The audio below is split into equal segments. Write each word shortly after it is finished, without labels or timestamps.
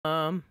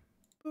Boop.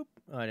 Oh,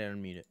 I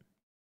didn't unmute it.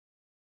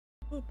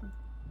 Boop.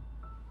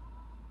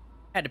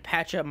 Had to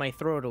patch up my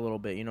throat a little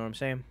bit, you know what I'm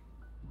saying?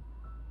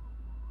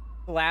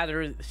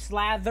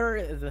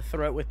 Slather the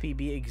throat with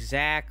PB.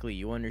 Exactly,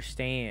 you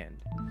understand.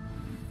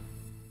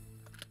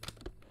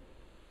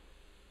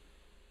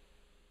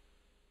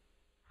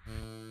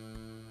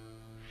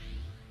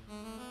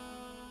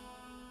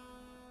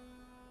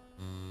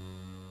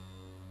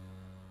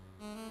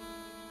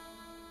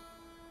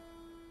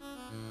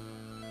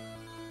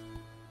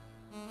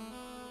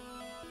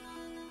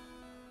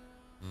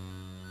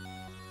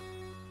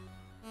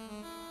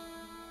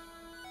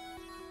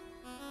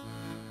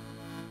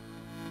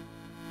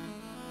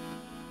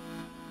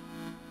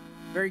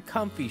 Very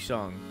comfy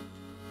song.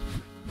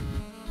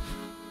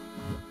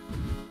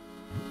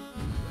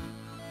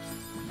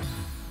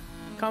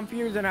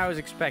 Comfier than I was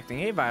expecting.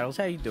 Hey Vitals,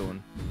 how you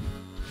doing?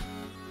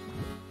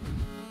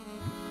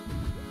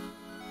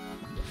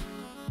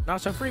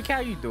 Also, Freak, how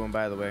you doing,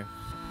 by the way?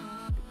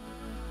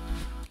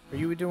 Are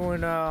you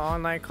doing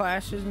online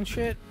classes and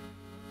shit?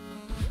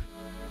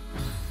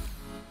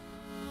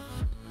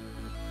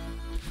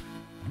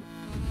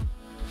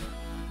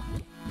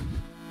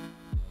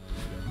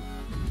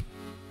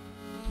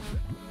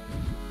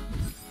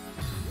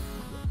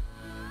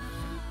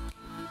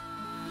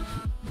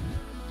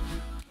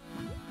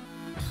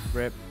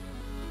 Rip.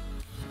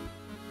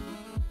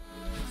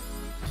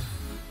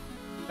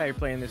 How you're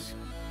playing this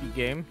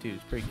game? Dude,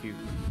 it's pretty cute.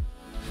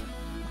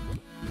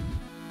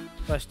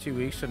 Plus 2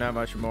 weeks, so not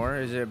much more.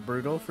 Is it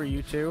brutal for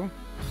you too?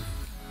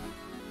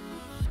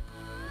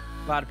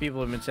 A lot of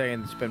people have been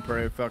saying it's been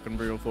pretty fucking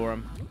brutal for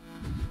them.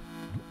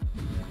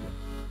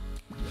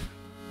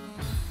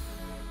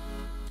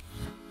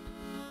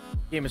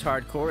 Game is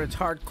hardcore. It's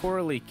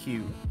hardcorely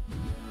cute.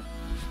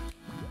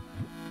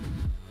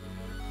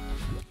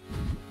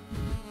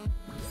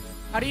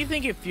 How do you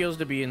think it feels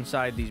to be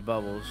inside these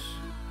bubbles?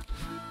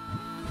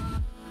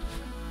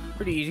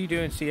 Pretty easy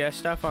doing CS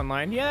stuff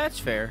online. Yeah, that's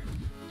fair.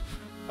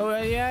 Oh,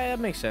 yeah, that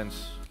makes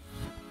sense.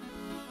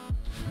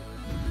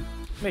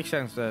 Makes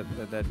sense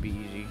that'd be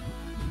easy.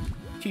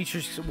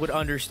 Teachers would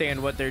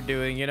understand what they're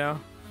doing, you know?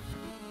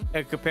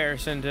 In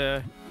comparison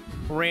to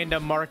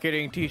random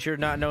marketing teacher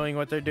not knowing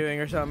what they're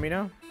doing or something, you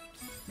know?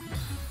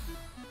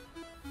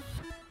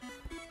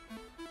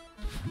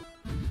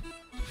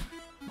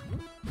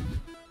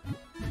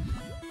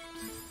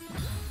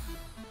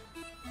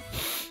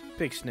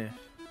 Big sniff.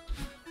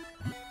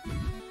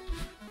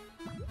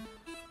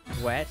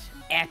 Wet.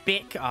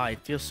 Epic. Oh, it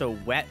feels so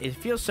wet. It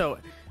feels so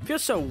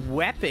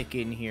wepic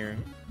in here.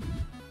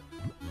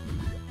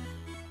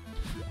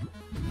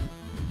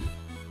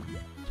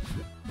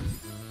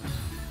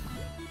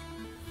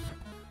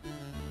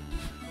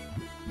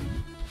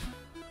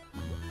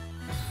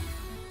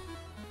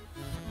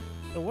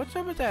 So what's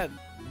up with that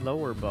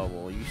lower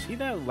bubble? You see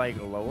that like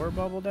lower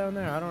bubble down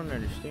there? I don't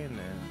understand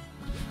that.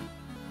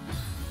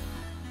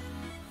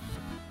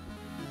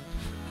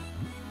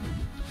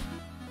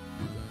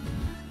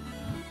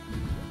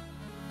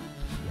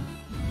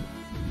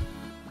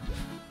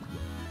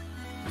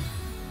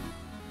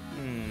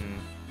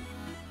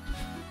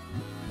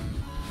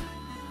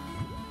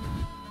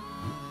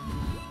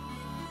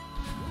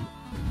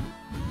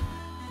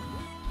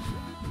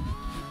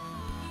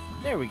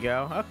 There we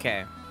go.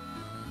 Okay.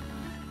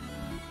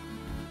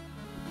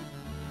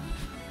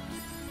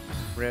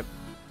 Rip.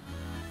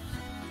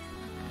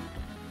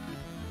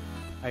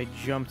 I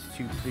jumped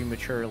too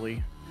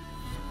prematurely.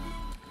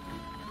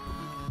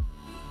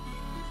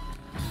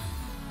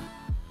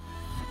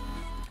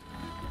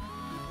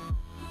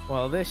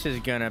 Well, this is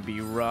gonna be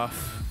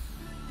rough.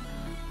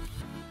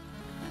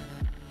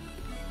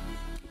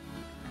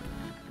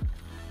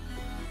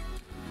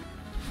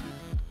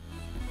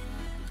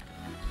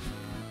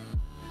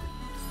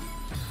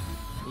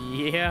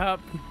 Yep.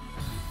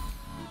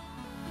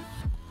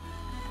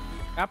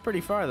 Got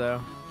pretty far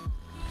though.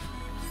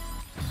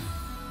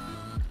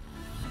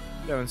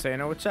 Don't say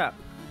no. What's up?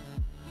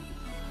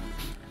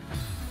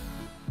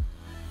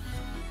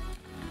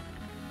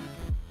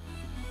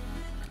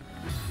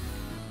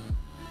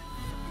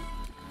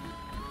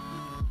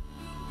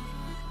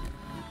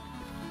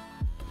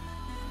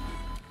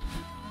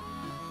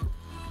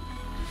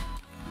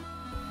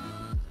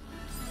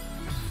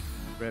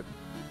 Rip.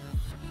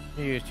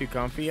 It is too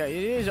comfy. Yeah,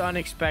 it is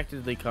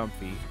unexpectedly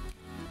comfy.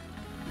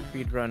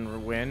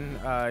 Speedrun win.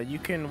 You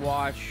can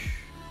watch.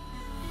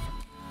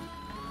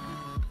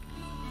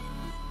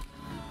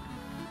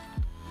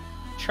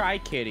 Try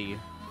Kitty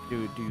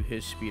do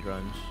his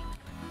speedruns.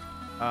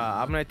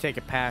 I'm gonna take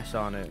a pass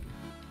on it.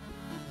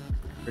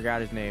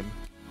 Forgot his name.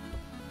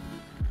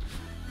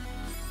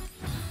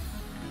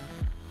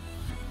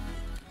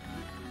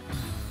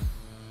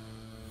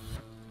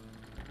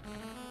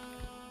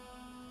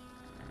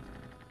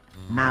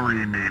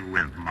 Marry me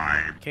with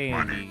my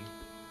money.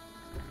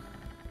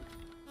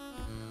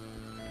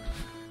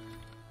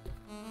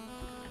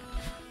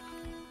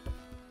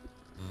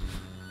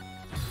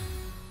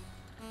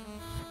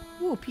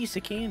 Ooh, a piece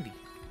of candy.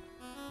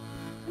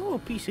 Ooh, a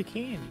piece of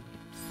candy.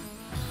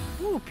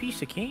 Ooh, a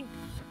piece of candy.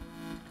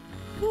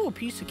 Ooh, a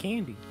piece of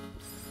candy.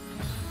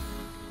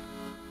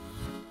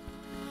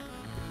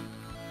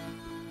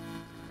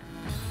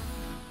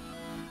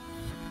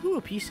 Ooh,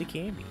 a piece of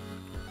candy.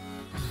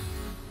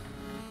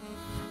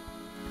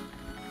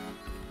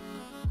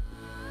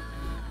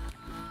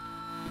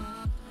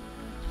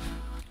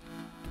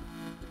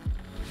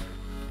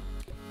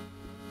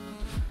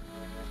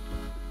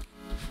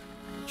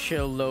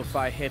 Chill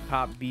lo-fi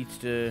hip-hop beats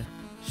to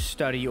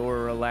study or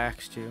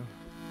relax to.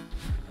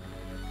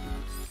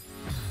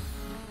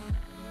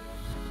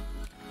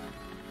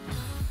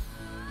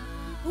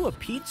 Ooh, a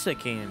pizza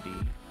candy.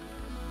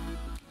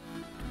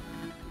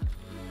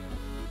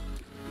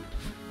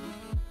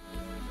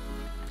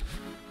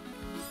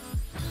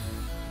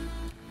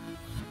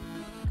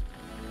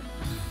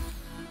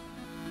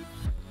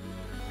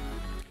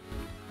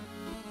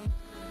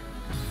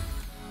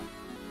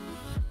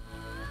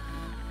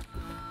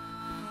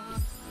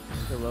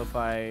 The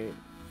lo-fi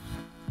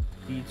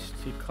beats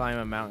to climb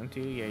a mountain to.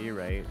 Yeah, you're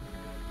right.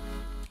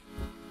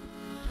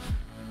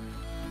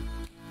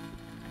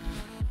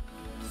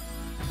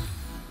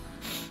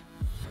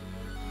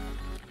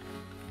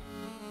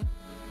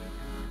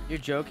 You're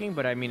joking,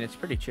 but I mean, it's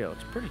pretty chill.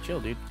 It's pretty chill,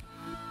 dude.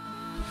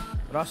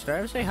 But also, did I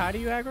ever say hi to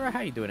you, Aggro?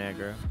 How you doing,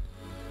 Aggro?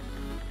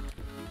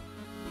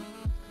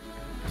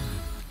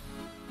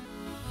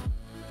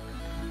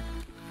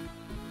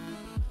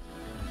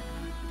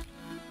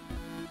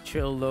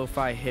 Chill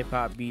lo-fi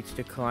hip-hop beats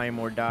to climb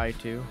or die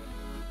to.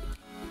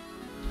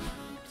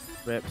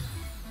 Rip.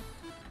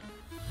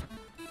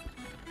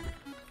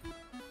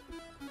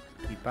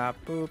 Beep bop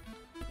boop.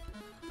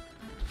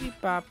 Beep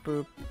bop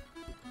boop.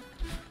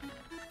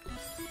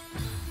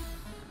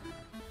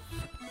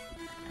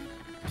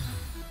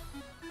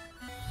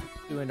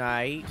 Doing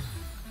aight.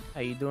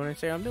 How you doing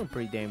today? I'm doing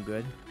pretty damn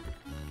good.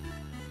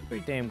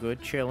 Pretty damn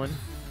good. Chilling.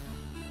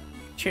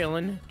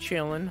 Chilling.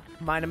 Chilling.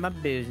 Minding my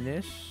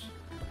business.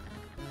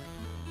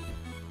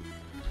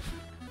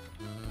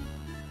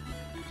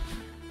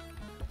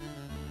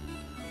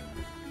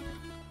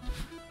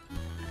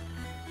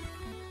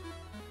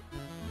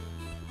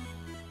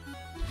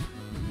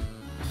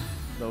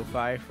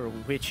 Lo-fi for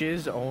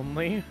witches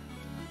only.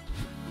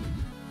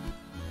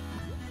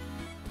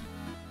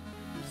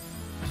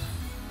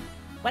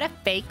 What a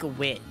fake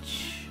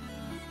witch.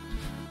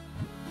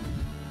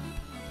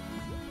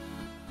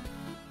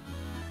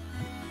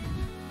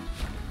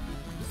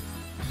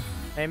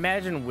 I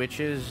imagine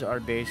witches are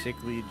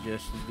basically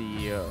just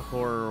the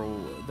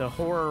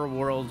horror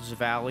world's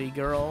Valley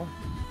Girl.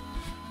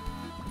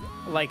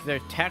 Like, they're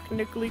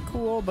technically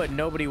cool, but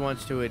nobody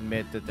wants to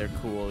admit that they're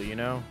cool, you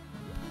know?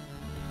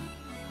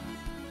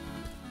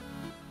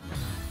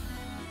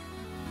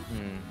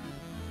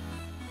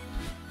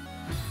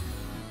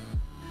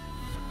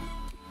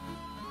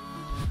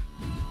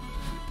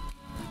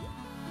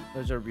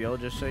 Those are real,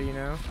 just so you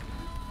know.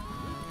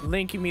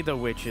 Link me the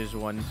witches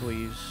one,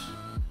 please.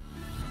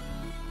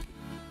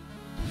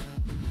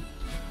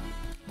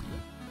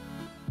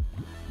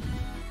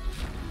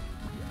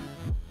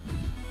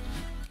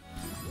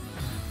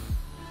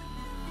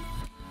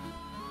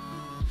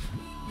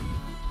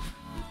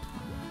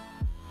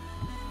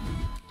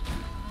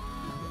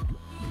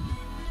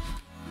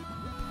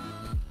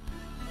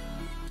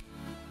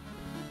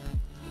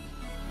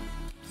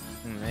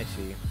 I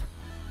see.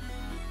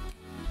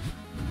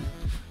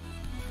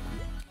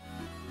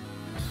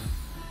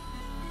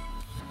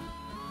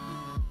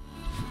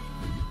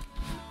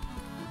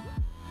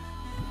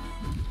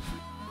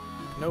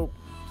 Nope.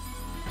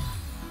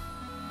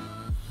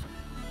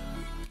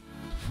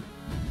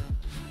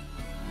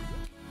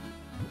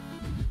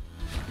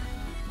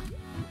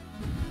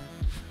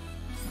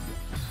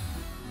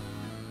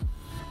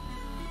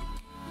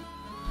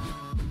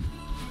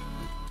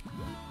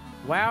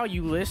 Wow,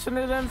 you listen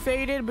to them,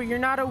 Faded, but you're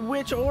not a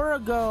witch or a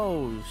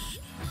ghost.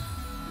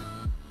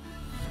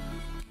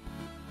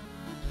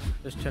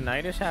 Does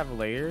tinnitus have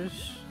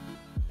layers?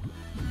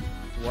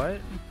 What?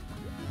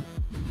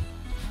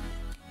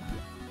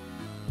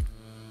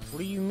 What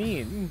do you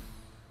mean?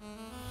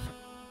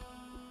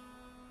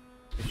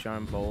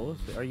 Sean Bowles,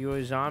 are you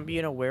a zombie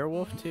and a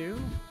werewolf too?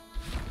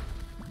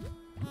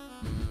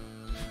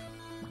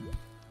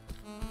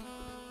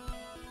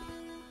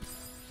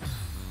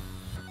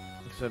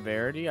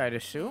 Severity, I'd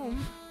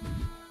assume.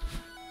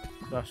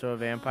 There's also a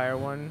vampire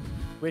one.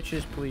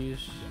 Witches,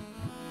 please.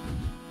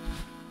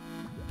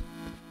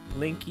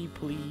 Linky,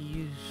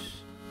 please.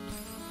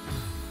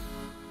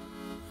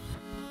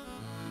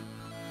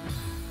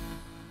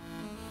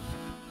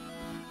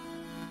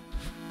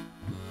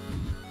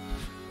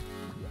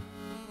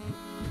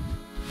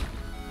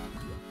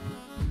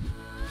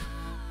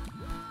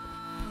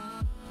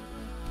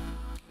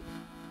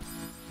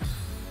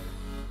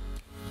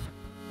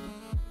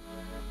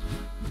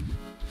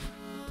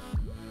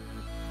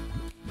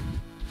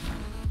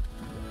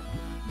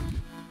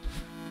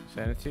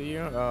 Send it to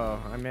you?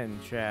 Oh, I'm in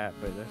chat,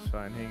 but that's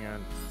fine. Hang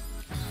on.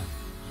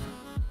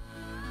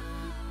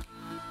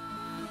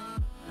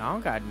 I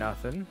don't got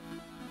nothing.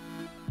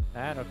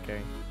 That okay.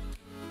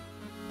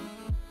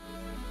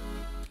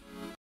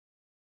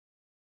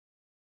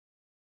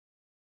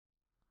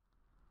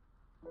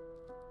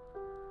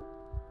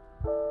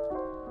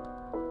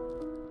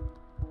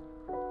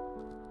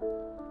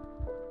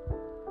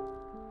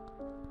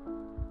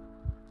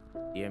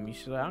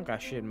 She's like, I don't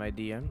got shit in my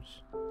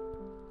DMs.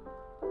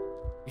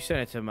 You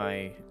sent it to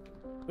my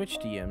Twitch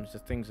DMs, the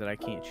things that I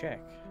can't check.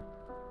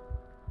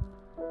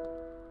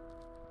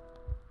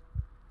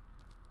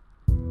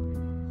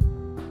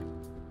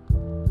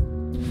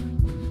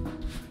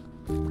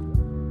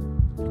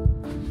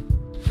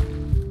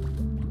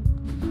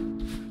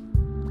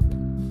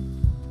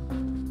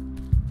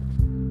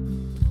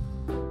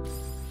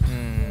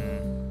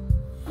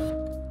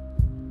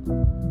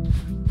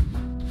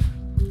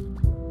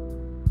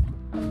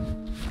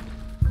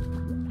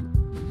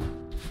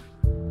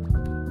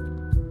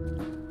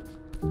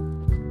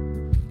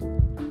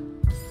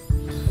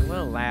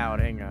 Loud,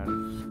 hang on.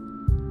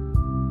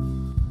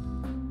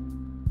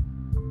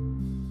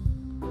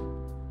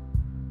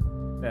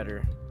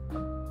 Better.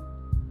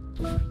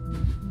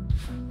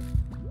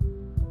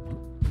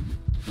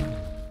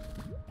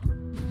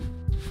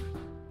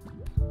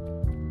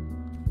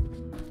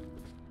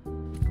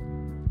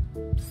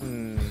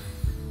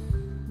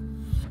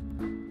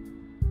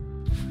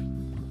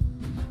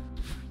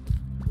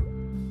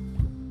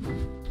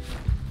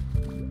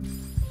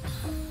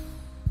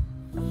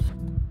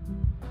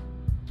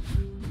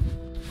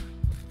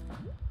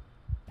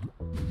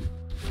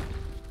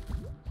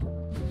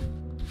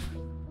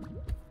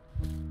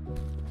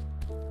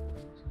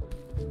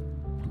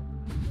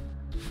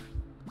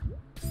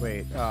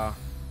 Wait, I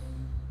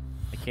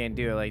can't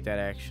do it like that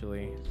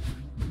actually.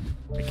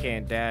 I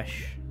can't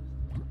dash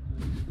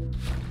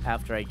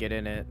after I get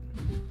in it.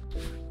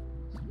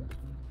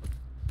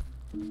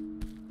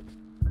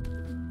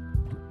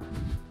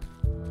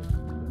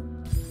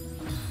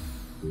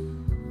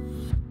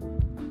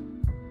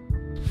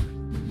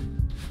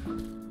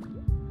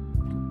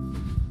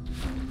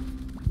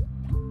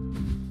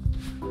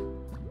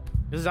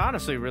 This is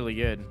honestly really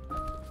good.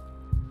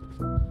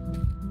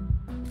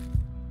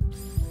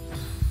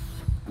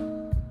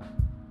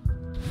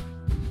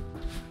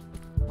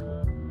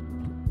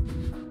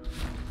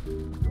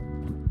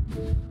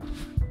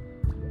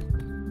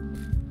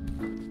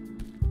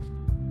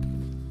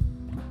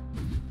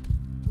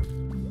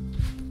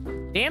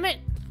 Damn it!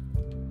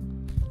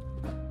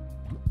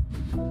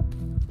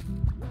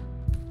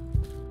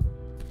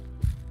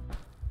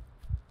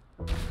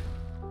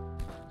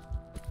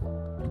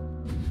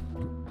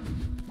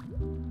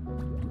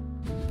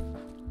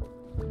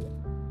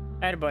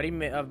 I had a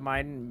buddy of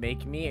mine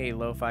make me a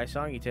lo-fi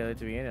song. He tailored it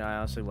to me, and I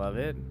honestly love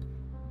it.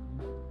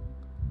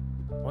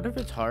 I wonder if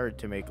it's hard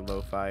to make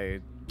lo-fi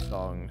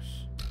songs.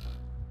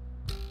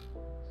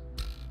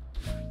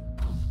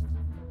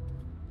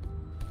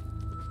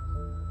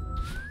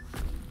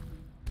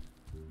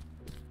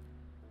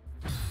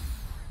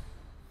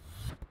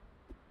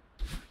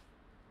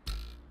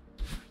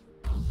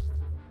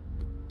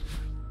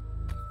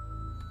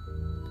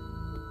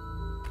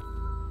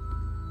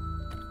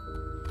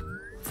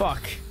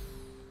 Fuck.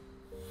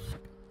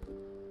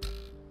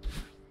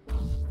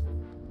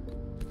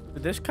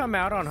 Did this come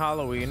out on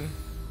Halloween?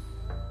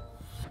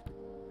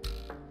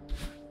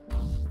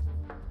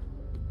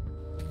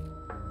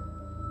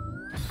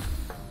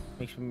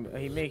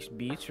 He makes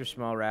beats for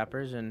small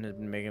rappers and has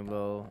been making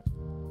a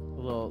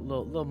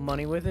little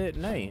money with it.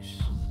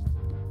 Nice.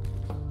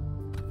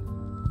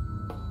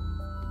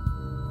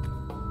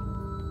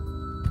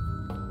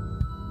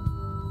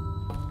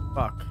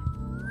 Fuck.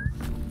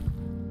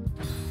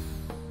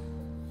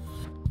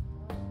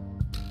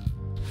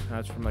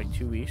 That's from like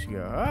 2 weeks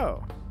ago.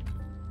 Oh,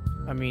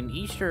 I mean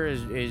Easter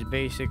is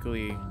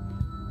basically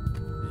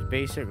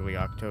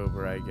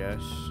October, I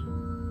guess.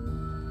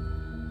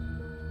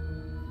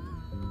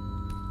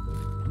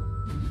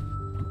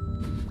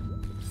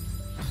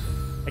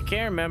 I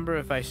can't remember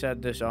if I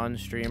said this on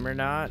stream or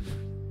not,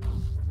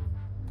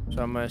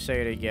 so I'm gonna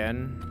say it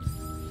again.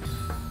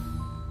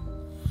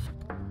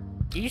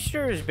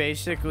 Easter is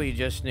basically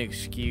just an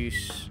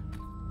excuse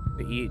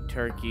to eat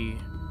turkey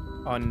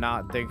on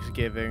not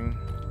Thanksgiving.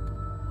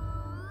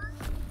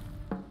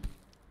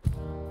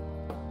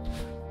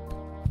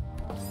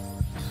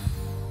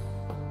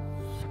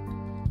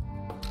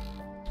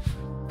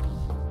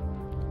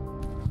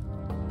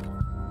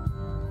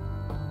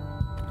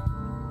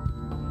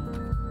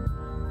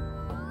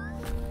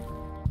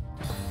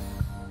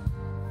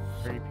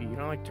 You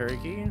don't like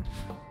turkey?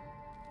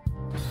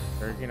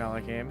 Turkey not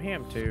like ham?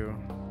 Ham too.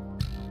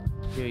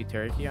 You eat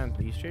turkey on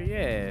Easter?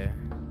 Yeah.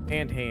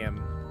 And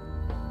ham.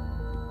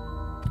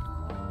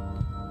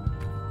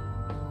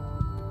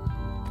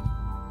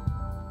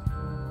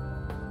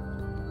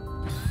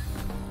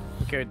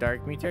 Okay,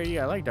 dark meat turkey?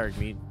 I like dark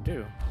meat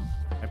too.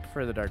 I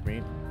prefer the dark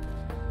meat.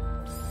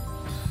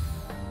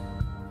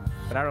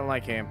 But I don't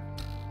like ham.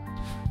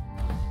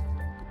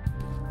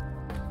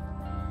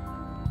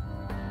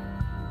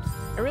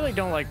 I really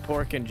don't like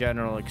pork in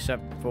general,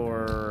 except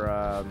for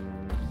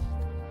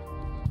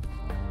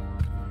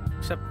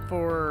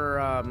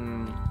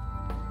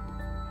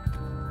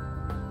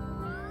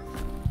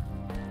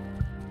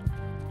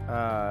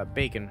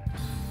bacon.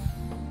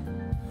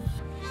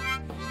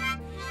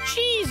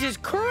 Jesus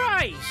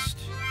Christ!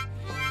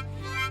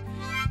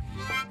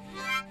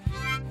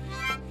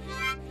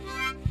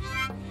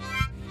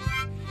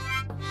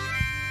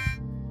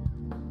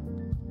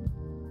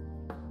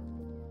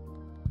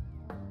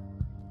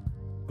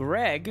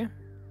 Greg,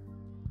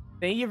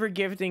 thank you for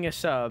gifting a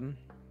sub.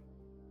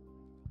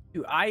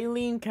 To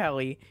Eileen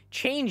Kelly,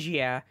 Change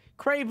Yeah,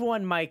 Crave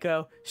One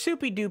Myko,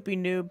 Soupy Doopy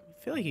Noob.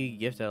 I feel like you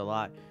gifted a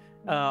lot.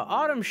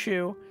 Autumn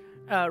Shoe,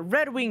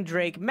 Red Wing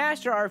Drake,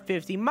 Master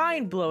R50,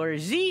 Mind Blower,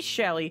 Z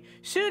Shelly,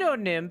 Pseudo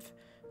Nymph,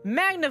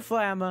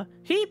 Magnaflamma,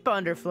 Heap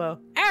Underflow,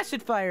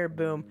 Acid Fire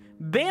Boom,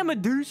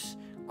 Bamadoose,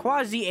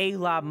 Quasi A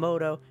Lob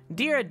Moto,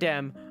 Dear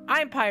Dem,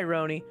 I'm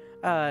Pyroni,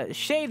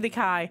 Shade the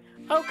Kai,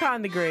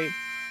 Okan the Great,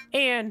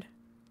 and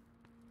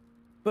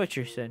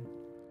Butcherson.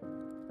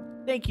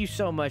 Thank you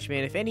so much,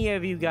 man. If any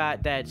of you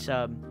got that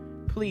sub,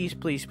 please,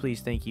 please,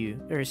 please thank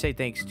you. Or say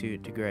thanks to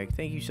Greg.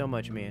 Thank you so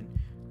much, man.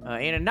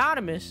 And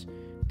Anonymous,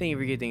 thank you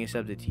for getting a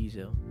sub to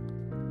Teasel.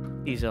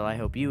 Teasel, I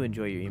hope you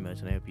enjoy your emotes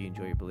and I hope you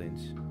enjoy your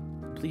balloons.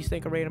 Please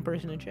thank a random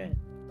person in chat.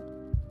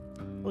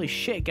 Holy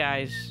shit,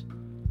 guys.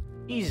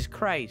 Jesus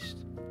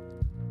Christ.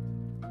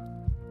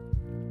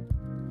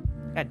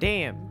 God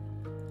damn.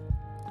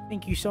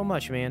 Thank you so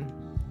much, man.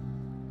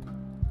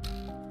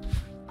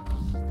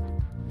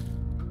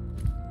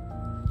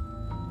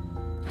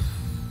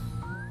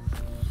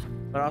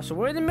 But also,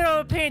 we're in the middle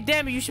of a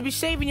pandemic. You should be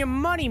saving your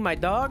money, my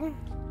dog.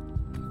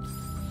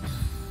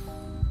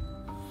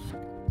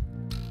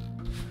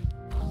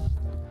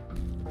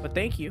 But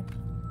thank you.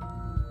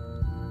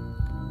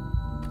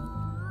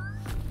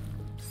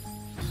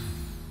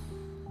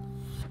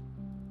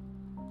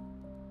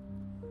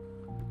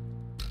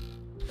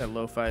 That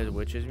lo-fi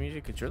witches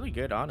music, it's really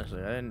good,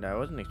 honestly. I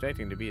wasn't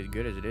expecting it to be as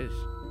good as it is.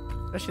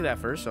 Especially that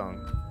first song.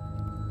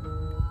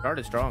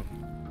 Started strong.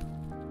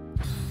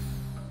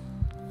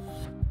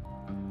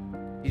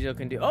 Diesel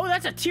can do. Oh,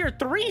 that's a tier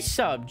 3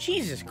 sub.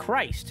 Jesus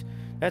Christ.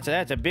 That's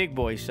a big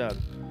boy sub.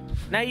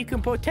 Now you can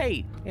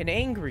potate and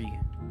angry.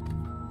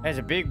 That's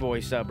a big boy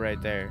sub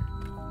right there.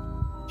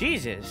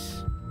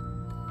 Jesus.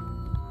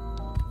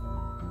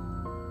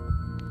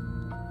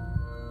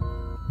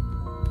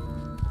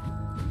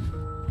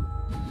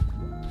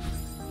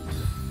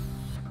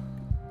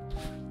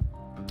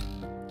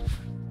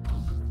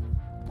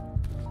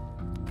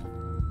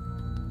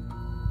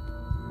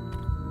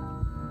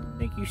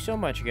 Thank you so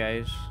much,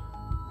 guys.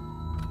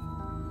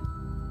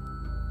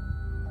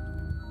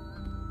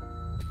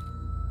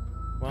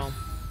 Well,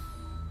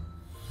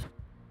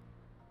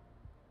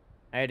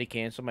 I had to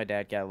cancel. My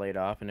dad got laid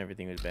off and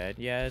everything was bad.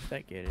 Yeah,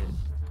 I get it.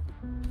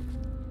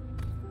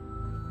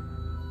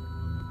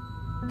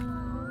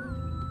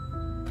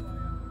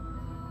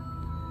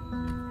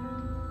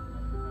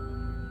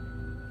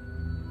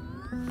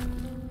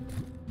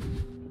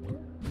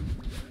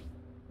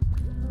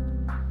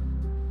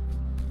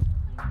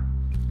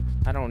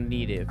 I don't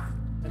need it.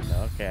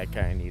 Okay, I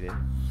kind of need it.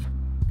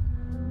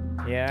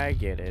 Yeah, I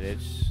get it.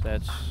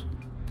 That's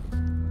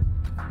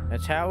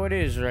how it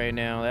is right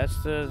now.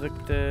 That's the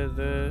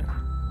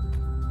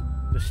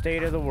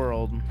state of the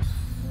world.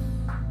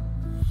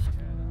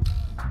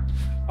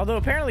 Although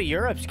apparently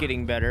Europe's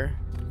getting better.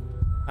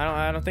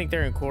 I don't think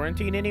they're in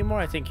quarantine anymore.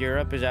 I think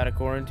Europe is out of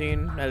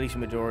quarantine. At least a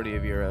majority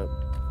of Europe.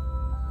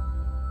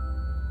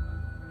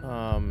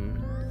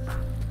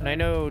 And I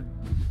know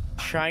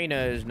China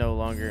is no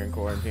longer in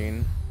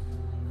quarantine.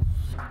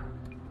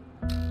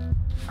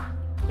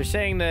 They're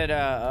saying that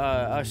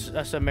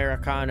us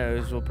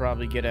Americanos will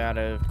probably get out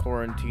of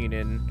quarantine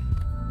in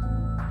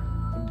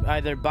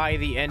either by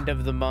the end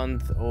of the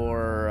month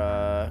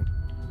or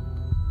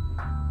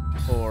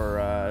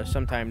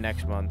sometime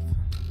next month.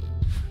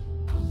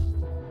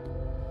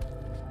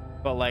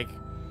 But like,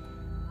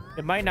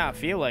 it might not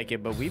feel like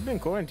it, but we've been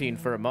quarantined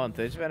for a month.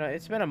 It's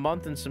been a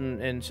month and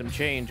some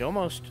change,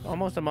 almost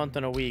a month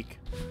and a week.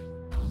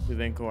 We've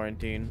been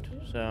quarantined,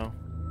 so.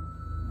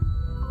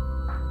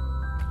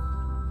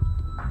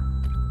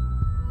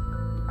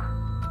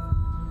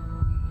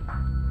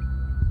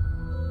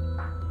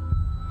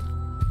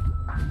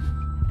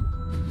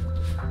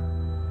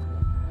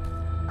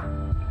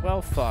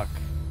 Well, fuck.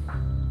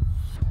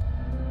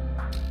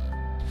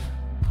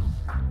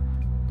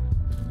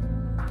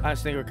 I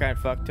just think we're kind of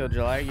fucked till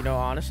July, you know,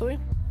 honestly.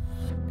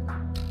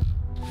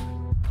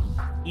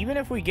 Even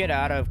if we get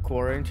out of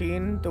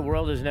quarantine, the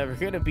world is never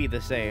gonna be the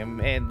same.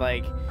 And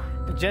like,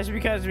 just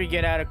because we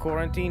get out of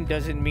quarantine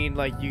doesn't mean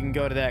like you can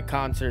go to that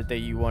concert that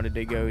you wanted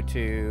to go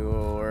to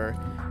or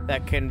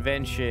that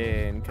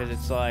convention, because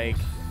it's like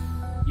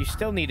you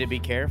still need to be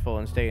careful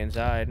and stay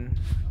inside.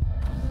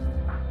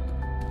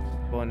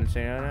 And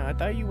say, oh, no, I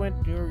thought you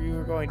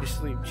were going to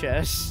sleep,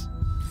 Chess.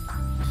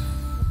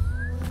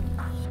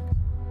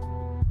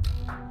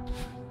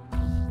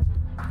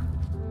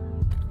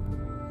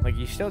 Like,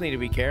 you still need to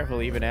be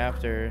careful even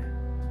after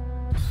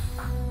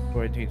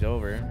quarantine's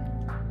over.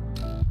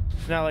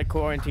 It's not like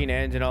quarantine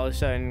ends and all of a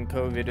sudden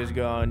COVID is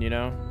gone, you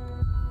know?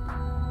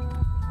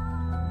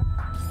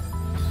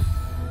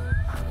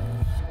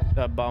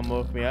 That bomb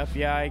woke me up.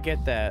 Yeah, I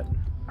get that.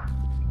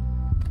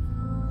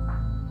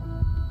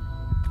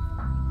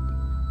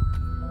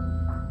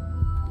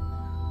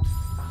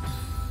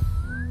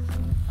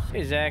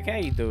 Hey Zach, how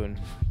you doing?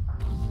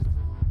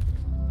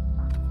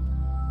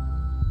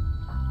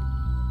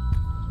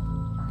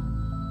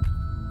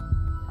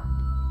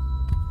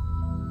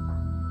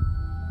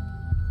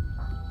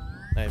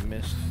 I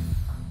missed.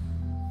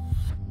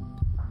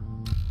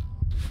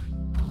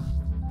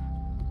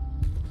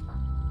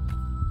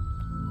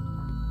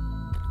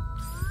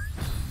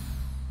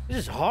 This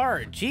is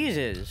hard,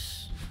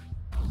 Jesus.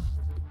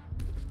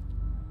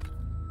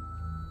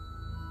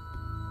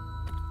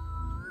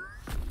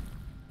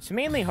 It's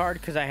mainly hard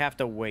because I have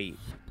to wait.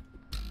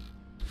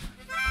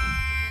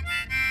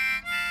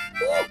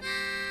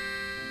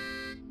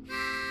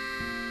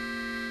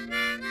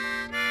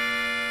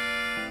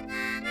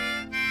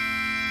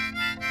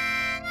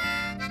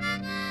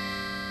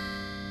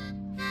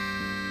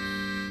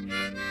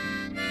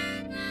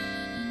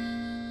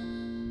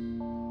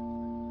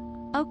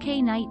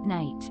 Okay, night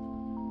night.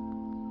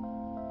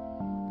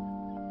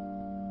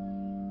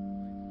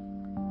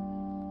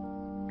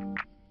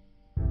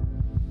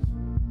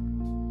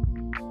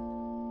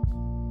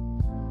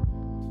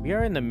 We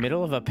are in the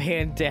middle of a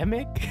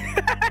pandemic?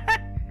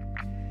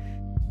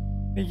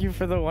 Thank you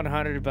for the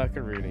 100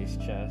 buckaroonies,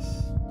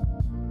 Chess.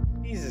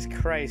 Jesus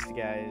Christ,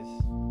 guys.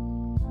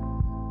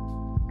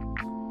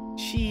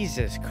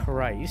 Jesus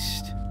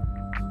Christ.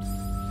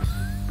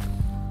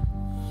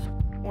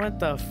 What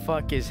the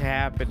fuck is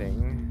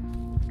happening?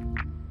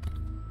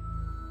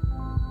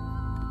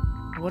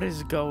 What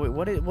is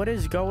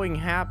going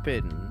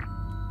happen?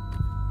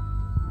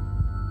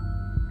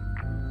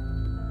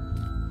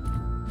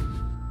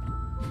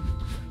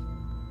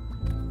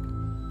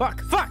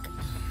 Fuck!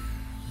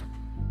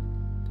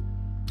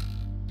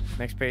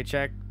 Next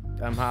paycheck,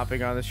 I'm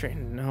hopping on this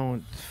train.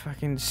 No,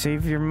 fucking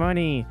save your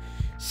money.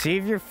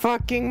 Save your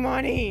fucking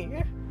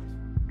money.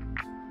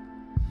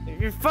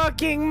 Save your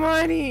fucking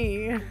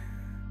money.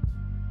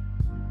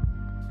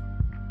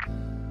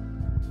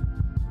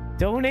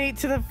 Donate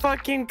to the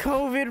fucking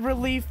COVID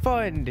relief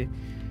fund.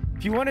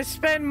 If you want to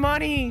spend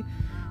money,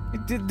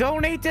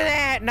 donate to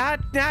that,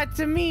 not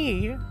to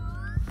me.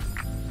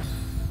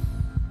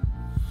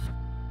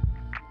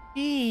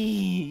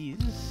 Jeez.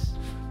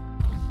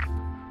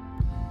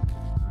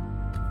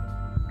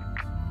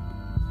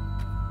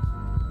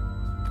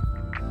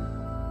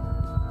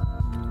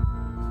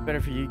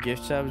 Better for you,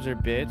 gift subs or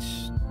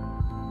bits?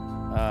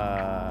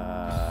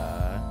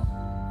 I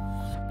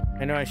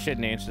know I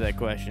shouldn't answer that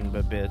question,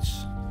 but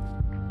bits.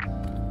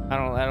 I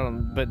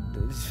don't, but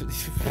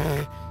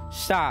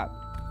stop.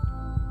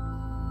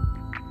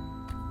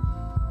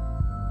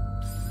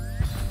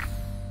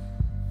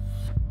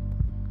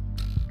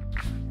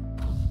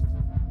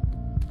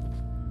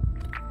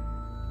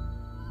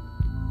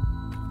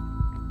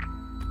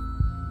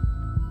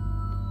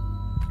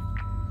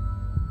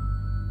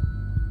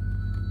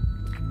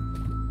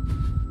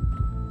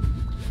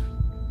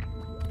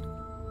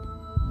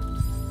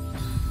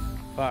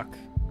 Fuck.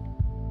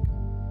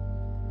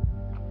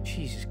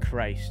 Jesus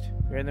Christ.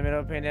 We're in the middle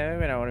of a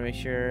pandemic and I want to make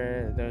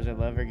sure those I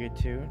love are good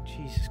too.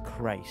 Jesus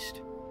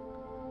Christ.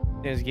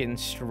 I was getting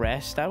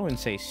stressed. I wouldn't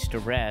say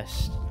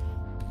stressed.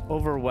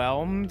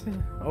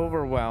 Overwhelmed?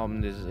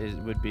 Overwhelmed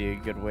would be a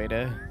good way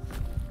to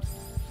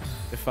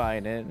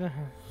define it.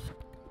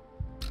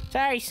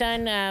 Sorry,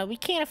 son. We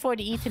can't afford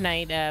to eat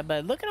tonight,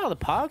 but look at all the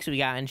pogs we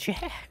got in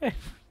chat.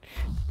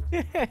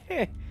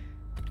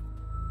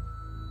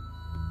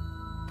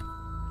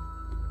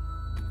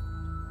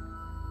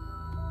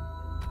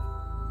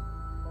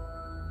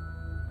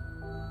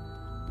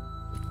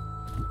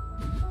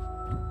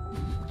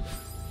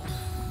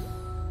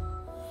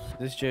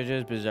 This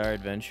JoJo's Bizarre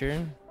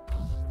Adventure?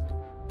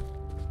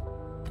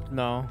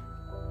 No.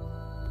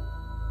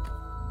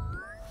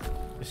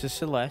 This is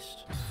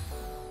Celeste.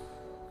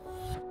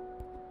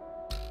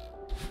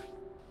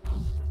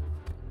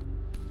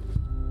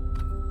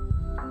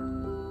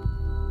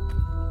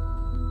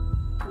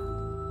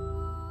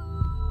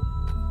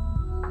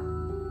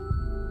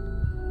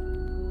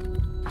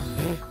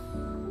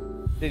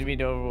 Didn't mean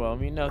to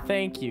overwhelm you. No,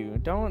 thank you.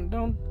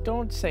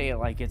 Don't say it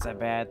like it's a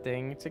bad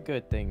thing. It's a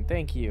good thing.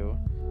 Thank you.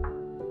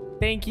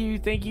 Thank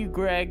you,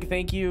 Greg.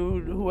 Thank you,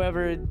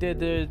 whoever did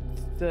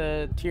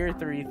the tier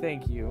 3.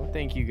 Thank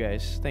you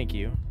guys. Thank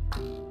you.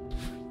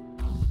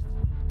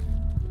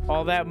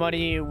 All that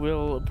money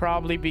will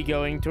probably be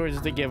going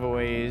towards the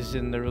giveaways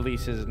and the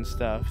releases and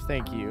stuff.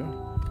 Thank you.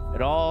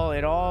 It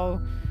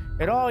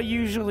all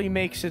usually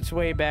makes its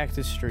way back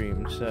to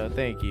stream. So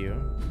thank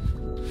you.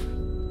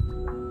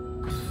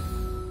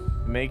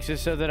 It makes it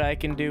so that I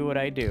can do what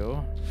I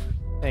do.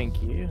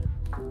 Thank you.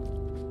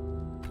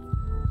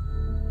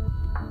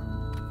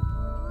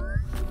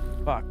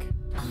 Fuck.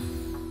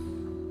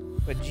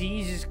 But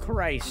Jesus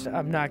Christ,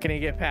 I'm not gonna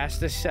get past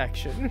this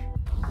section.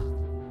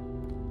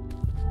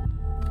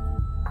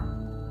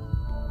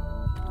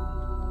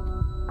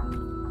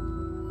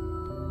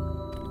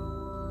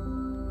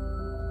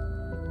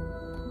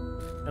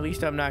 At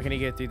least I'm not gonna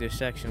get through this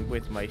section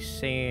with my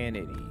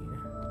sanity.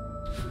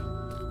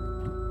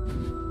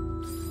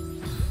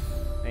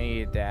 I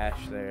need a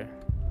dash there.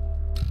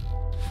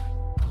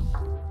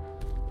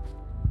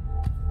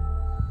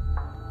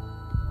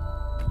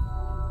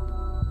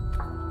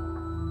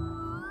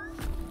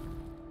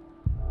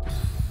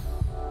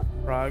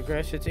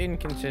 Progress, it's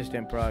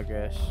inconsistent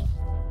progress.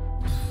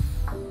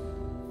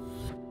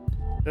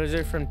 Those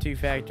are from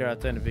two-factor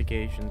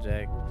authentication,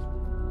 Zach.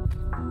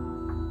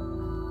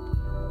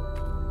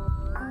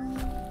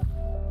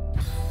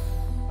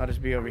 I'll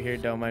just be over here,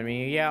 don't mind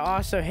me. Yeah,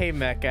 also, hey,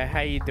 Mecca,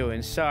 how you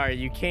doing? Sorry,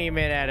 you came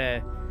in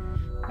at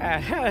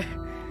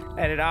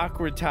an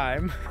awkward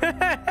time.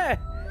 And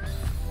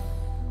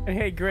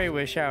hey, Grey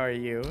Wish, how are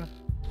you?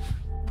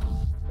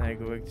 I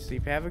go back to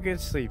sleep. Have a good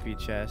sleepy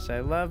chest. I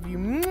love you.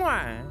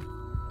 Mwah!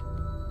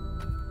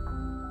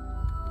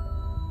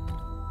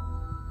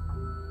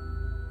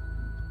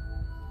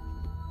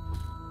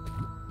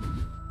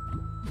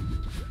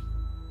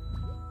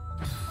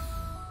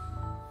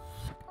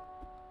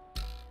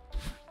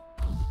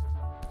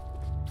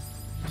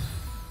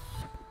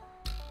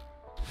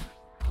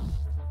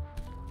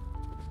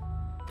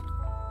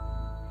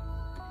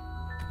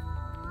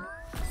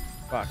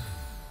 Fuck.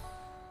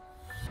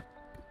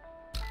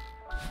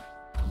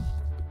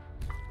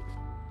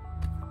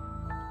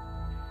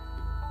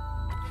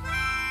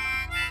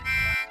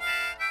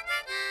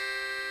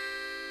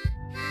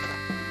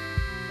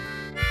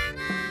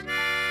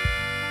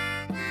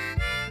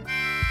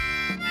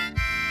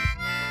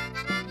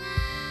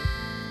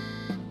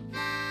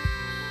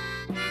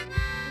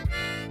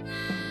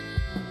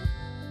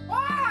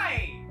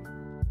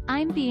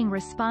 I'm being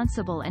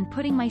responsible and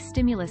putting my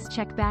stimulus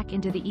check back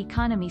into the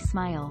economy.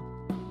 Smile.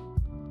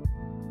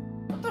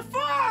 What the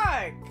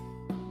fuck?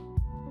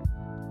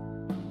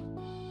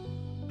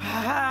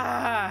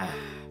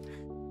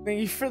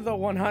 Thank you for the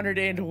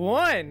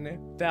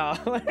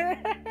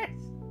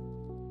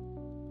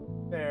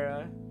 $101.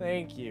 Sarah,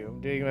 thank you.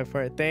 I'm doing my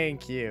part.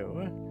 Thank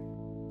you.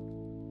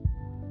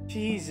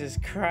 Jesus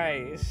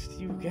Christ,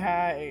 you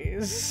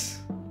guys.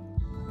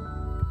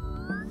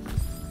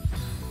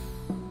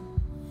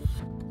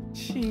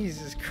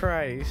 Jesus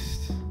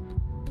Christ.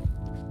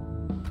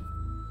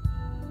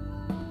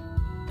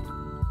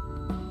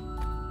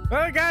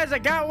 Well, guys, I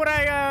got what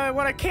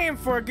I came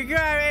for. Good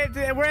guy,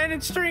 we're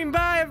ending stream.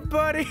 Bye,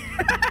 everybody.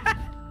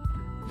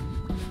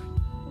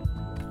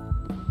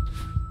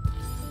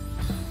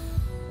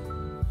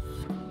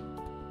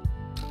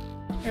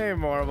 Hey,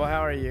 Marvel,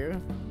 how are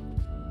you?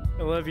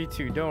 I love you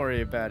too. Don't worry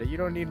about it. You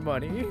don't need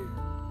money.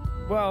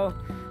 Well,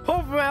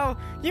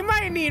 you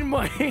might need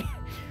money.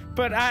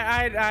 But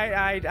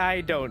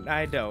I don't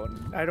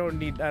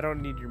need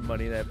your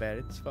money that bad.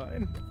 It's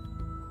fine.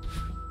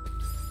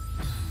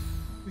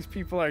 These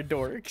people are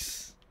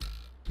dorks.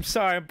 I'm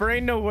sorry,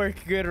 brain no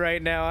work good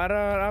right now.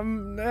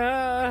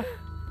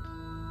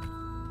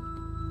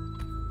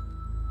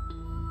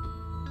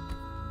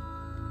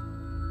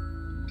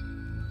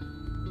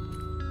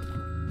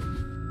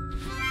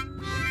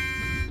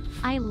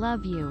 I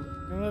love you.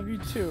 I love you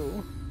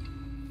too.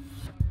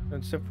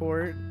 And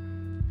support.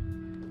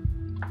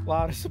 A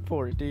lot of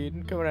support,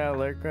 dude. Coming out of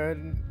Lurk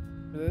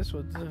this.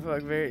 What the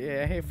fuck?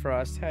 Yeah. Hey,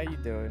 Frost. How you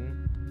doing?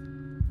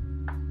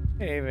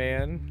 Hey,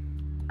 man.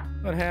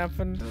 What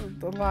happened?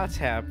 A lot's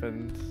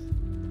happened.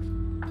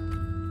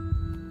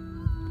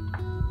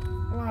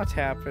 A lot's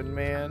happened,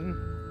 man.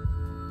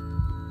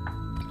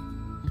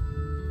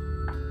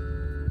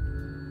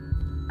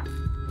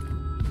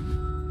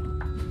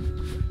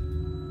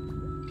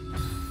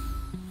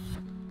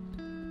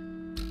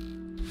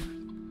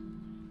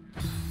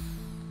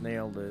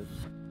 Nailed it.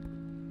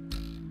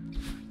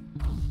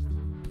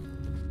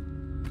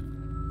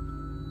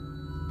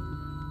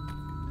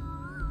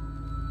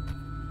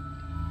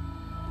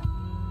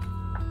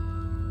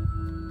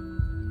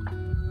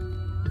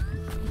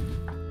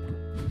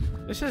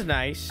 This is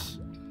nice.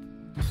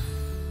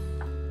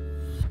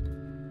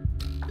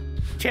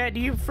 Chad, do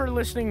you prefer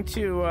listening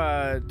to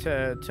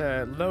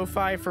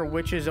lo-fi for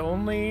witches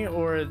only,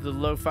 or the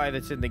lo-fi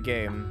that's in the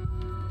game?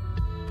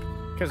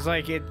 Cause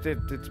like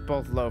it's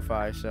both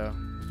lo-fi, so.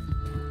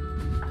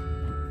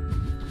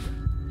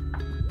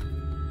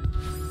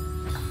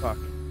 Fuck.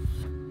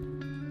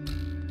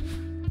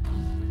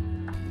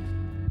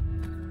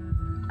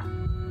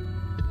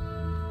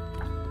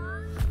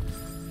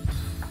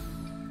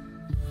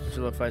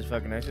 Lo-fi's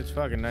fucking nice. It's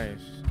fucking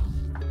nice.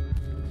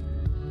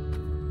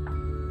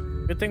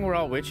 Good thing we're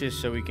all witches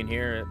so we can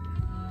hear it.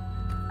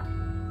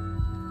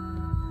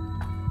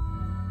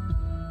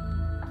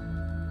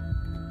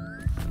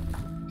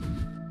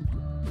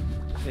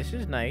 This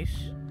is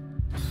nice.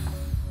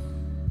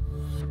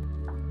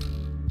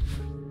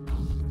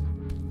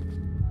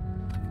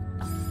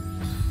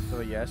 So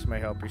yes, my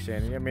help your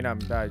sanity. I mean,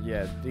 I'm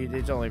yeah.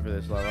 It's only for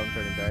this level. I'm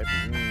turning back.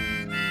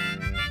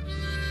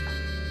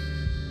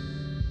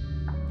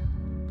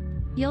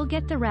 You'll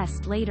get the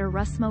rest later,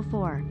 Rusmo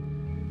 4.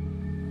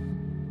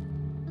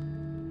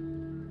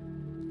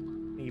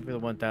 Thank you for the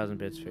 1,000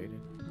 bits, Faded.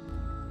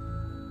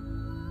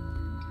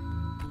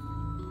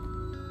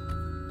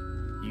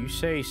 You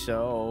say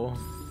so.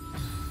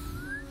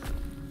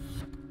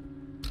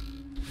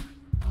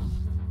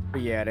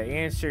 But yeah, to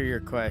answer your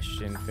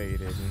question,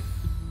 Faded.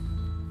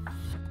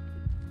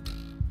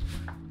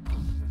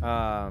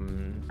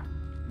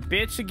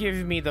 Bits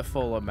give me the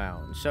full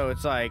amount. So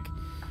it's like,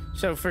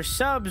 so for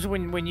subs,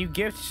 when you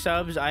gift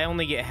subs, I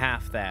only get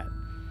half that.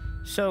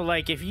 So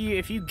like if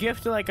you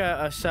gift like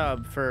a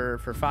sub for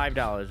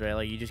 $5, right?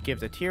 Like you just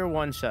gift a tier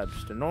 1 sub,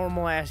 just a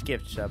normal ass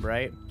gift sub,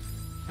 right?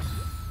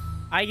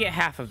 I get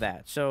half of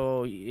that.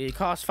 So it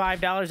costs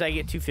 $5, I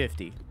get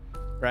 $2.50,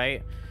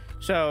 right?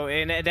 So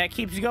and that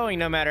keeps going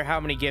no matter how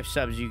many gift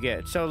subs you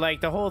get. So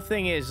like the whole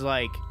thing is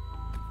like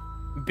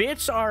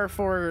bits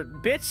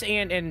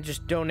and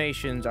just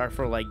donations are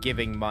for like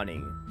giving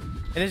money.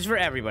 And this is for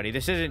everybody.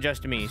 This isn't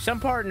just me. Some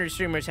partner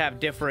streamers have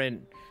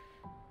different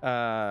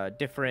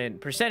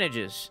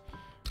percentages.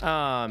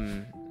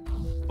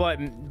 But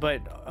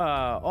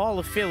all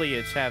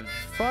affiliates have.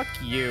 Fuck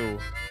you.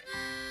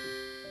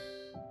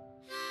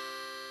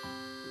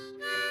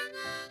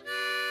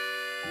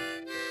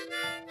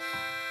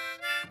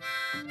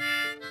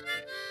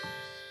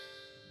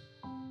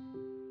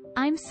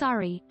 I'm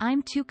sorry,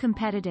 I'm too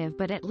competitive,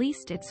 but at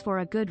least it's for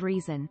a good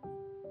reason.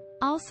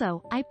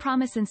 Also, I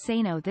promise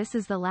Insano this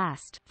is the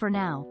last, for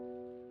now.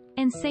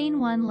 Insane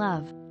one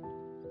love.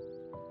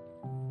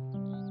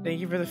 Thank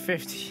you for the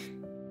 50.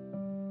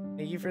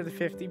 Thank you for the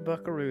 50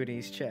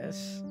 buckaroonies,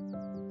 Chess.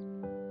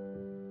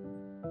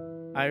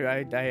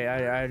 I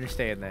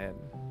understand that.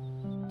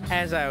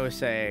 As I was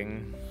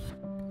saying.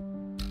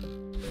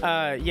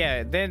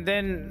 Yeah,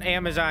 then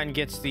Amazon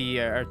gets the,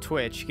 or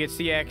Twitch gets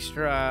the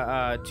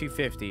extra,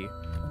 $2.50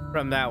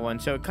 from that one,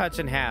 so it cuts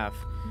in half.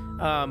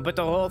 But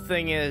the whole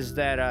thing is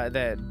that,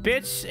 that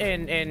bits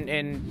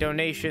and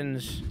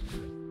donations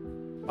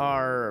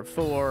are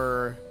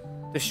for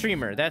the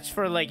streamer. That's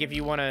for, like, if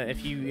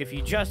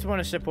you just want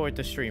to support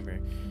the streamer.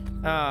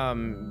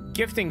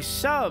 Gifting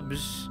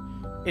subs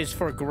is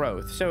for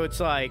growth, so it's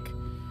like,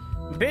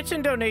 bits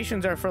and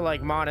donations are for,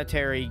 like,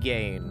 monetary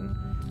gain.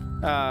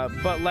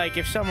 But like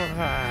if someone these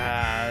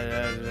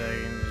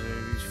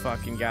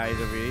fucking guys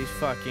over here, these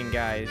fucking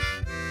guys.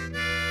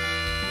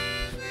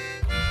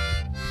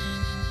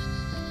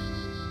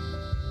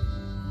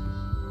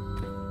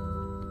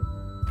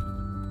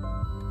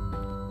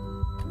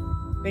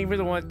 Thank you for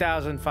the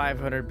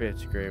 1,500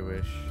 bits, Grey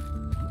Wish.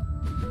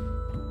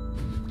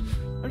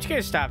 I'm just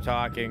gonna stop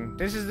talking.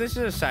 This is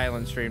a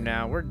silent stream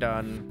now. We're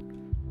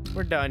done.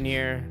 We're done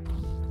here.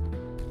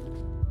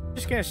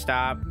 Just gonna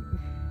stop.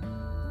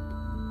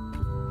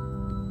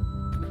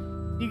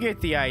 You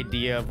get the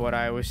idea of what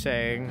I was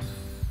saying.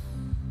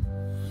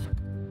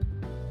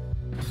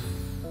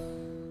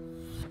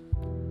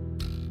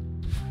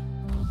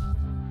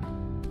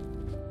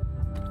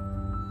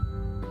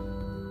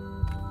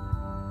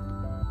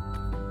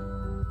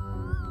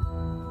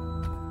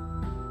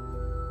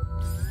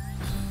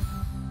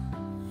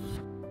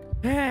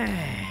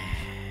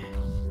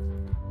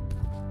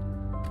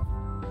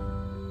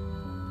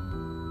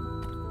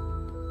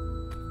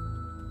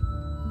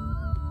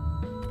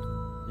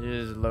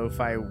 This is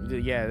lo-fi.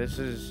 Yeah, this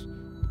is.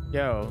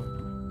 Yo,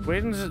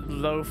 when's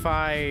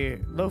lo-fi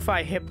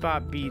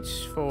hip-hop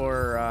beats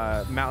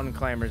for mountain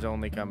climbers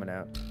only coming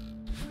out?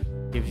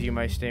 Gives you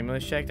my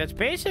stimulus check. That's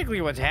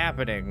basically what's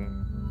happening.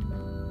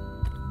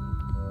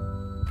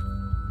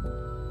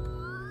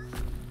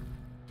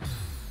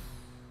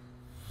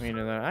 You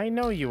know that. I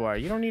know you are.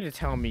 You don't need to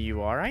tell me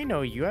you are. I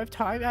know you.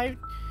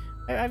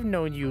 I've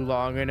known you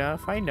long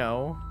enough. I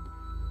know.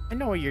 I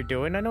know what you're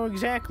doing. I know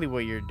exactly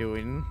what you're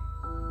doing.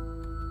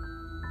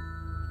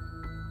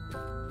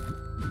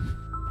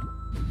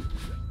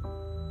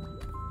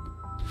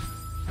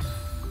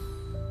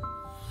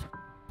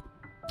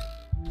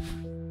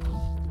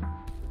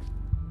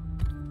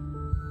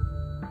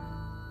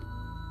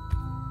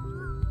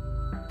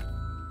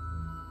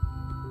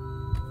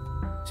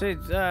 So,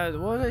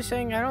 what was I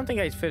saying? I don't think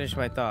I finished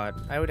my thought.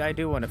 I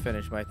do want to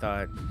finish my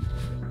thought.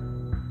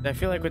 I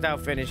feel like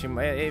without finishing,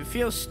 it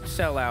feels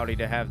sellouty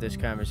to have this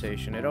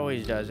conversation. It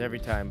always does, every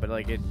time. But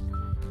like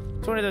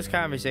it's one of those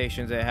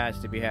conversations that has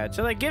to be had.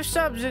 So like gift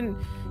subs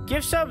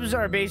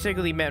are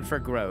basically meant for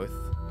growth.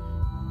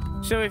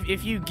 So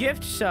if you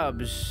gift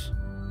subs,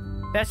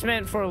 that's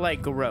meant for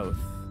like growth.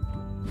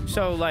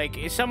 So like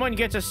if someone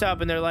gets a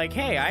sub and they're like,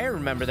 hey, I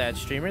remember that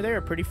streamer. They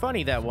were pretty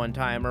funny that one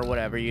time or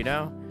whatever, you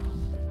know?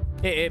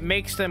 It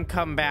makes them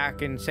come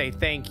back and say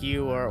thank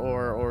you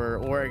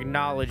or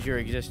acknowledge your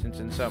existence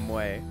in some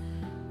way.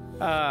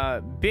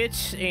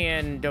 Bits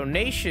and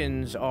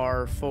donations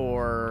are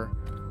for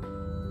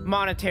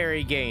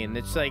monetary gain.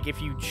 It's like if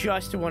you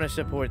just want to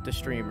support the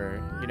streamer,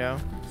 you know?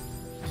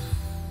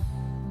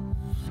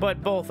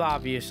 But both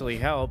obviously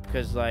help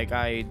because like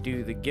I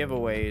do the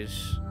giveaways,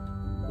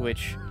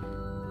 which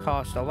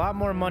cost a lot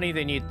more money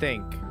than you'd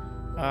think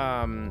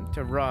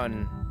to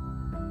run.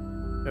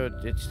 So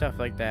it's stuff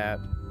like that.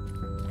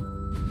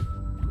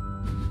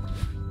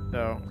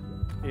 So,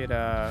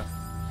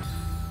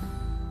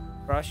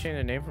 Frost changed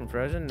the name from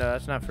Frozen? No,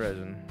 that's not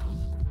Frozen.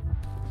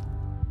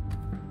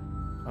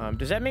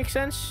 Does that make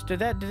sense? Did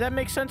that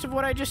make sense of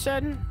what I just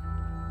said?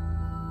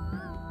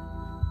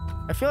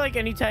 I feel like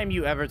anytime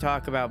you ever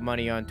talk about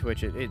money on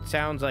Twitch, it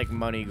sounds like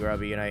money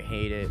grubby, and I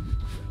hate it.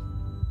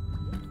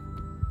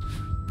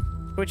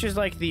 Twitch is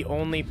like the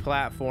only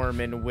platform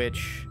in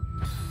which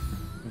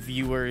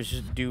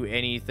viewers do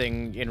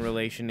anything in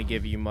relation to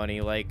give you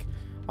money. Like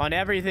On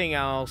everything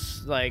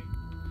else, like,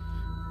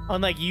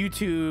 unlike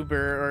YouTube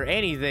or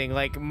anything,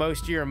 like,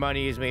 most of your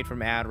money is made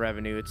from ad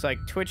revenue. It's like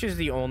Twitch is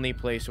the only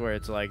place where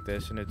it's like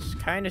this, and it's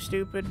kind of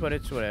stupid, but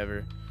it's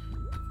whatever.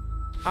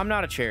 I'm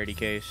not a charity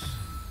case.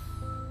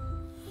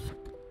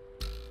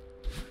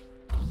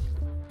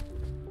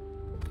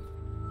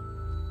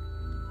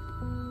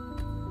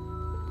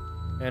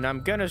 And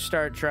I'm gonna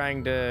start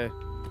trying to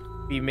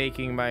be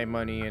making my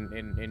money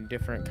in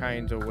different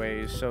kinds of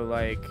ways. So,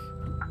 like,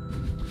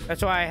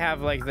 that's why I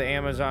have, like, the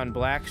Amazon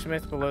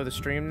blacksmith below the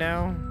stream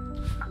now.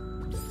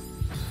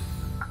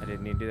 I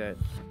didn't need to do that.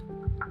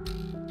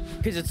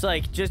 Because it's,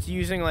 like, just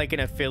using, like,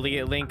 an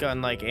affiliate link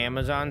on, like,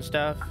 Amazon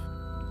stuff.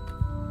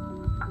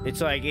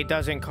 It's, like, it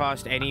doesn't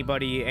cost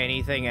anybody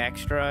anything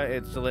extra.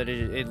 It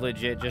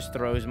legit just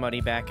throws money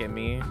back at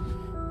me.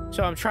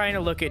 So I'm trying to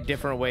look at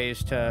different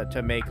ways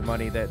to make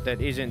money that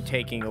isn't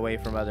taking away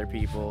from other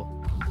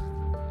people.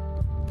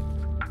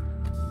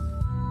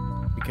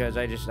 Because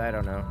I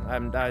don't know.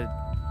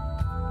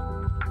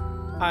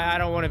 I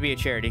don't want to be a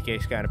charity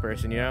case kind of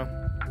person, you know?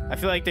 I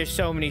feel like there's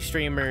so many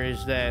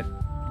streamers that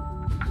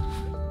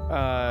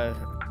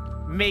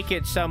make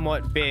it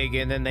somewhat big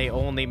and then they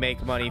only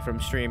make money from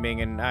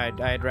streaming, and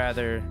I'd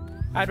rather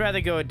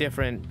go a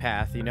different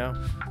path, you know?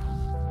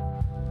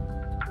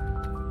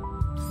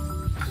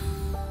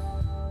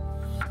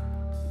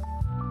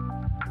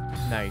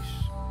 Nice.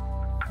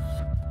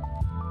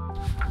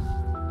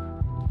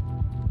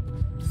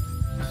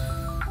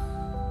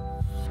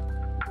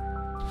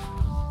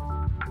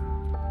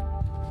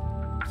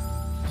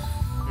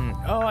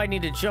 Oh, I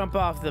need to jump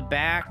off the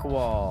back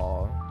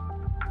wall.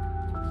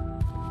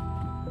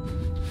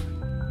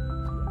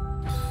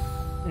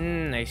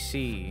 I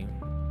see.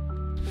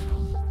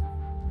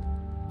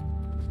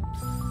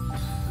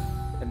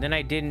 And then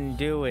I didn't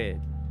do it.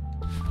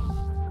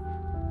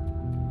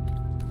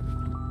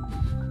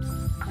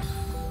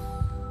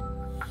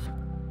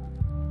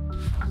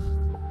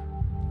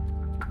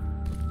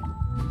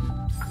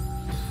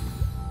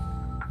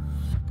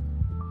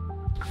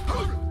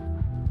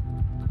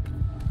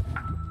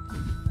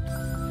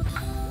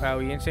 Wow,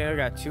 we insane.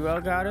 Got 2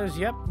 Elgatos.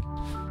 Yep.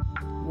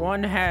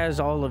 One has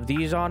all of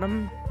these on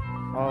them.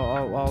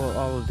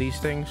 All of these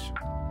things.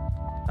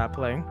 Not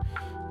playing.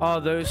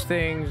 All those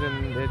things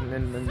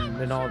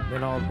and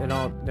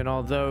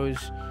all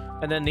those.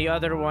 And then the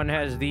other one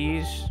has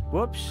these.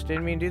 Whoops,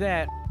 didn't mean to do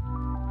that.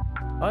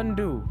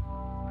 Undo.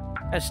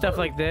 Has stuff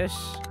like this.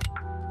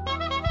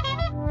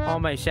 All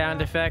my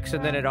sound effects,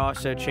 and then it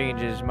also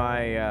changes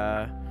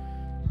my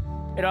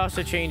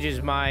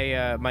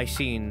my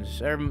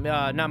scenes, or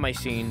not my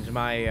scenes,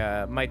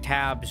 my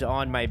tabs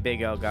on my big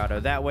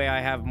Elgato. That way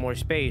I have more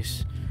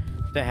space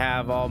to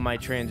have all my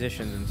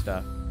transitions and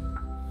stuff.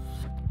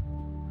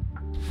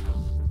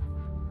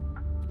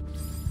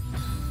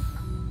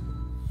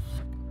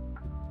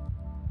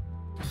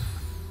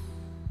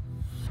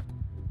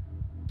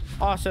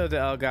 Also, the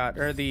Elgato,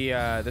 or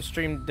the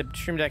Stream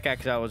Deck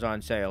XL was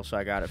on sale, so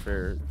I got it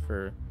for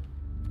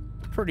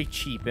pretty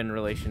cheap in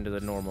relation to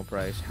the normal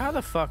price. How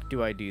the fuck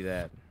do I do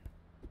that?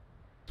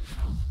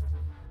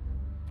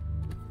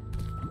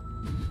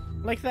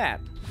 Like that.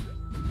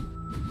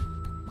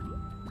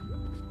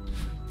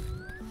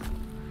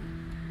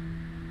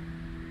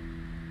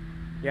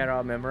 You got it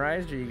all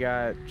memorized, or you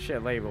got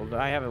shit labeled?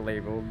 I have it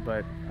labeled,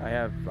 but I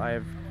have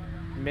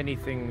many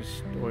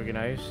things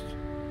organized.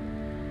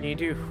 Can you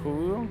do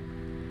who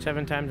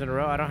 7 times in a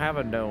row? I don't have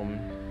a gnome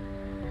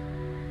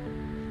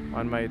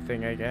on my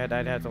thing. I'd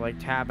have to like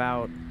tab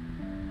out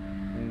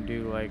and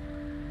do like,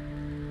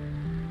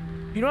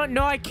 you know what?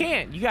 No, I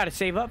can't. You got to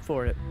save up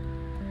for it.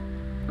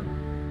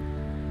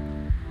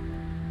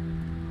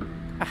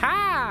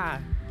 Aha!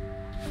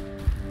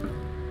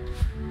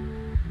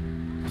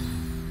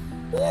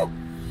 Woo!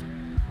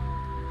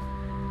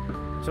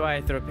 That's why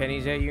I throw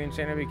pennies at you,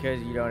 Insana, because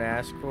you don't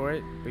ask for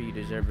it, but you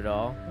deserve it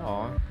all.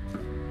 Aw.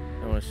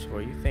 I want to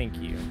swear you. Thank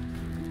you.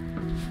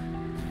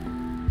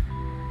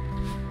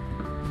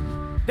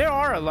 There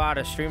are a lot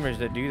of streamers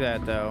that do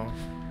that, though.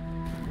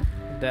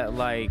 That,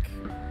 like,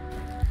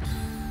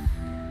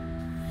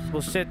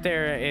 will sit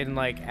there and,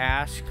 like,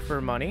 ask for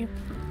money.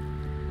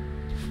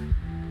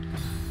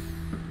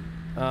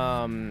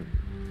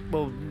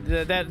 Well,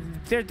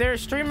 there are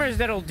streamers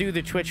that'll do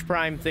the Twitch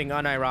Prime thing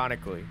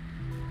unironically.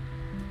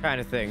 Kind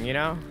of thing, you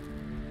know?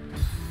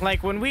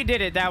 Like, when we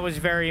did it, that was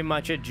very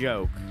much a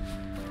joke.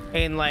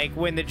 And, like,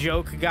 when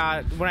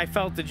I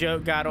felt the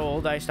joke got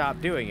old, I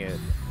stopped doing it.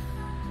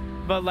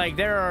 But, like,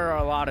 there are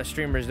a lot of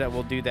streamers that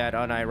will do that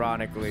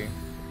unironically.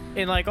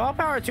 And, like, all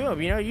power to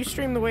them, you know? You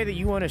stream the way that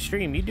you want to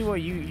stream. You do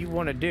what you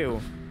want to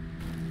do.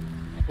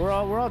 We're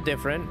all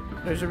different.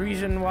 There's a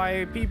reason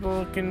why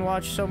people can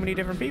watch so many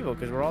different people,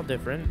 because we're all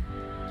different.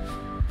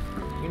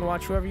 You can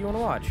watch whoever you want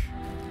to watch.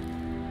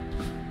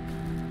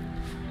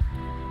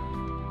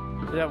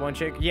 Is that one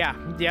chick? Yeah,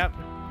 yep.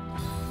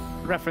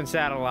 Reference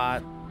that a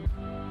lot.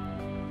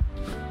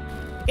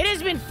 It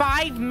has been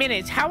 5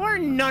 minutes. How are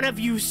none of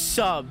you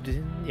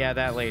subbed? Yeah,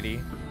 that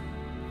lady.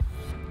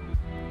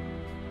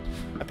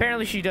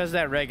 Apparently she does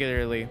that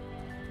regularly.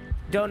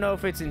 Don't know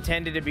if it's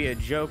intended to be a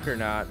joke or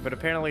not, but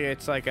apparently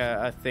it's like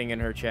a thing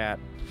in her chat.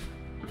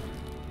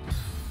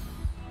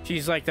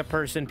 She's like the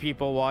person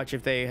people watch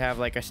if they have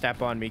like a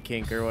step on me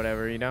kink or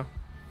whatever, you know?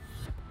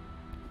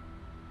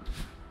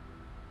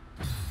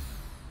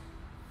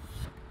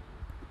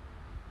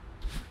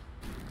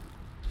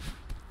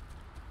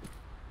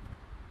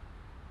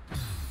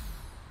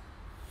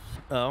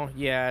 Oh,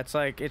 yeah, it's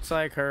like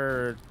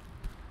her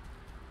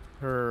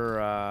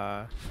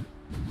brand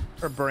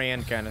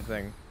kind of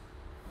thing.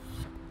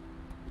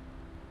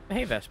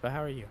 Hey Vespa,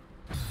 how are you?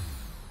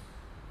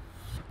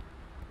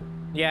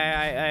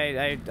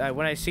 Yeah, I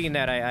when I seen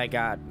that, I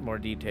got more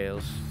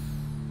details.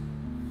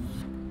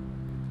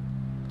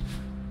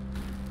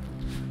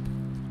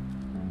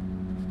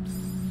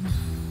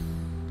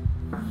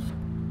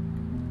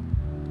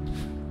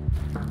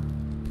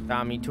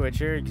 Tommy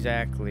Twitcher,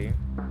 exactly.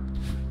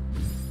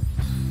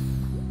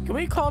 Can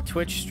we call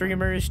Twitch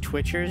streamers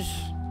Twitchers?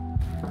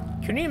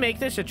 Can we make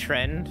this a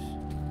trend?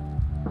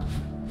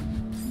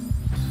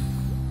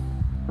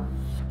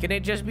 Can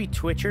it just be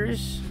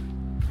Twitchers?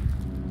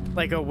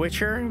 Like a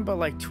Witcher, but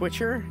like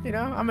Twitcher, you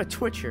know? I'm a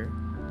Twitcher.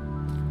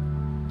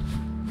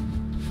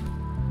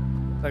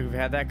 Like we've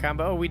had that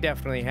combo. Oh, we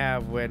definitely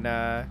have when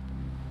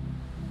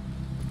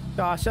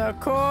toss a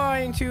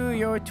coin to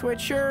your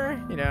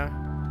Twitcher, you know.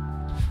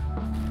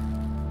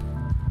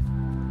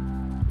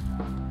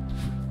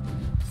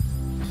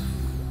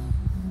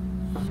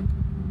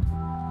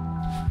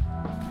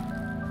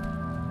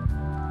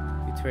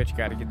 Twitch,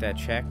 gotta get that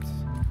checked.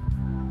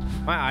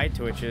 My eye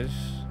twitches.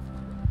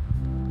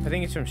 I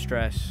think it's from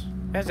stress.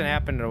 It hasn't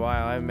happened in a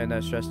while. I haven't been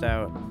that stressed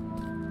out,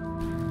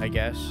 I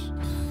guess.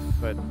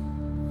 But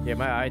yeah,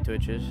 my eye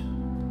twitches.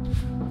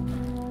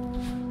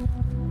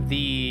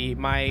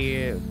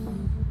 My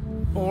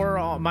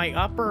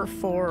upper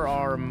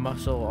forearm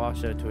muscle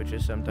also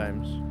twitches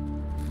sometimes.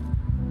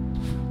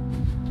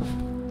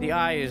 The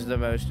eye is the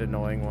most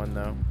annoying one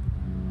though.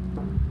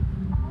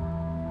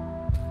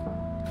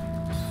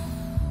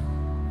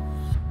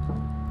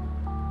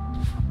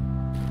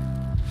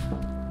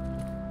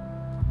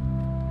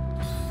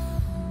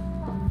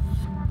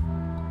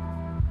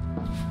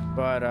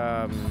 But,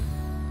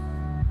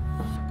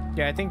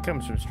 yeah, I think it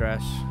comes from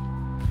stress.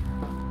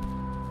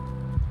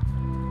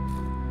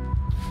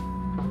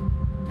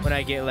 When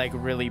I get, like,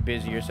 really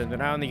busy or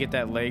something, I only get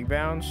that leg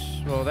bounce.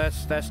 Well,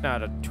 that's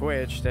not a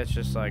twitch. That's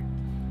just, like,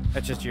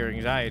 that's just your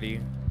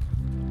anxiety.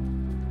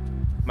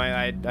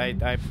 I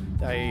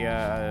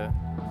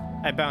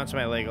bounce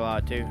my leg a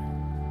lot, too.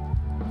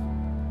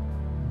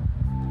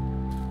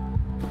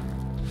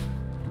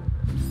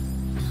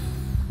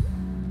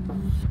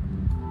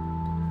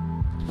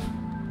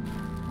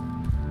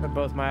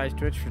 Both my eyes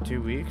twitch for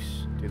 2 weeks.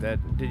 Dude,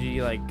 did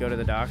you like go to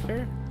the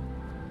doctor?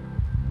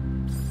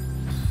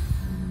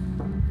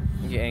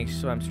 You get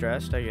anxious when I'm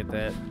stressed. I get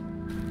that.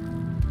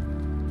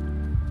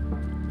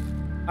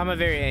 I'm a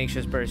very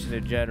anxious person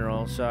in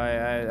general, so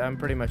I'm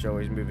pretty much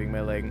always moving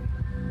my leg.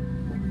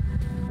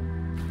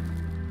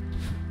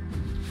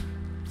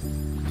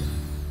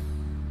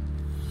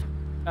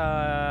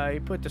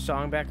 You put the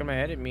song back in my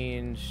head. That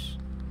means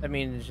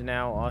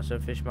now also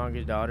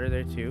Fishmonger's daughter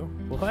there too.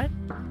 What?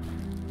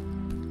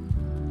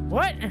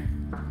 What?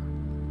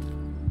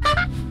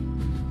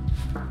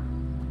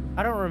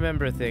 I don't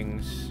remember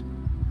things.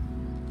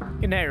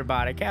 Good night,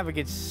 robotic. Have a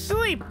good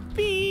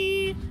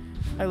sleepy.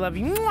 I love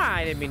you. Mwah!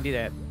 I didn't mean to do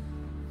that.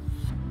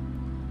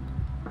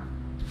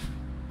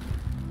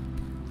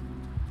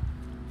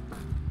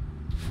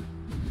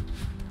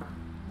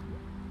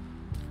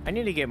 I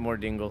need to get more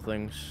dingle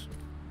things.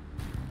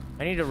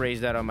 I need to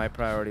raise that on my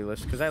priority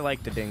list because I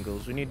like the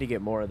dingles. We need to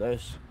get more of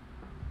those.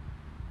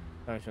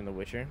 Thanks from The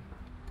Witcher.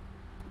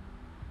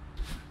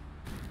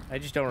 I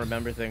just don't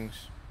remember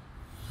things.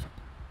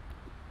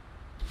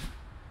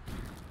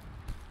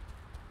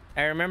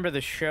 I remember the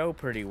show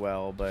pretty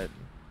well, but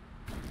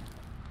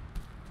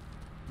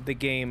the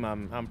game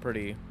I'm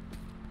pretty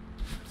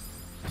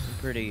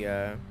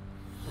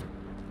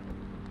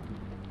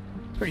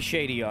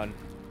shady on.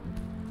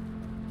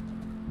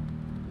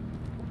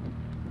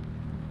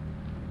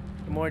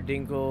 The more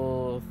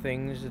dingle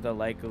things, the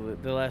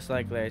less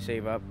likely I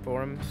save up for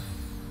them.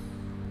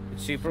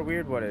 It's super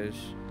weird. What is?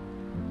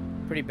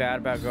 Pretty bad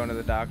about going to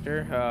the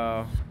doctor.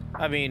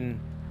 I mean,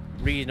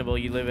 reasonable.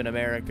 You live in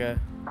America.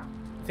 I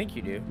think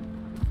you do.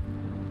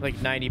 Like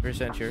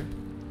 90% sure.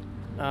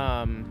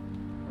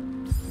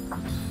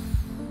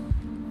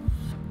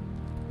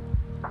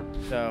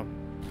 So.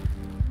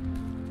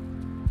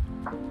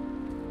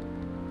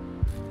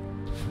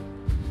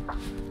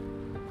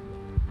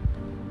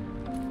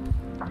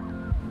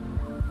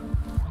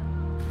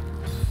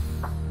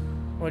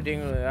 What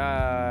dingle?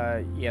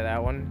 Yeah,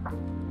 that one.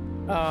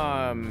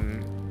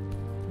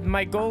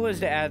 My goal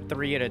is to add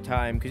 3 at a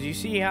time, because you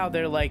see how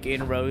they're like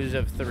in rows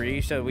of 3,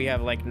 so we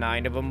have like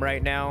 9 of them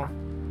right now.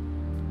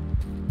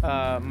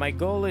 My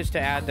goal is to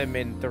add them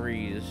in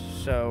 3s,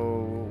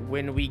 so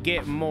when we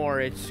get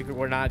more,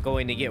 we're not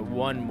going to get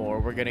 1 more,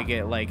 we're gonna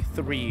get like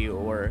 3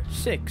 or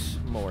 6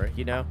 more,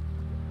 you know?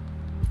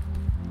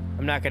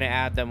 I'm not gonna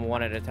add them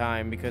one at a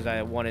time because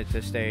I wanted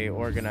to stay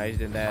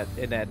organized in that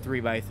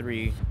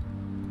 3x3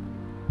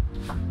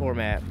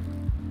 format.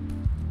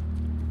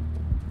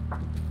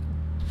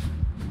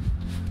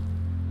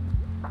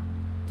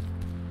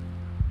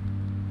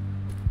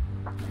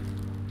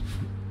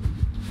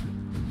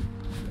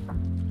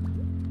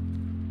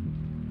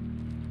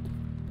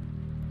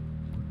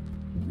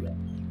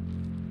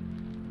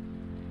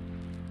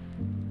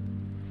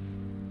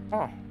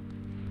 Oh.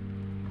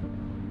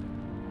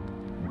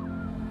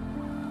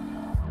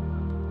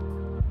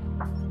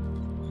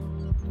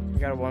 I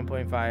got a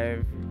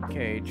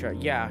 1.5K truck.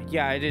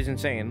 Yeah, it is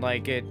insane.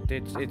 Like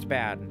it's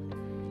bad.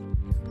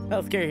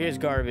 Healthcare here is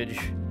garbage.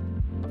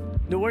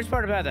 The worst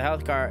part about the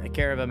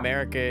healthcare of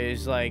America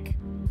is like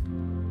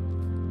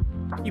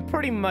you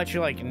pretty much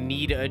like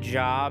need a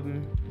job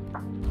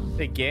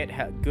to get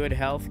good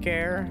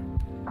healthcare,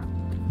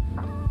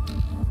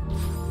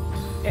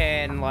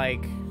 and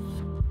like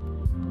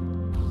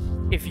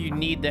if you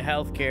need the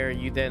healthcare,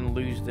 you then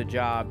lose the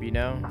job, you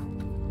know?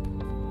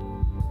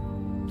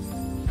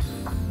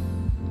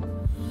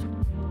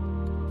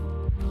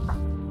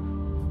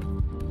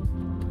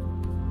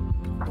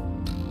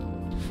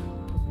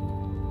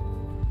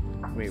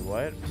 Wait,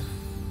 what?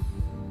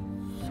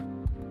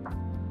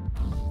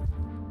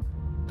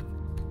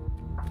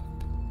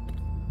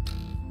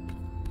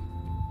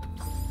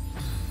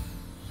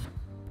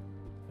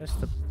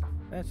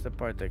 That's the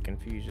part that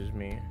confuses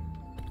me.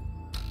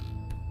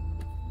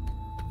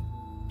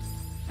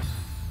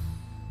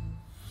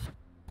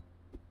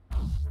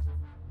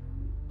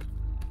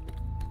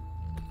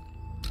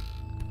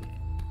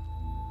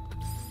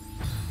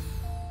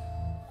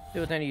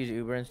 People tend to use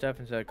Uber and stuff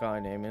instead of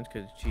calling ambulance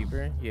because it's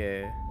cheaper.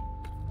 Yeah.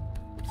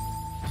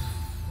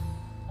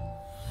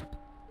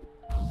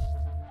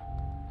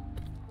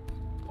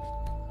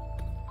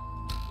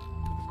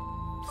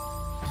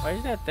 Why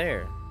is that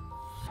there?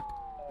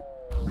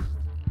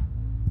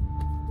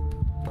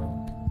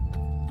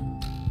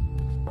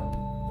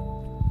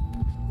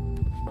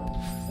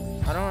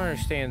 I don't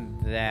understand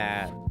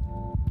that.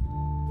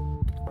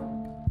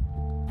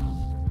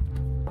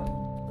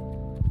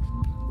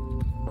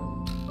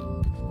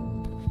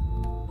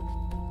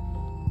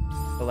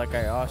 But like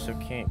I also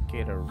can't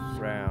get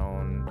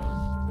around.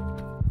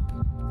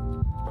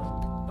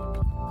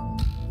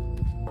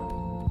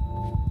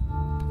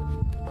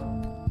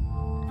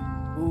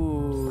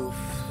 Oof.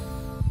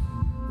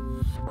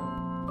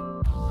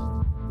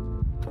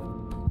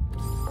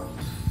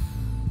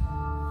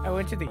 I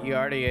went to the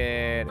ER to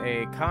get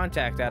a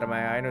contact out of my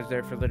eye and was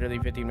there for literally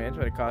 15 minutes,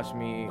 but it cost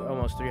me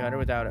almost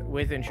 300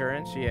 with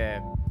insurance.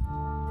 Yeah.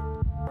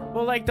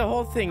 Well, like the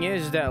whole thing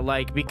is that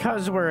like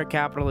because we're a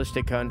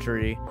capitalistic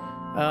country,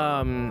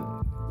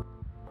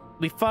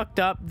 we fucked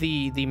up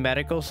the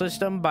medical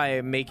system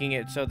by making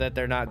it so that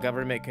they're not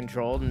government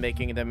controlled and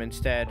making them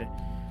instead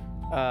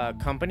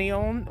company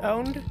owned.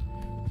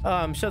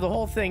 So the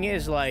whole thing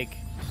is like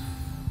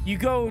you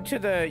go to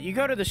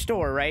the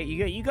store, right?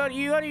 You go to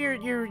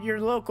your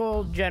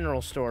local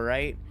general store,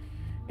 right?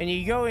 And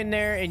you go in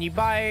there and you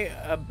buy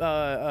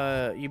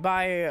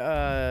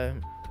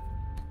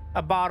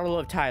a bottle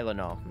of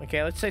Tylenol.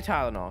 Okay, let's say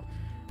Tylenol.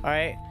 All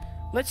right,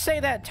 let's say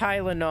that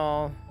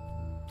Tylenol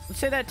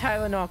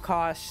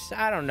costs,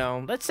 I don't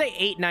know, let's say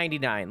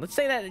 $8.99. Let's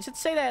say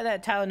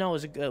that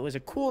Tylenol was a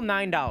cool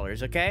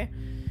 $9. Okay.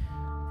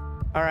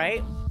 All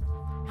right.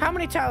 How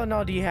many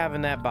Tylenol do you have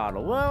in that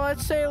bottle? Well,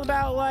 let's say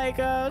about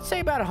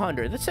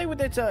 100. Let's say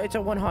it's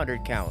a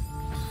 100 count.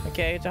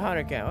 Okay, it's a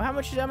 100 count. How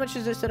much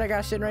is this that I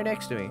got sitting right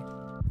next to me?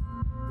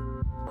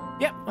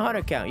 Yep,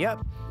 100 count.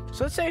 Yep.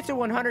 So let's say it's a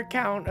 100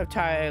 count of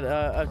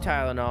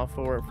Tylenol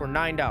for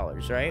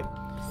 $9, right?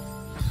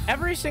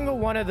 Every single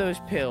one of those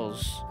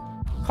pills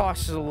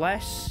costs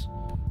less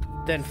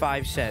than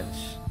 5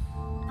 cents.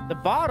 The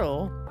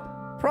bottle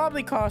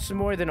probably costs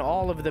more than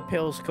all of the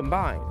pills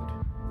combined.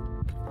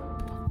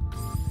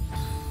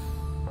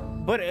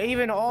 But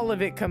even all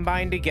of it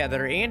combined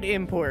together and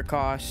import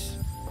costs,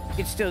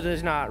 it still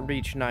does not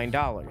reach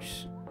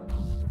 $9.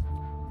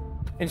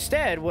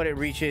 Instead, what it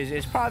reaches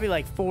is probably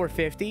like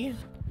 $4.50,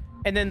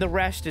 and then the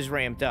rest is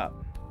ramped up.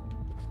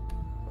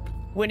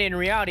 When in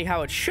reality,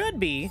 how it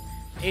should be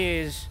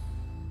is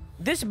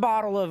this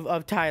bottle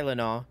of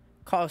Tylenol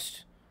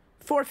costs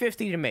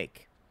 $4.50 to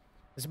make.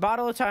 This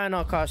bottle of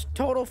Tylenol costs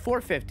total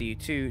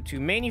 $4.50 to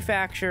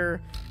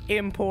manufacture,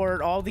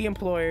 import, all the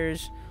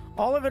employers.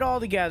 All of it all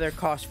together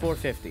costs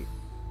 $4.50.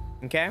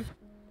 Okay?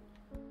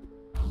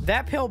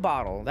 That pill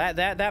bottle,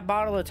 that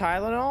bottle of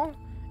Tylenol,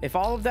 if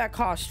all of that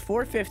costs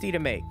 $4.50 to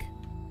make,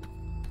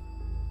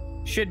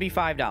 should be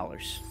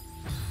 $5.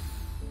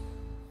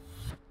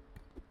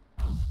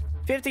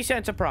 50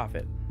 cents a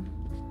profit.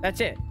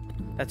 That's it.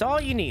 That's all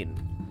you need.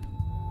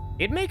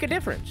 It'd make a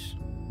difference.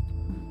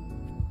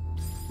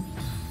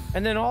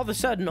 And then all of a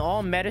sudden,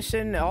 all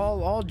medicine,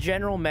 all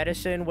general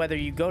medicine, whether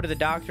you go to the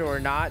doctor or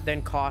not,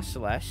 then costs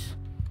less.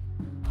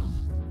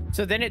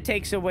 So then it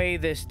takes away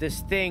this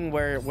thing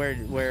where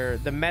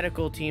the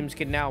medical teams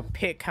can now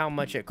pick how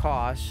much it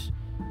costs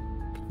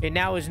It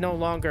now is no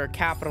longer a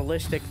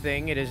capitalistic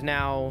thing. It is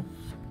now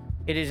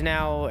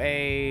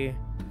a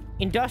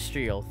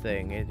industrial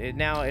thing.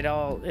 It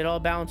all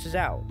balances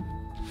out.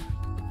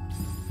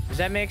 Does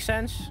that make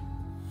sense?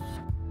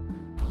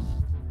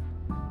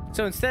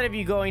 So instead of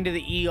you going to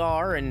the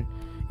ER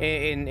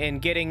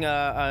and getting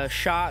a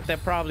shot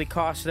that probably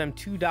costs them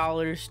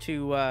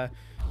 $2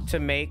 to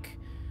make,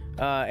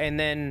 and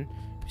then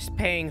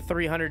paying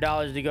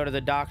 $300 to go to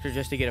the doctor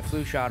just to get a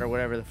flu shot or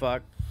whatever the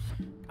fuck,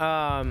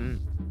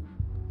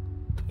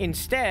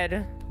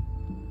 instead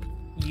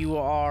you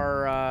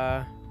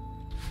are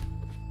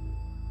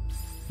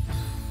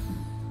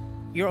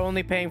you're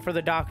only paying for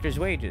the doctor's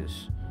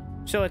wages.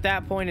 So at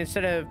that point,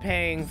 instead of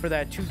paying for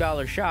that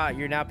 $2 shot,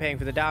 you're now paying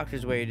for the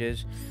doctor's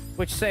wages,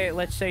 which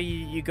let's say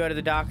you go to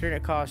the doctor and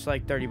it costs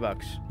like 30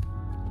 bucks.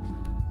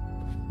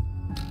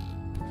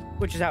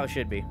 Which is how it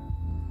should be.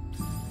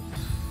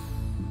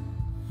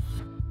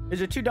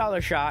 There's a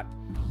 $2 shot.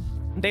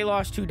 They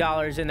lost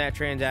 $2 in that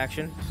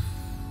transaction.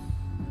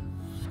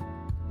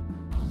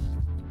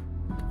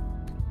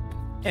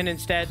 And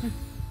instead,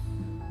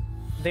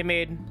 they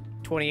made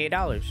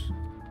 $28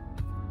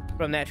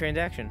 from that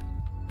transaction.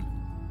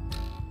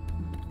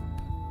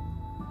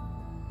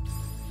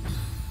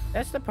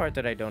 That's the part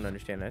that I don't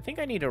understand. I think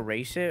I need to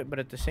erase it, but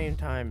at the same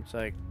time, it's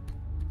like,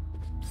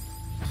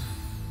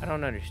 I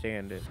don't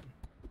understand it.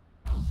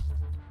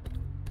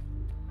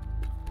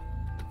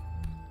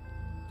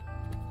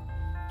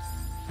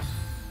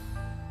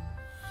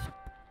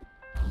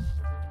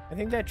 I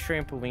think that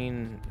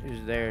trampoline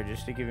is there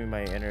just to give me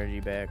my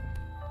energy back.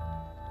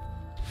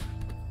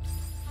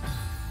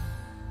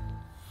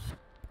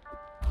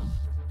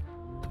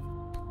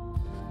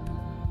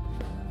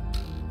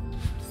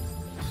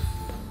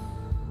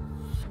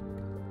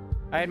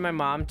 I had my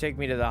mom take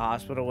me to the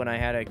hospital when I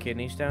had a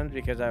kidney stones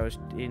because I was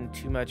in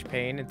too much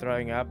pain and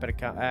throwing up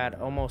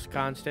at almost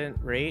constant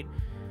rate.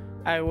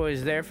 I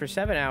was there for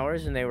 7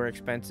 hours and they were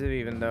expensive,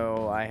 even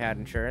though I had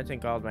insurance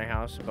and called my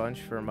house a bunch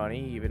for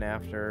money even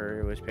after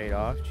it was paid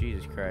off.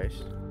 Jesus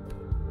Christ.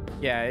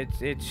 Yeah,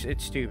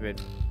 it's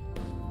stupid.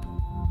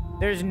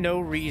 There's no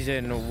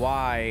reason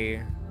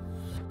why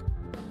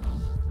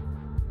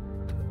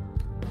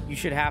you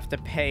should have to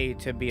pay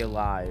to be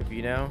alive,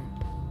 you know?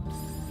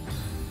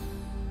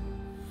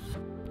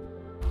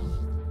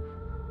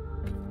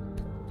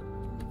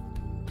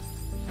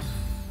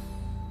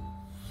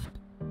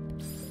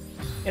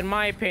 In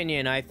my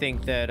opinion, I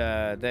think that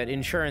that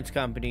insurance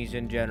companies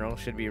in general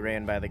should be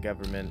ran by the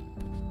government.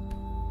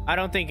 I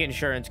don't think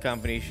insurance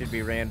companies should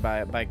be ran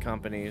by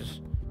companies.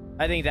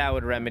 I think that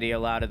would remedy a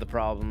lot of the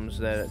problems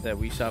that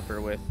we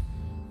suffer with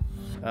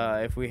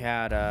if we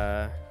had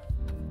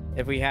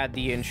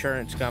the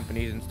insurance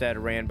companies instead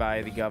ran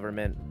by the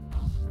government.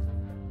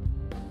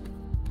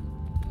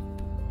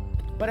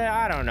 But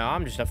I don't know.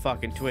 I'm just a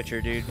fucking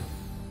Twitcher, dude.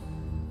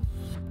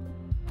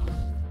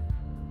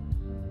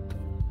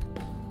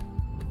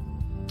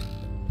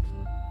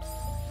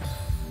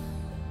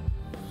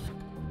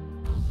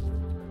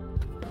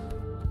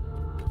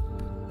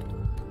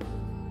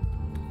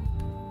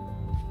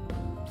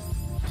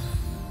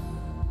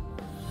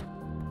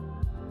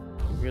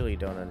 Really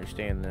don't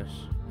understand this.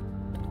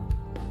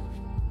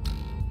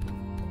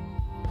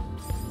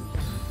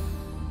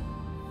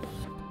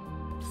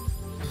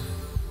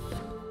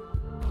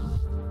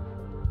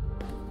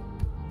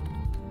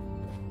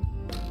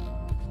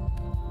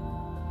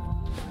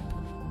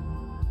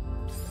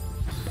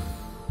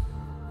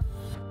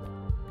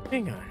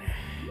 Hang on.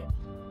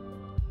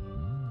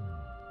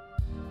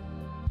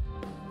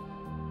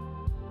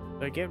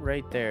 If I get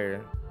right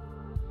there,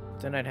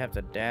 then I'd have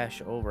to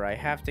dash over. I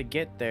have to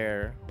get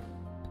there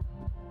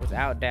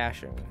without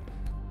dashing.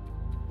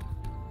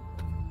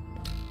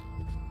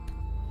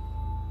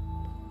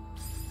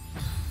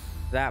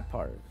 That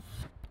part.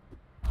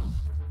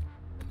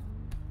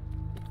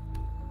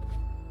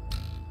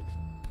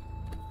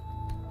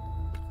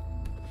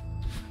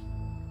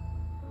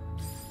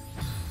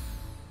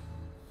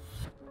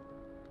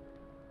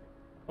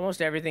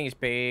 Almost everything is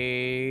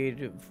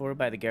paid for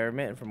by the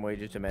government, from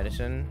wages to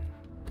medicine.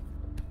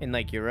 In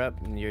like Europe,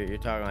 and you're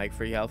talking like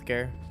free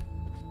healthcare.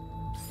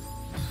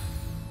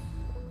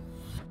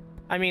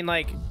 I mean,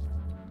 like,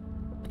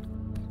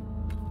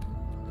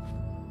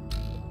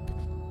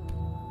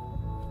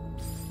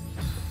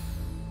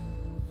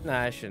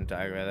 nah, I shouldn't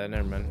talk about that.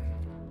 Never mind.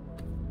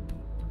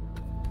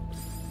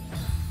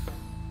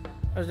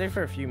 I was there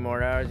for a few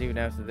more hours, even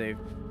after they've.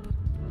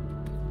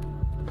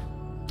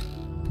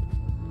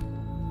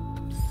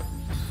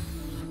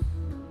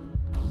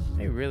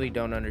 I really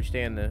don't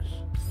understand this.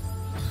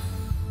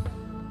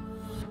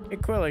 Hey,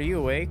 Quill, are you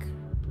awake?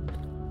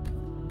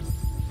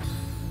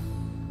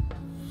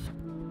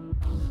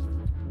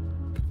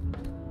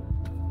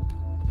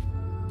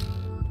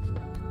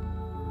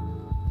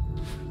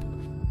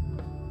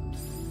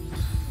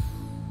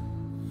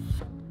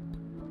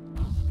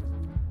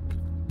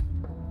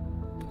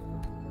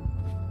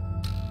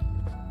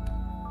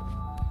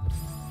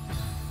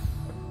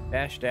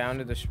 Dash down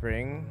to the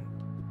spring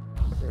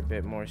for a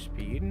bit more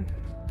speed.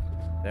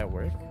 Does that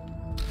work?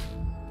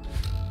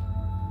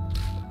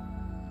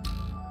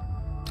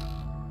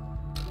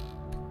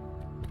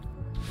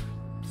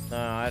 No,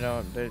 I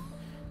don't.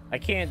 I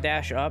can't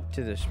dash up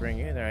to the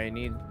spring either. I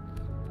need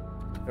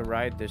to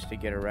ride this to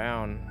get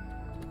around.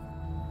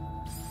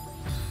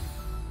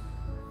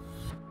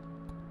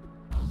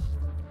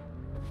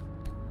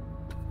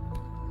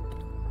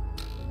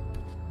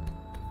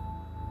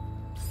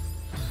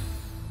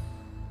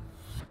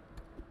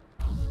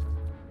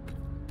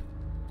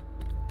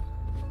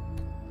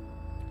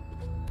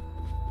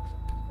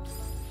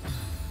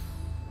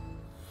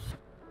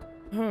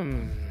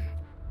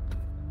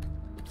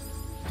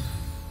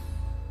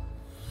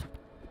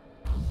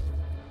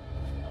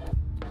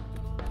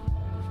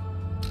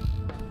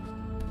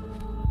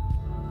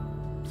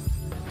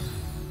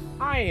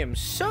 I am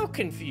so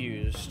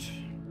confused.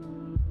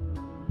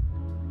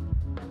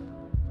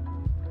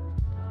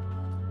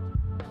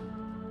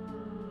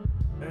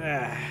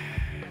 Have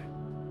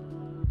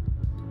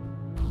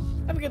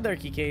a good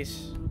lurky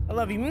case. I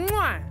love you.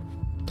 Mwah!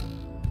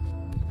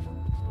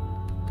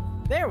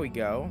 There we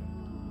go.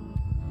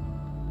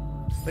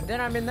 But then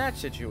I'm in that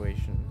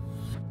situation.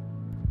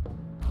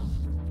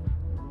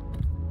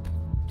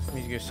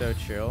 Music is so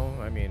chill.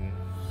 I mean...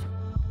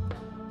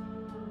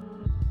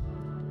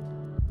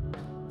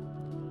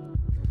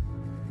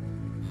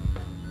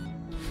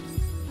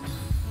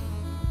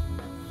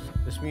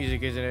 This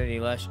music isn't any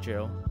less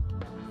chill.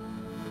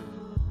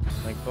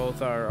 Like,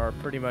 both are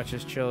pretty much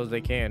as chill as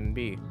they can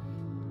be.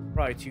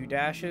 Probably 2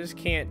 dashes.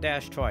 Can't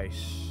dash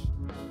twice.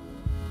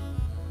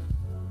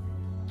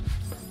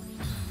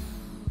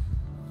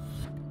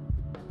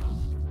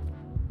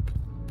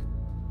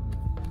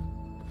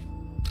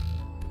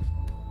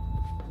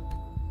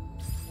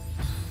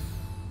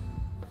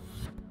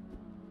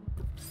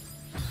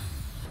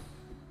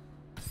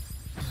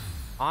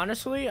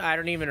 Honestly, I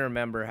don't even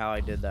remember how I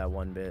did that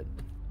one bit.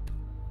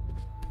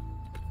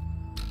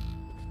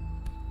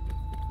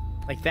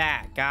 Like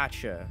that,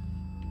 gotcha.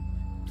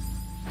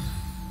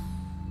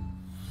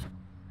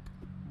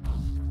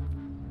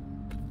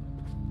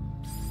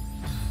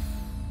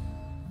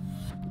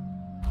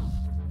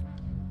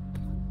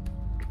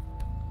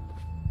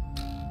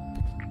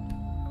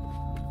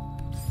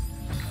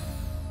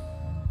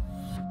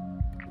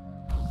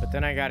 But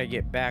then I gotta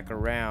get back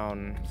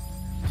around.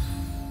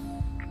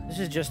 This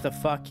is just the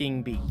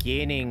fucking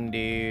beginning,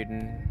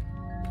 dude.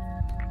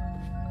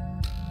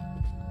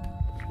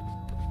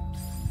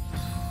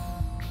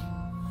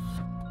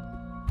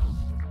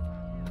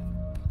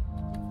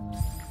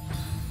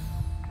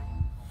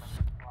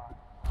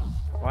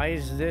 Why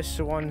is this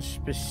one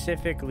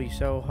specifically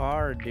so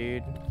hard,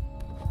 dude?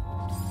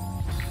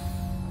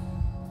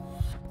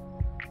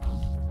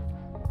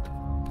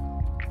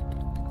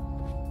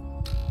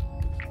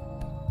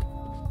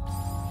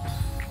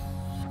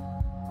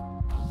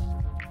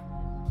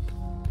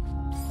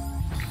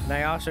 And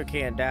I also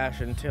can't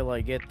dash until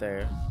I get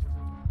there.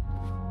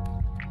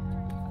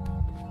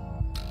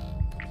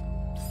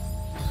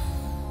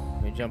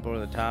 Let me jump over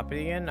the top of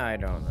it again? I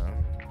don't know.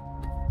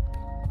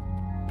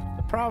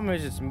 The problem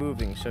is it's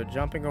moving, so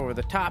jumping over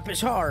the top is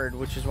hard,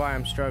 which is why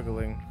I'm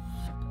struggling.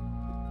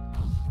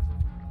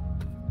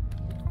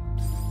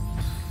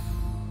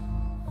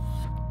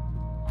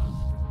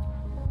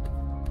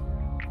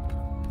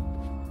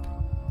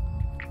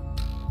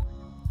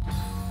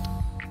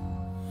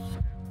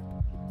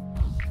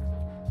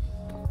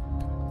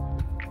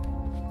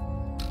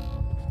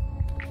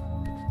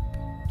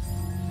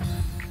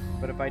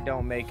 But if I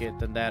don't make it,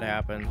 then that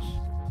happens.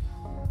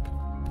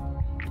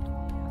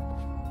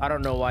 I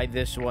don't know why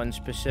this one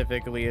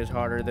specifically is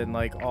harder than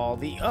like all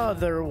the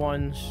other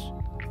ones.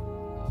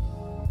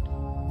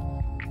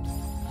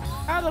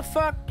 How the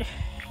fuck?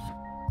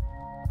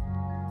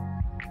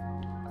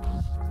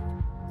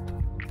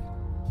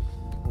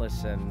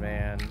 Listen,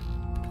 man.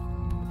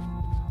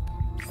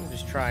 I'm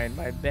just trying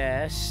my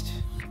best.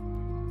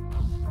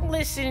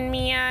 Listen,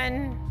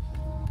 man.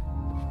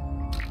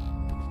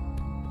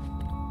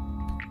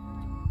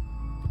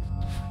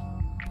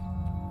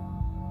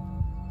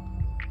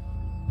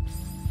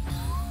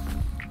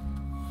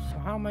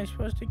 How am I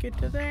supposed to get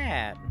to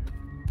that?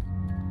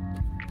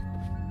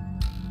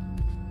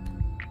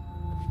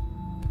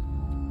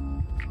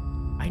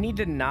 I need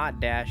to not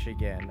dash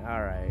again.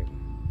 All right.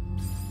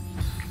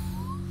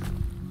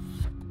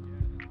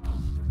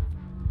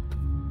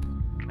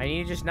 I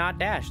need to just not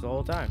dash the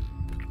whole time.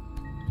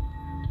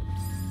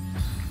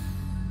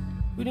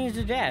 Who needs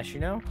to dash, you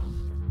know?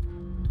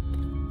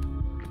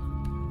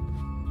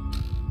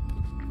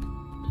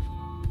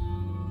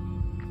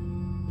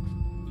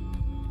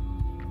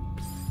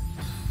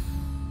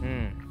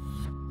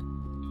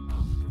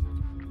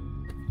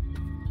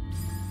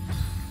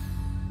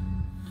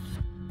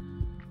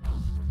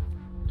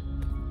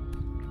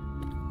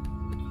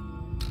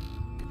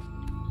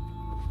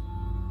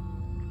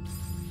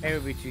 It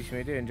would be too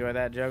smooth to enjoy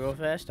that Juggle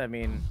Fest. I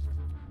mean,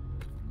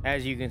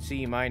 as you can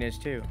see, mine is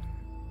too.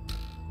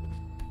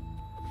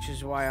 Which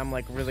is why I'm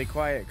like really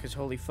quiet, because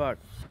holy fuck.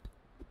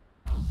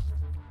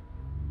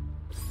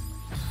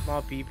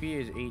 Small PP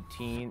is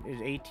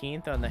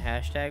 18th on the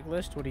hashtag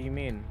list? What do you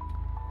mean?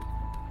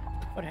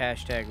 What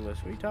hashtag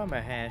list? What are you talking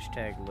about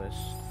hashtag list?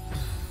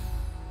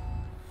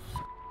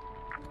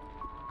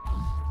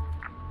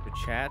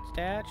 chat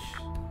stats?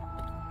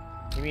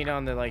 You mean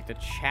on the, like, the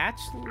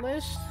chats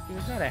list?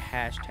 It's not a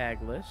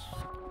hashtag list.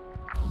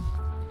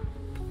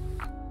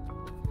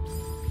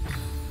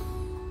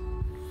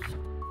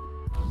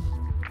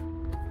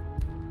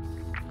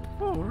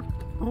 Or.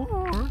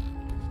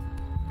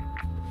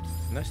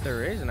 Unless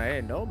there is, and I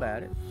didn't know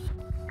about it.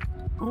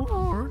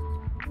 Or.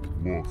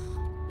 Woof.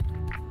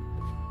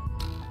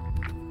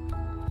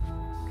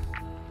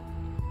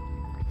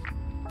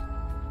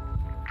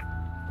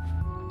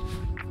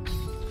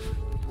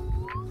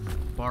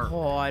 Bark.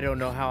 Oh, I don't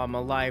know how I'm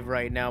alive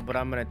right now, but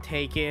I'm gonna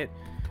take it.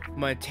 I'm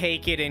gonna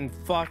take it in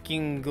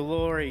fucking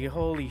glory.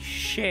 Holy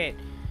shit.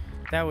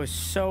 That was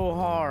so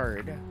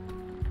hard.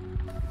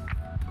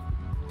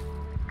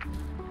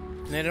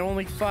 And it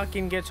only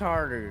fucking gets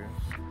harder.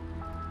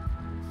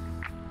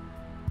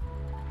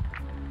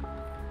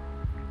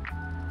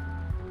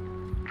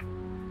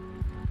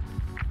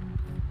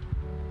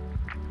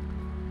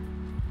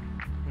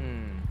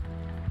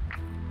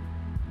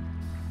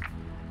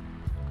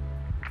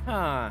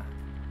 Huh.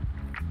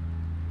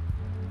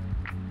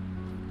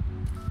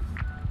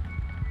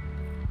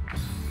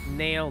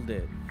 Nailed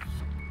it.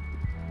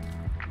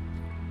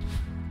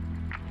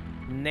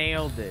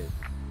 Nailed it.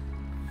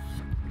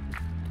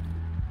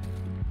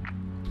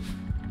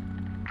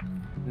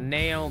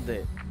 Nailed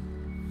it.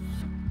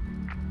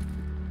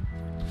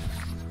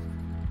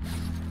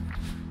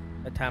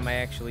 That time I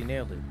actually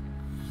nailed it.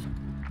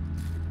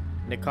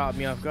 And it caught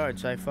me off guard,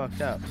 so I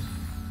fucked up.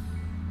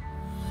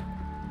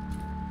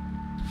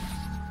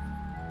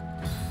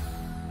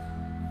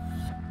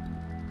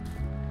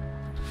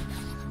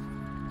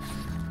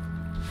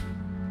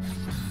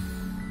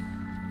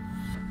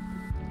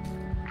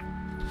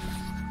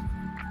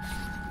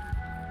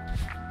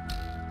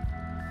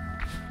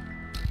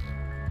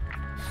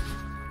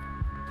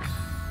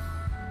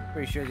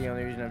 Pretty sure the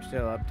only reason I'm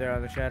still up there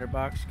on the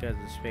chatterbox is because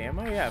of the spam.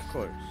 Oh yeah, of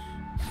course.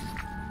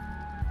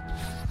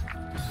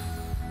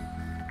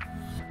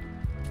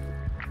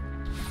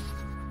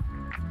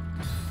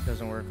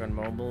 Doesn't work on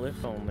mobile,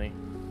 if only.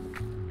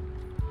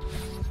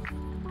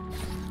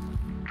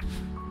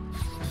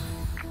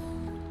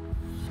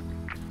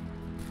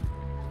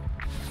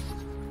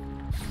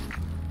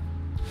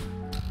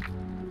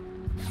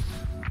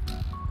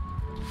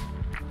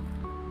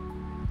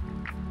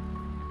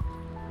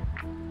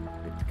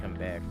 Good to come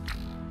back.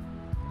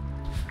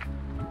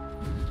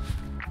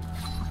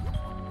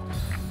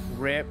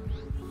 Rip.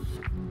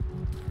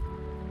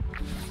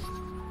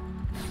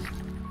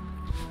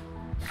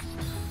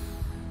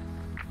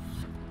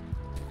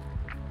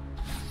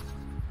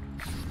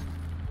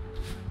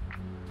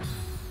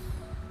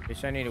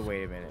 Guess I need to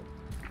wait a minute.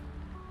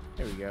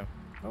 There we go.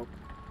 Oh.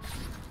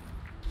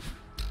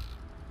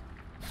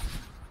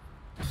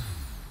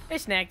 Hey,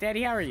 Snack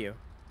Daddy, how are you?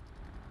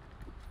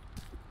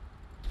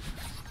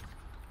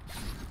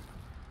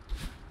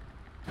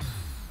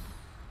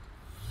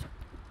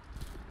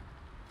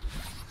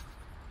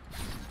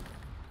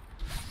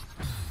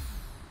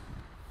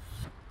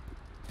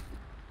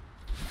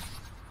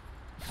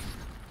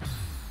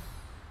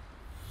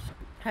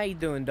 How you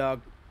doing,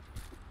 dog?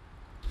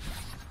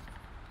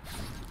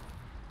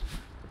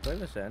 Play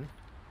this in.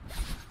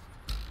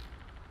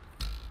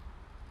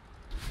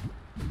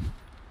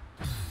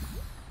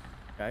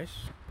 Guys.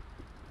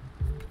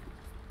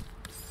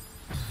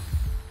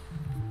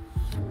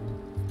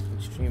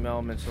 Stream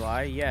Elements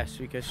lie? Yes,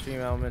 because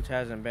Stream Elements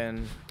hasn't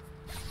been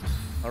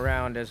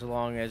around as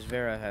long as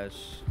Vera has.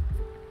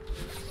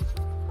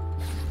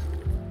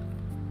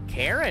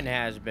 Karen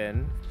has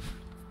been,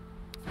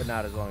 but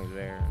not as long as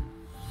Vera.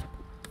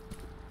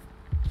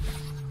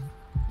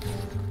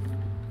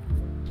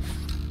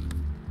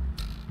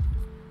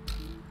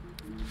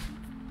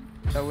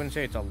 So I wouldn't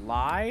say it's a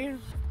lie,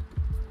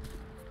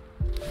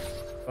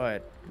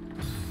 but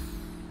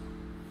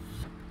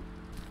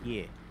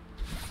yeah.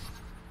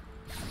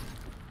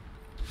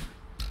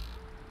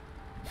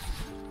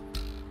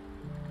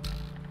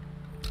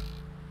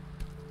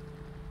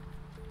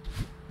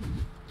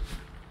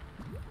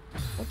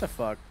 What the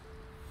fuck?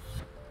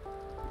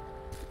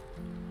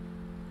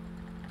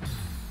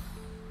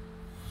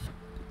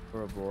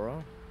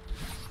 Bora?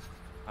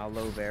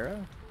 Aloe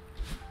vera?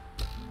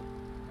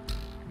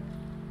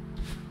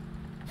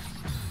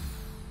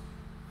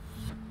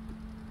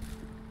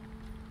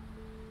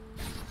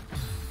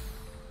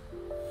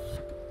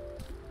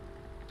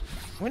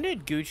 When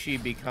did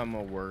Gucci become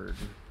a word?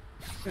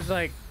 It's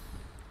like,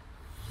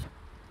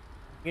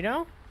 you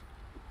know?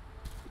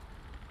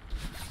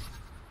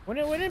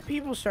 When did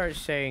people start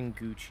saying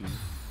Gucci?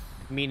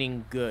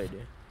 Meaning good.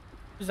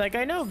 It's like,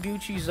 I know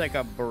Gucci's like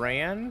a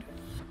brand.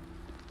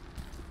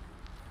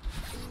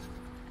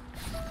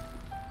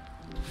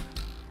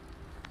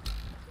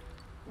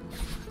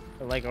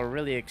 But like a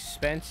really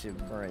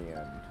expensive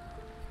brand.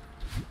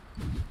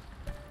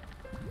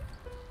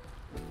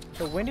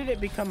 So when did it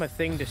become a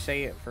thing to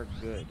say it for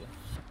good?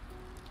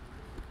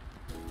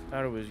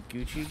 Thought it was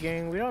Gucci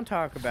Gang. We don't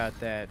talk about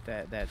that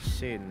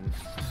sin.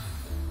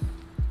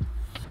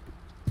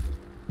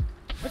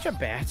 Such a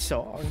bad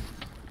song.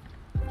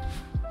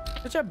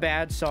 Such a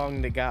bad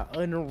song that got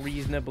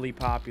unreasonably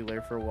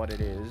popular for what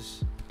it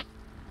is.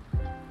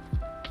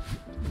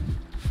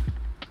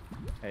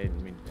 I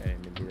didn't mean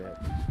to do that.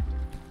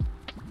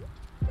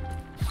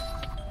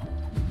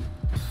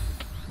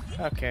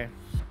 Okay.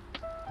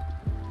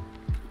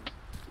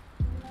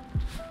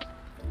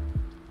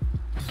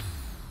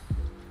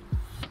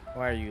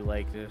 Why are you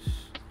like this?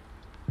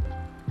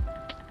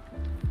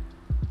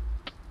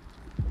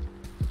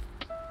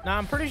 Nah,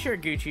 I'm pretty sure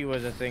Gucci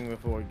was a thing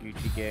before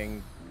Gucci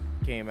Gang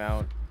came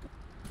out.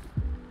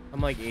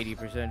 I'm like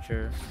 80%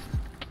 sure.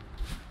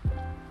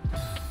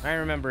 I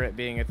remember it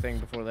being a thing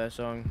before that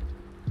song.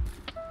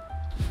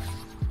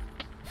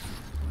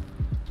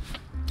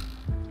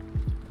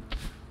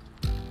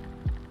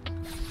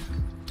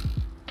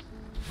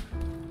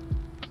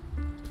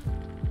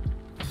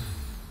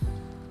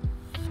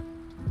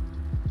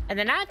 In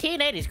the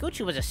 1980s,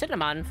 Gucci was a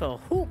synonym for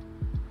hoop.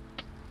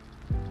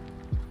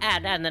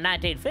 And in the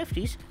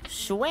 1950s,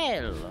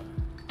 swell.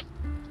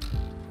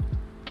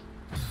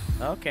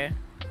 Okay.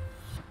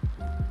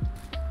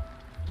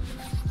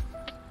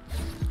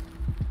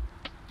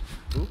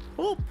 Hoop,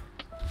 hoop.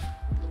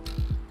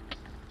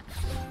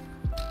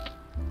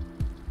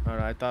 Oh no,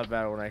 I thought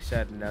about it when I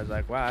said it, and I was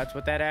like, wow, that's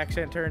what that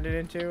accent turned it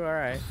into?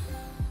 Alright.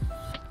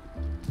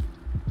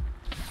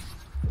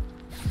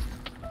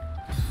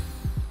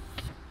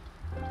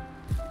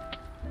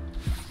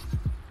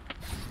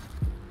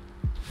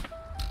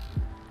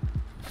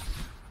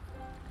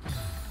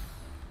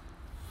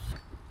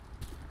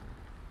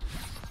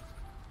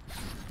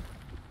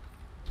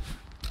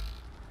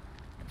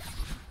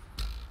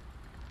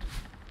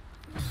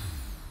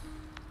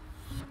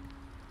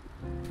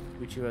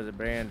 Gucci was a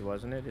brand,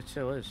 wasn't it? It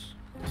still is.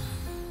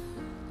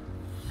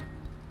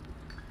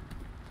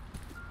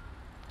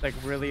 Like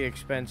really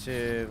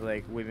expensive,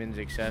 like women's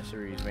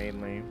accessories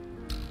mainly.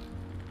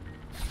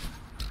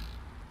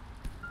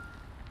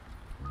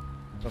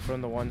 But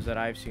from the ones that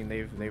I've seen,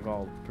 they've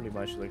all pretty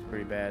much looked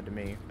pretty bad to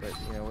me. But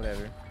you know,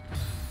 whatever.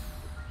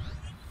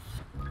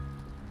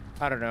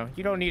 I don't know.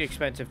 You don't need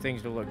expensive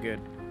things to look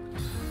good.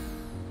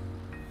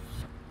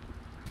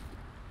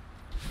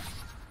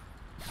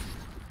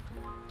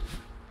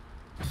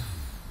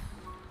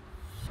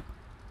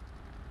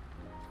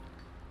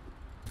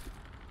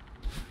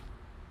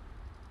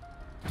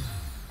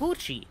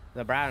 Gucci,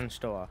 the brand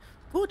store.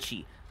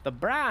 Gucci, the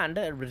brand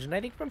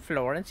originating from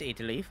Florence,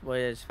 Italy,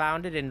 was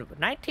founded in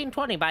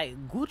 1920 by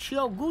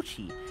Guccio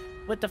Gucci,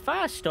 with the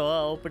first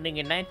store opening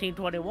in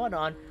 1921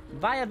 on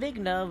Via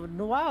Vigna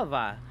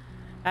Nuova,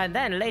 and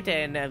then later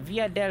in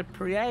Via del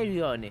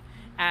Priorione.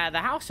 The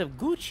House of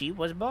Gucci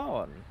was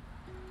born.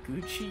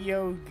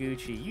 Guccio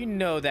Gucci. You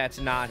know that's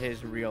not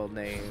his real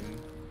name.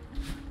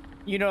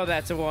 You know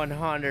that's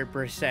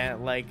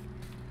 100% like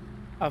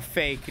a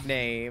fake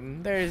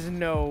name. There's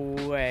no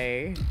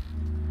way.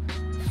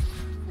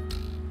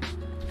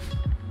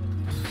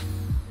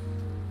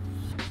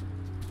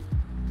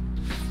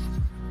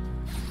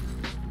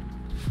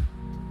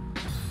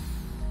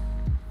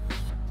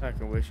 I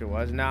can wish it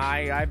was. Nah,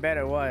 I bet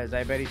it was.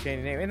 I bet he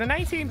changed the name. In the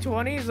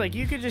 1920s, like,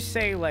 you could just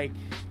say, like,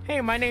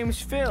 hey, my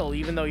name's Phil,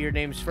 even though your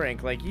name's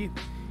Frank. Like, it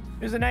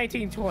was the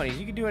 1920s.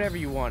 You could do whatever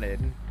you wanted.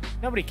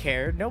 Nobody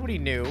cared. Nobody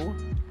knew.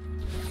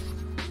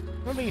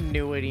 Nobody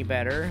knew any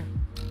better.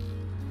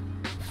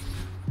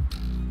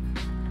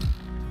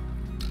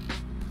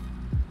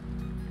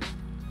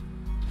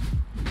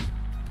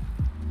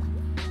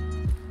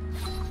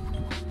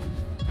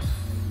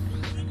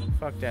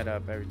 Fuck that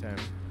up every time.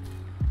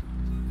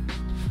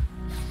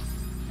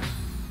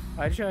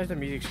 I just realized the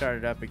music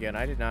started up again.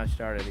 I did not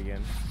start it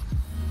again.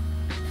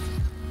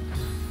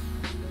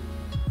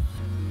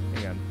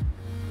 Hang on.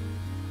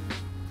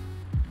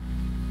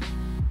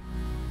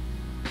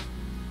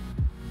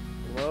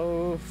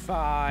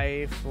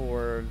 Lo-fi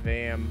for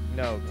Vam.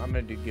 No, I'm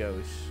gonna do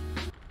Ghost.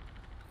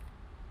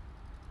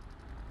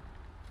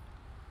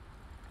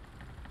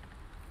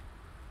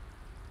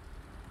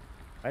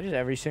 Why does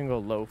every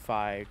single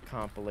lo-fi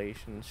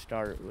compilation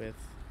start with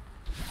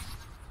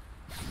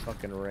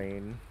fucking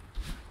rain?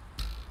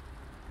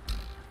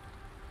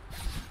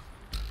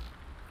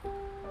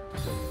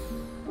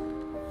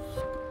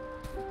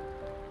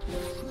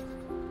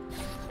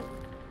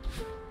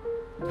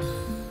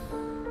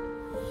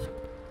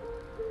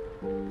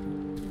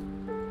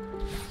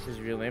 His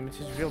real name? It's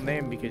his real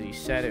name because he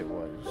said it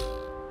was.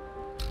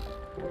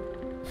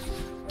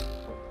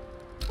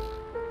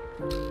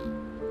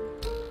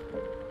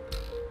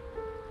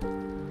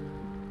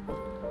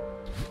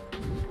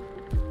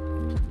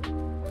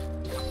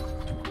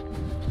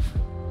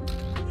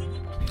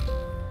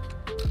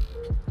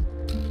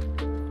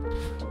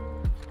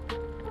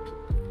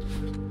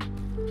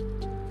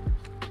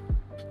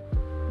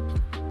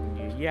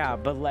 Yeah,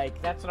 but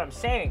like, that's what I'm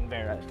saying,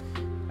 Vera.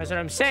 That's what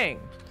I'm saying.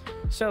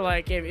 So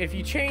like, if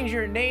you change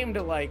your name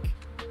to like,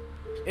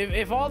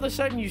 if all of a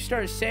sudden you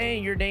start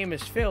saying your name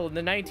is Phil, in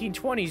the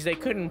 1920s, they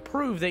couldn't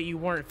prove that you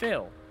weren't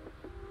Phil.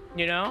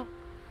 You know?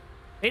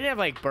 They didn't have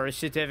like birth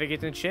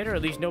certificates and shit, or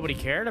at least nobody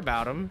cared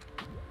about them.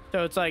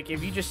 So it's like,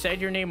 if you just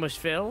said your name was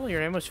Phil,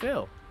 your name was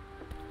Phil.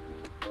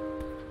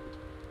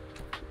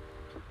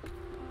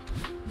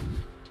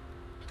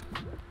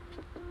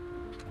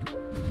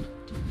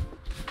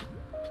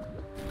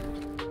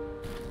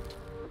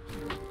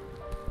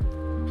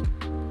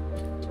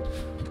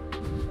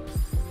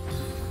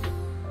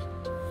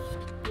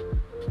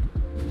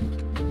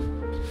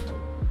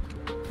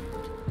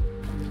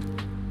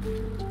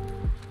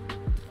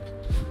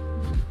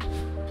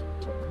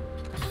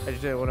 I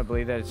just didn't want to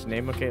believe that it's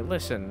name. Okay,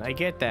 listen, I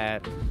get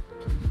that.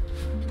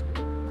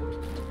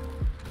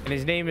 And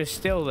his name is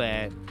still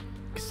that.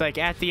 It's like,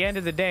 at the end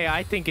of the day,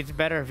 I think it's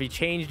better if he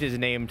changed his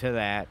name to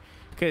that.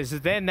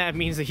 Because then that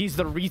means that he's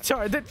the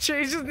retard that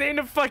changed his name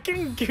to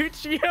fucking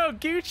Gucci. Yo,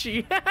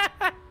 Gucci.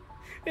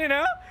 You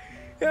know?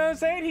 You know what I'm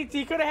saying?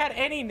 He could have had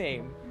any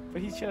name.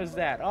 But he chose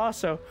that.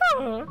 Also,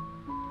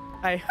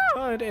 I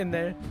heard in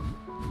there.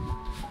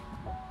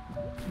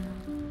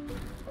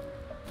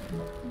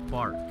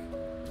 Bark.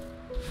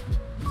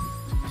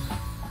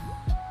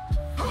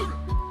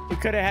 He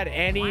could have had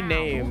any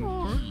name.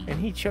 And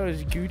he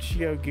chose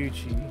Gucci. Oh,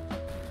 Gucci.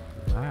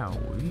 Wow.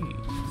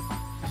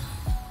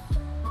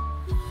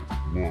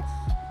 Woof.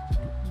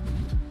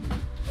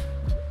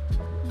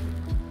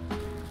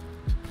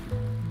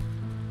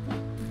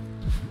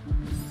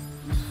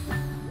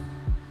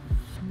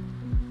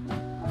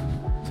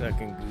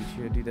 Fucking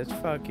Gucci, dude. That's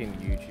fucking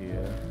Gucci.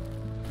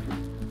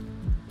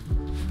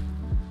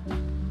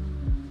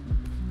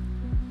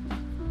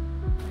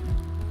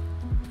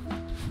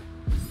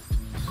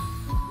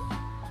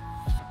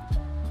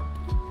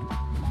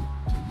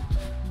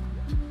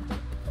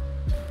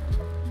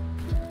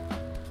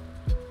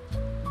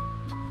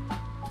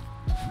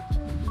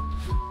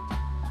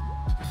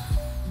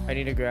 I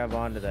need to grab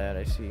onto that,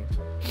 I see.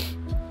 If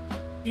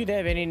you'd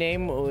have any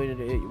name, what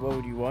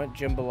would you want?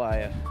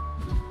 Jambalaya.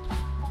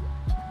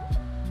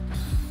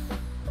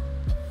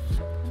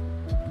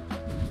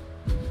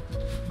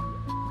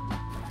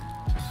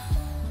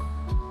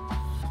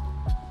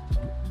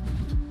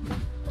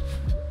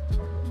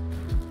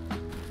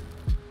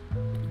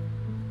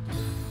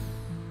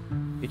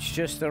 It's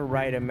just the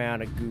right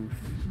amount of goof.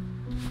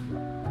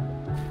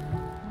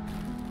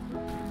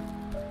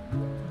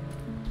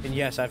 And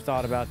yes, I've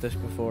thought about this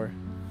before.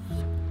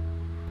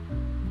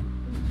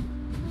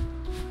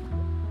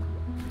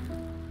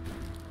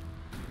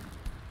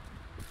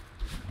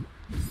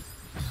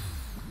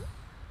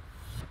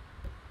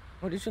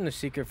 What is in the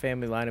secret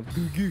family line of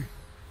Goo Goo?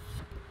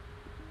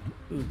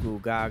 Goo Goo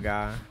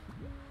Gaga.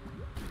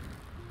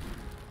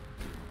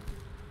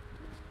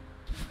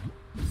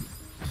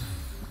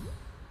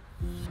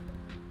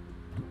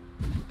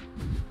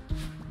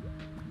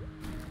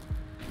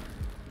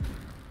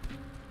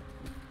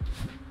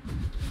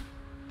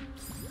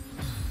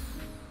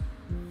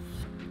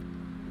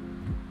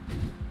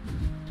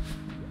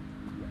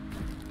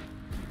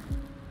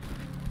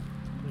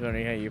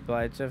 Wondering how you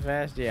applied so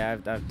fast? Yeah,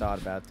 I've thought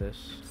about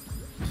this.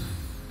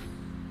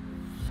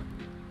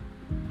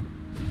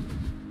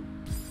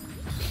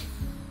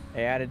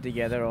 I added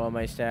together all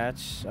my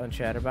stats on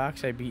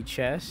Chatterbox. I beat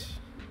Chess.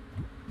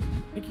 I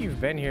think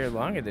you've been here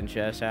longer than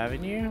Chess,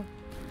 haven't you?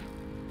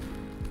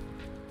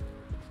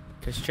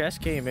 Because Chess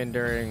came in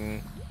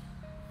during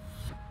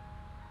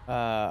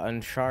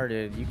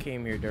Uncharted. You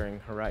came here during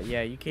Horizon.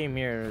 Yeah, you came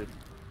here,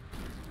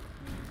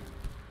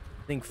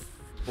 I think,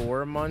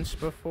 4 months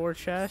before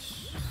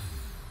Chess.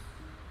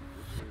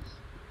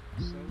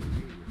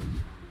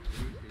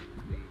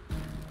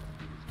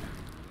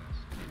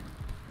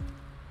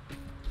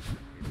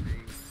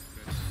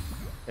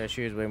 Yeah,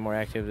 she was way more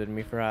active than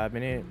me for a hot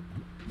minute.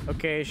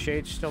 Okay,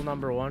 Shade's still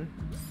number 1.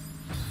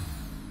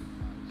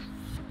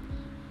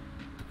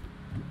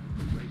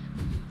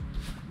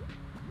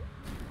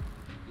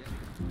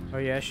 Oh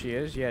yeah, she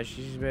is. Yeah,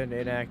 she's been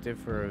inactive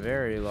for a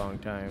very long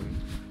time.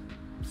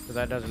 So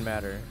that doesn't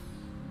matter.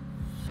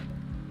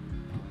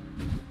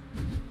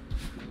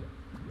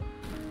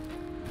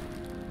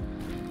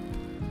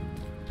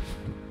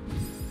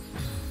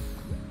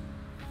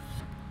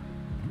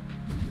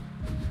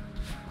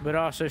 But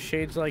also,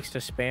 Shades likes to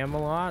spam a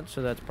lot,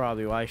 so that's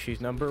probably why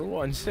she's number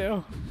 1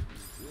 still.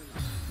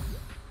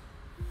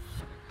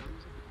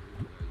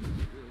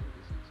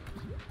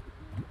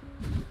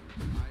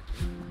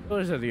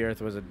 Pillars of the Earth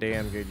was a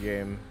damn good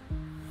game.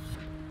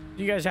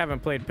 If you guys haven't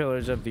played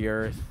Pillars of the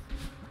Earth,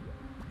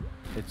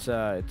 it's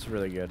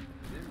really good.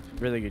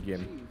 Really good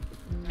game.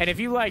 And if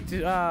you liked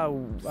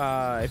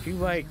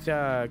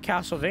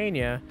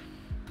Castlevania,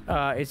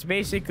 it's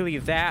basically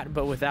that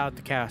but without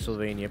the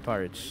Castlevania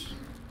parts.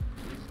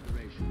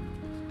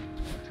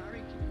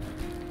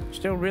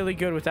 Still really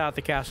good without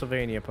the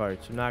Castlevania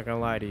parts. I'm not gonna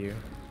lie to you.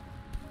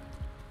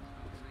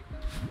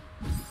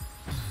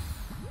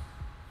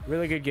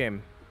 Really good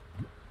game.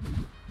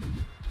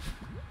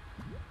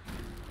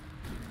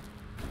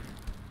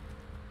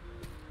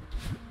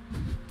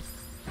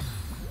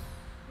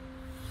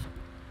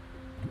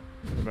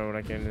 What about when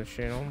I came to this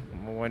channel?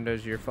 When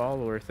does your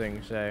follower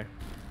thing say?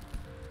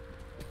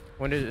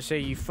 When does it say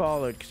you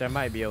followed? Because I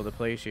might be able to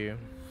place you.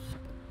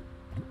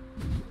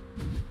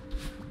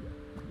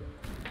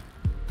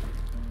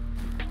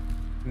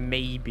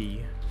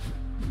 Maybe.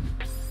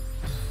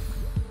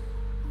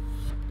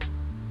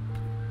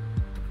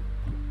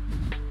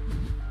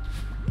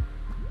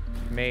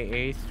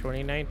 May 8th,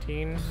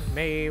 2019.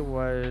 May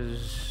was...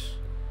 Is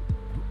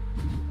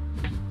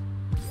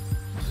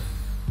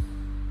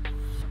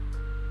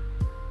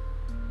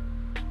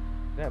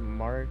that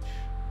March?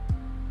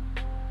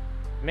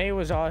 May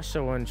was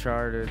also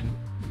Uncharted.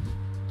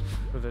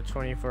 For the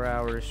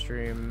 24-hour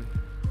stream.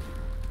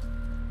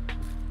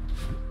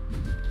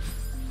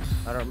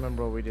 I don't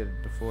remember what we did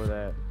before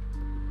that.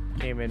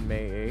 Came in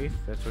May 8th.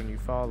 That's when you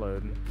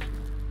followed.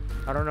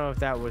 I don't know if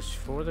that was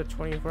for the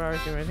 24-hour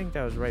stream. I think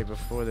that was right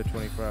before the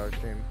 24-hour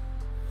stream.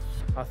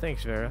 Oh,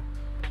 thanks, Vera.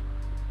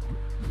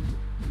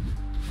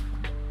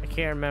 I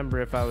can't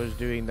remember if I was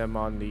doing them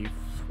on the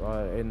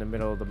in the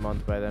middle of the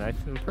month by then.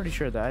 I'm pretty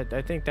sure that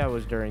I think that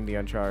was during the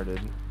Uncharted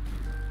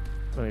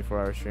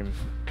 24-hour stream.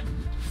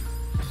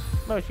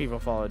 Most people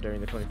follow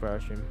during the 24-hour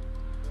stream.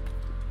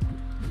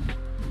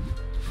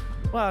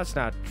 Well, that's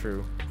not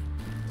true.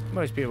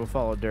 Most people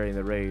follow during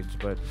the raids,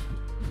 but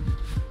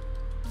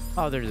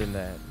other than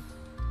that,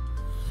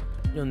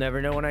 you'll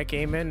never know when I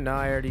came in. No,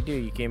 I already do.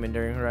 You came in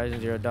during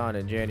Horizon Zero Dawn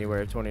in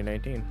January of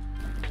 2019.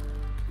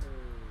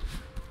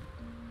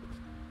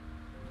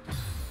 I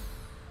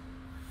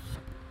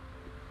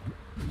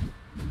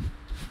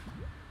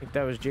think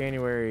that was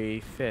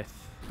January 5th.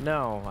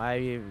 No,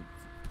 I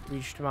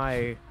reached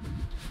my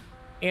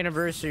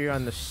anniversary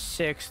on the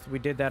 6th. We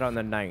did that on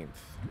the 9th.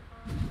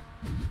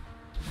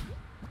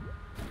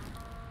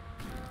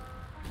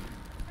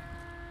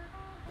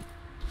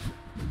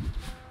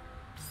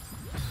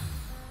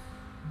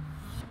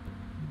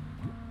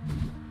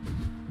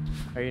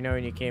 Or, you know,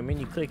 when you came in,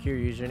 you click your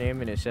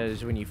username and it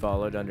says when you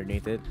followed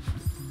underneath it.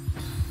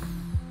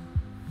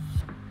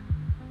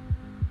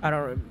 I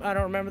don't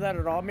remember that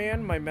at all,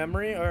 man. My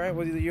memory. All right,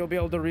 well, you'll be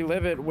able to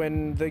relive it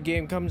when the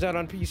game comes out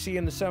on PC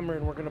in the summer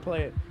and we're gonna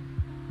play it.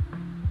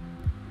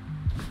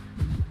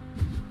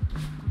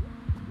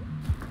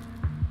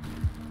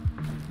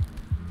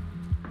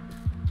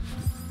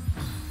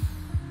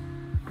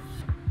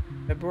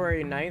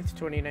 February 9th,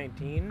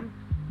 2019.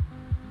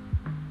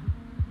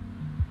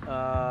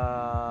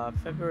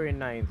 February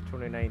 9th,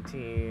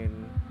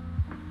 2019.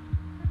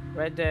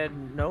 Red Dead,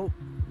 nope.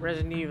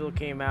 Resident Evil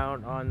came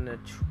out on the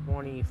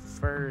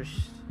 21st.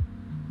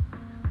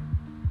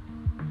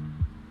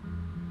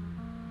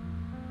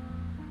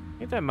 I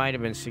think that might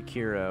have been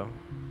Sekiro.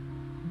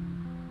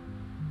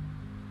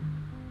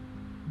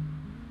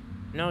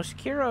 No,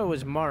 Sekiro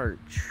was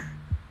March.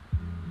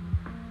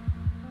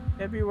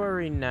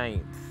 February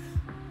 9th.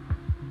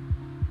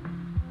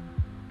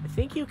 I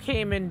think you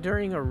came in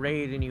during a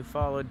raid and you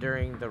followed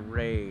during the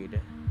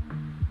raid,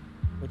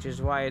 which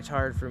is why it's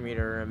hard for me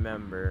to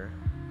remember.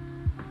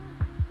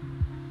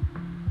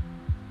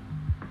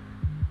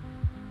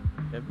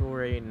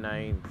 February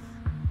 9th.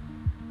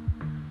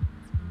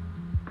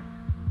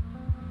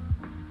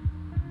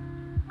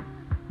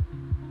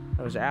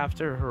 That was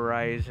after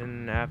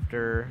Horizon,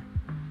 after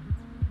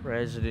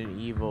Resident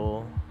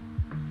Evil.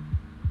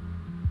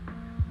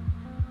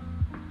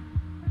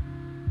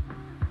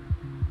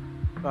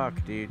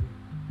 Fuck, dude.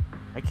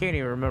 I can't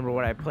even remember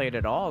what I played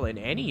at all in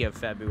any of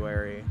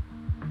February.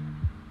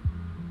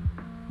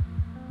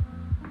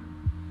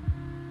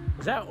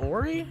 Was that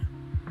Ori?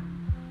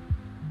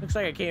 Looks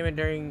like I came in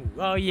during...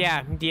 Oh,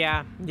 yeah,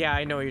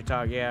 I know what you're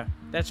talking, yeah.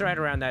 That's right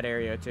around that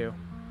area, too.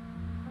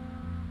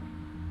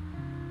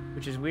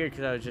 Which is weird,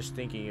 because I was just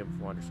thinking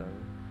of one or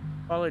something.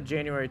 Followed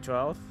January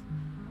 12th.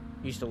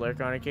 Used to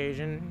lurk on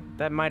occasion.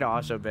 That might have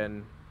also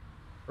been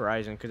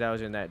Horizon, because I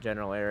was in that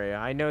general area.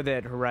 I know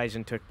that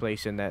Horizon took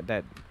place in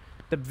the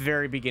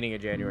very beginning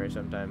of January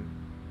sometime.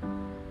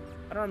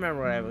 I don't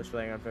remember what I was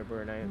playing on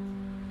February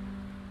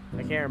 9th.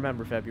 I can't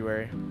remember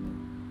February.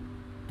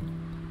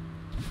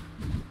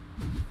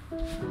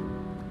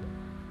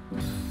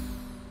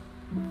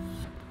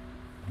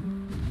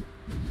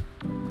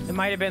 It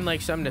might have been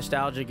like some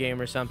nostalgia game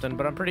or something,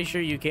 but I'm pretty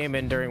sure you came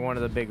in during one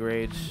of the big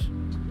raids.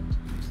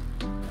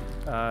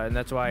 And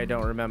that's why I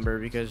don't remember,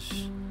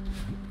 because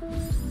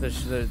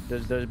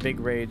those big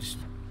raids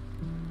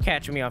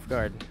catch me off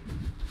guard.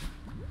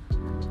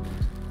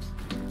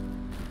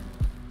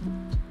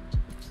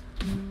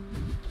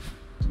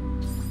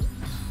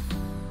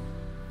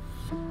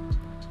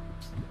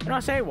 And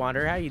I'll say,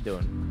 Wander, how you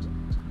doing?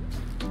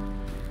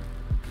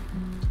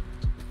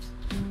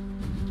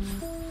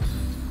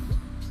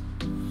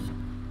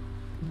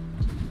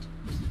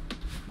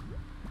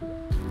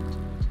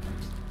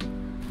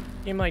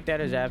 Game like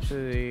that is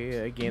absolutely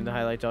a game that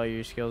highlights all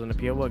your skills and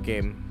appeal. What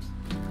game?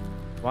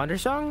 Wander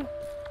Song?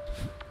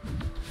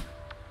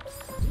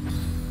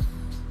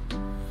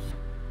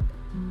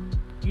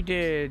 You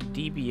did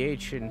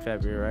DBH in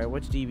February, right?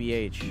 What's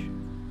DBH?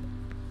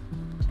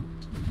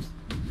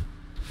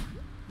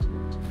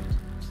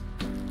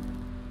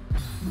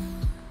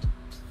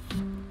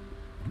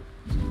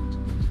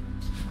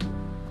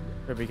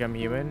 Or Become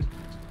Human?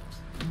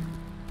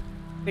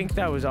 I think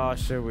that was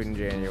also in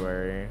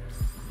January.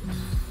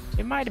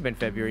 It might have been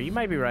February. You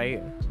might be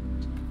right.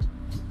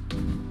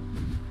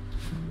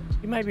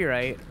 You might be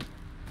right.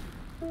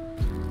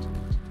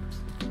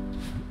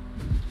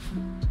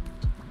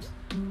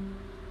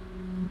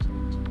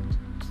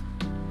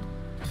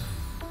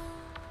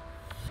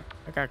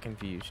 I got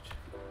confused.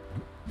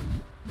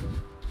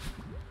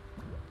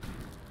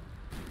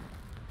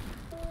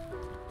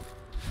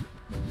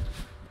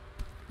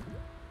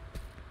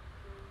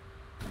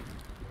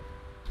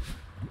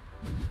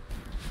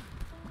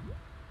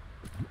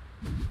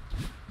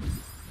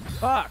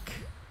 Fuck.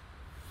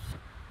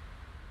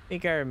 I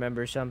think I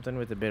remember something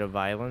with a bit of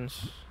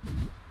violence.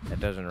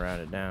 That doesn't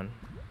round it down.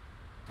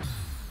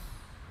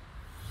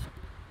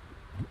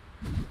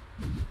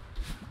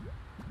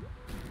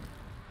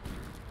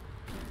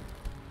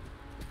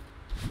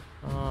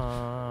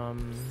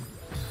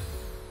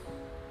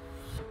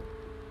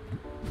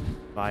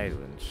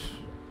 Violence.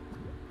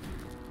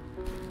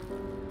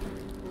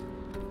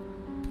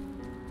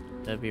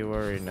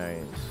 February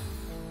 9th.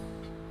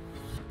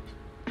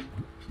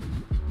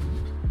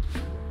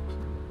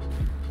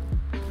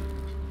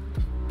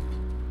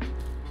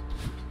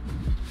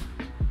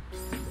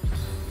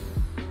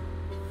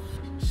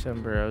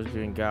 December, I was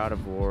doing God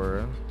of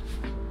War,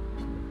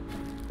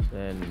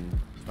 then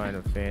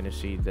Final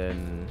Fantasy,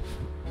 then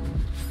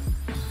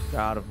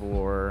God of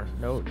War.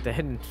 No,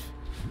 then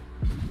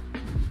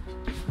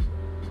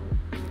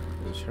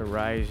it was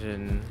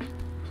Horizon.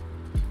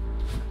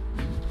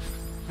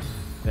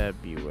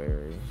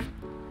 February.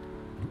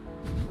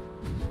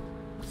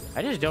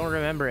 I just don't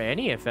remember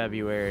any of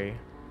February.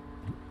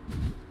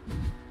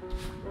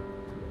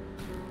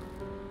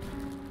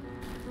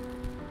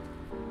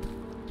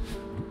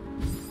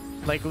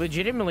 Like,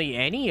 legitimately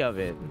any of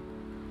it.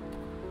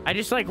 I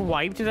just, like,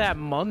 wiped that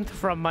month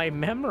from my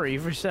memory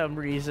for some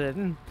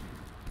reason.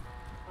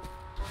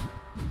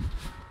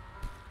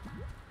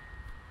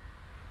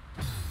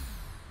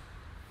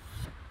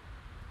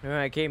 When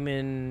I came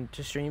in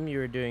to stream, you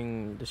were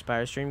doing the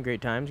Spyro stream.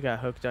 Great times. Got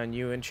hooked on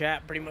you and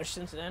chat pretty much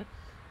since then.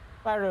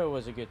 Spyro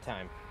was a good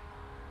time.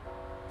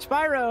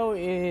 Spyro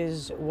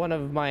is one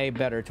of my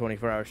better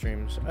 24-hour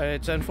streams.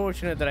 It's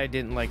unfortunate that I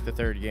didn't like the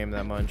third game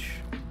that much.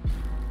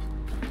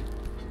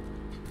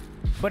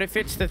 But it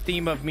fits the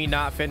theme of me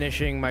not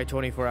finishing my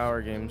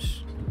 24-hour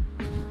games.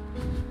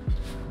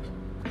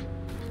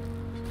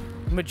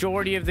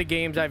 Majority of the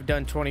games I've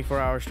done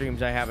 24-hour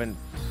streams, I haven't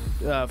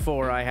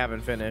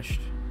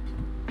finished.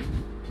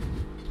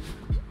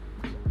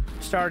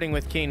 Starting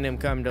with Kingdom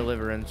Come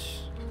Deliverance.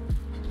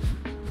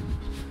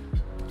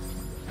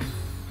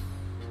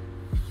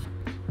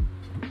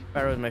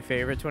 That was my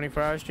favorite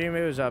 24-hour stream.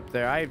 It was up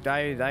there.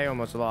 I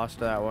almost lost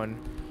that one.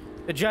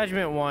 The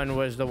Judgment one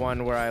was the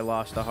one where I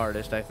lost the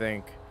hardest, I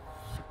think.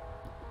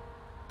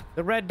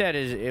 The Red Dead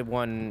is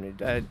one,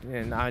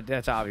 and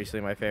that's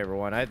obviously my favorite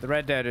one. The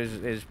Red Dead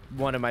is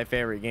one of my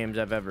favorite games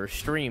I've ever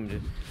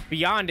streamed.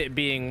 Beyond it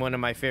being one of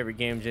my favorite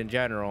games in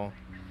general.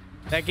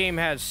 That game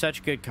has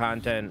such good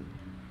content.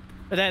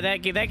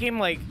 That game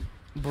like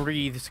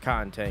breathes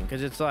content,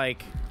 because it's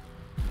like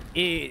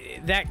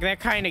that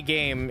kind of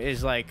game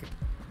is like,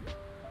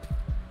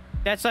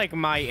 that's like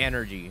my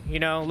energy, you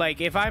know?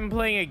 Like if I'm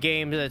playing a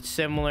game that's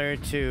similar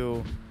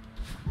to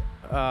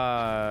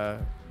Red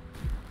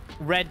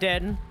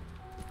Dead,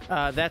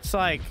 that's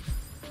like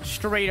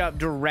straight up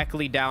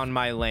directly down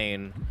my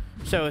lane.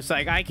 So it's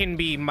like I can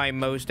be my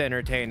most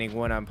entertaining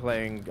when I'm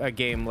playing a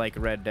game like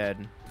Red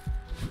Dead.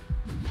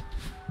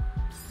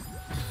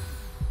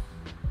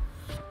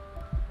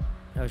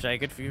 I wish I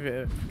could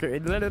feel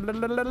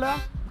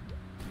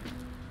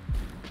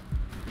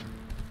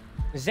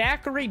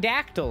Zachary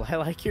Dactyl. I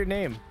like your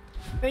name.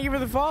 Thank you for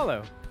the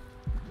follow.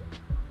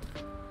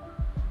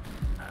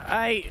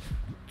 I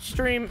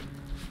stream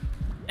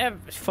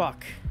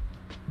fuck.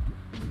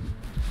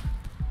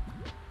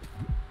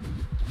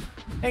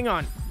 Hang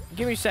on.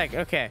 Give me a sec.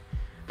 Okay.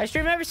 I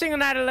stream every single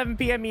night at 11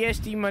 p.m.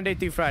 EST, Monday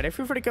through Friday.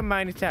 Feel free to come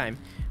by anytime.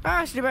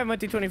 I stream my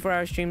monthly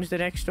 24-hour streams. The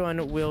next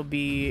one will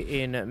be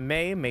in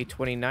May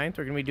 29th.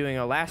 We're going to be doing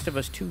a Last of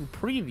Us 2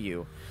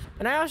 preview.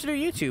 And I also do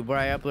YouTube, where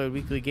I upload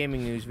weekly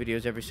gaming news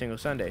videos every single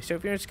Sunday. So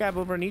if you're to subscribe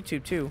over on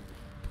YouTube too,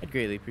 I'd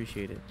greatly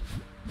appreciate it.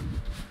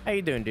 How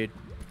you doing, dude?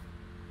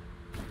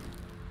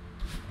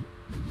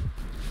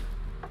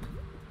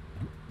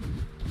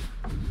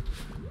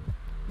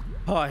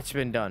 Oh, it's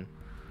been done.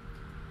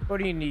 What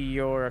do you need?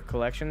 Your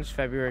collections?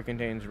 February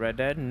contains Red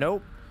Dead?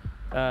 Nope.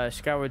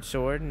 Skyward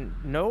Sword?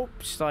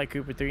 Nope. Sly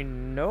Cooper 3?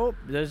 Nope.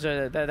 Those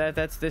are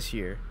that's this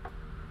year.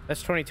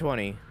 That's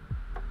 2020.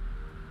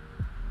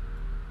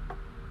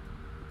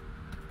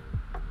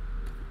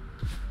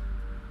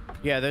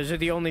 Yeah, those are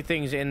the only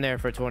things in there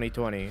for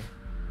 2020.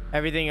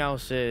 Everything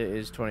else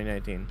is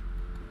 2019.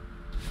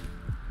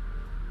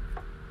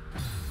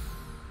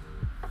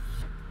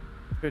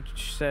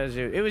 Which says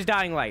it was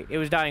Dying Light. It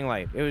was Dying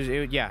Light. It was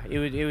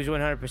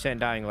 100%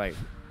 Dying Light.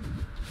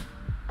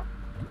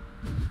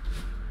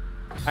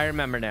 I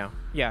remember now.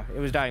 Yeah, it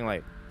was Dying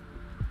Light.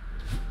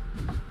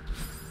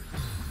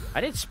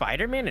 I did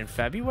Spider-Man in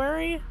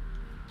February?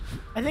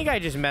 I think I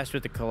just messed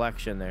with the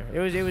collection there. It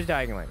was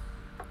Dying Light.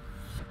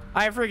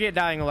 I forget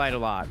Dying Light a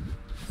lot.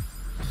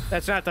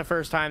 That's not the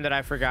first time that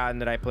I've forgotten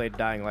that I played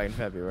Dying Light in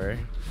February.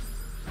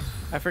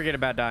 I forget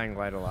about Dying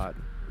Light a lot.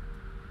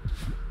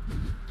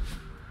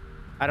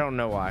 I don't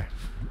know why.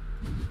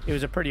 It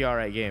was a pretty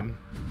alright game.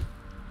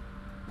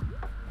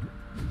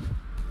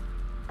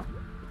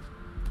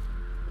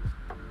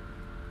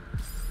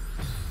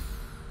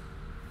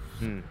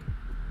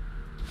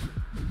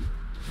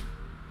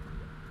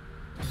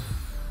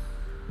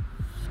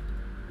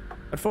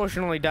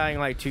 Unfortunately, Dying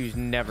Light 2 is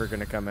never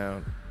gonna come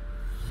out.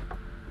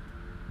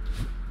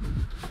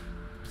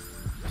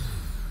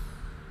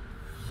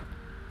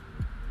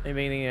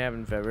 Anything that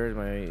happened in February is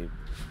my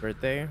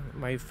birthday.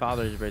 My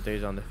father's birthday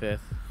is on the 5th.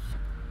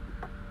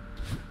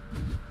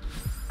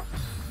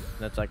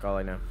 That's like all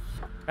I know.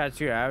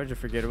 That's your average, a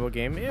forgettable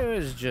game. It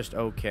was just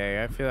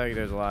okay. I feel like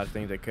there's a lot of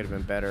things that could have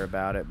been better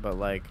about it, but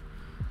like,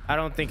 I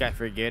don't think I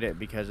forget it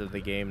because of the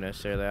game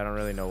necessarily. I don't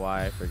really know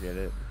why I forget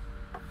it.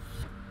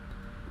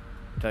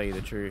 To tell you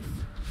the truth.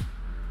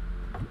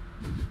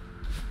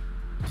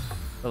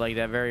 But like,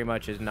 that very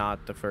much is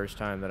not the first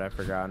time that I've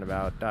forgotten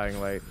about Dying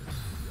Light.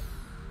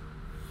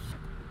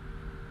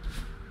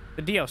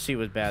 The DLC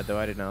was bad though.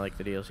 I did not like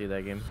the DLC of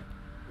that game.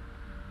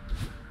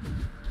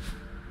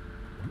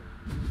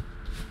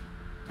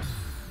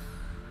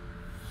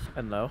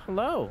 Hello,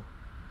 hello.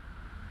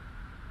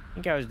 I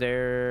think I was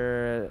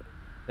there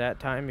that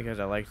time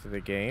because I liked the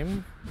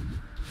game.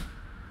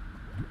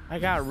 I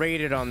got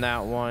rated on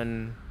that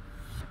one.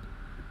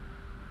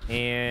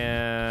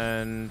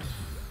 And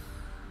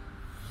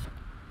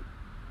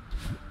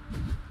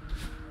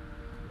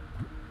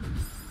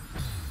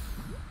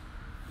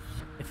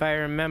if I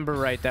remember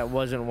right, that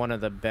wasn't one of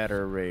the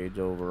better raids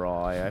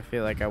overall. I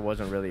feel like I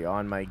wasn't really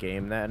on my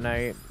game that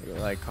night. It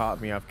like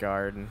caught me off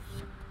guard. And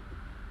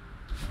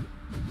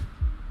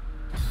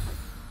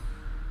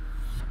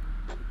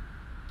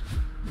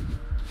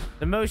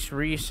the most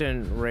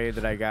recent raid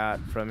that I got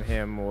from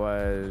him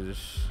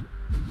was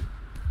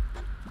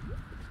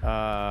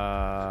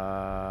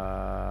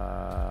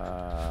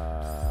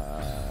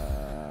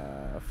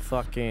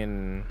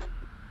fucking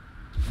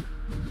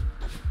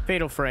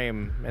Fatal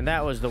Frame, and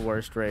that was the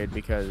worst raid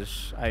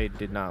because I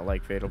did not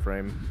like Fatal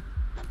Frame.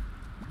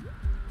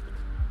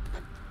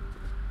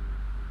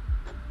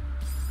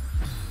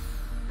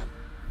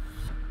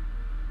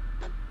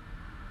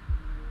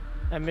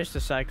 I missed the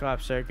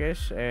Cyclops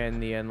Circus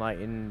and the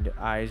enlightened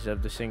eyes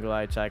of the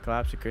single-eyed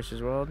Cyclops at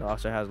Chris's World.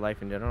 Also has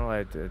life in general.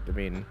 I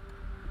mean,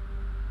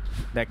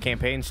 that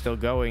campaign's still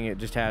going. It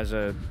just has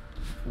a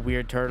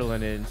weird turtle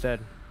in it instead.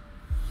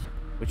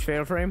 Which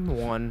Fatal Frame?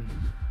 1.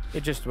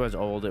 It just was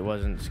old. It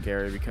wasn't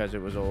scary because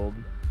it was old.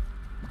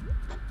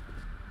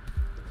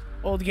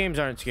 Old games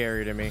aren't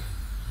scary to me.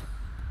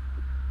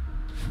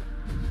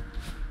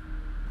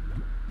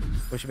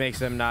 Which makes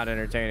them not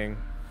entertaining.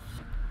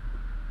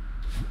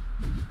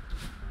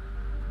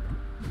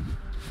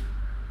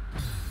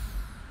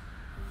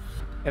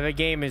 If a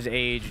game is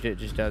aged, it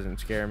just doesn't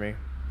scare me.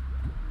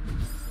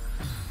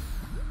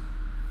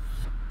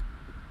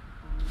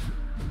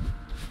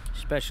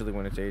 Especially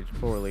when it's aged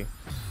poorly.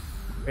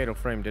 Fatal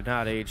Frame did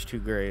not age too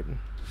great.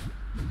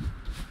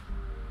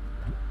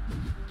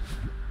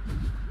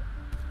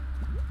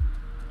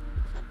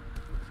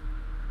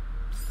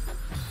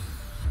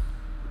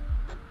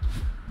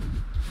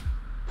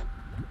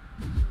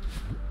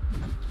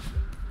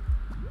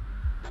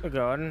 Still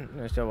going.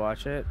 I still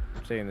watch it.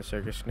 Seeing the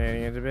circus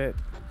shenanigans a bit.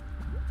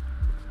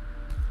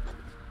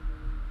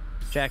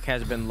 Jack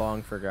has been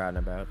long forgotten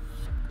about.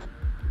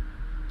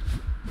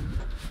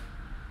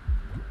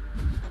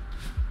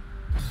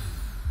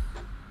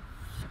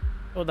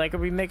 I would like a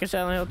remake of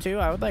Silent Hill 2.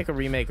 I would like a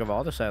remake of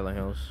all the Silent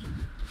Hills.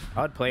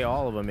 I would play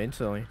all of them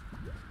instantly.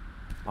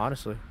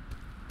 Honestly.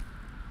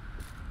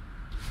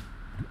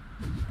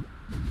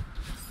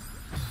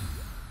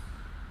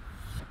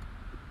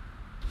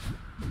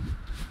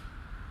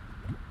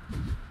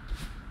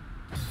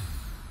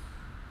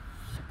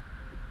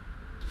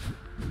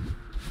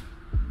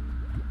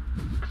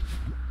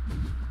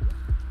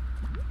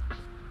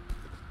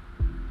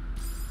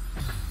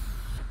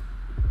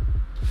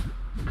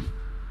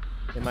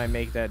 They might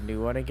make that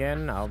new one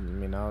again.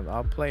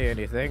 I'll play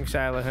anything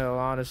Silent Hill,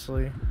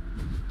 honestly.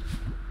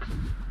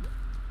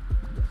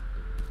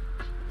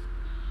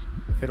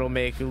 If it'll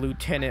make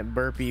Lieutenant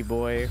Burpee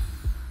Boy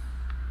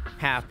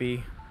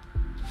happy.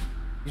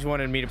 He's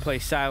wanted me to play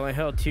Silent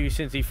Hill 2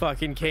 since he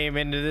fucking came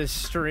into this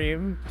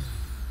stream.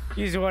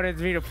 He's wanted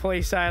me to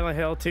play Silent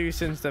Hill 2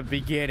 since the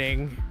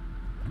beginning.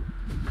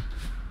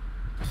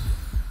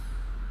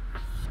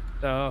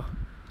 So,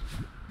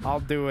 I'll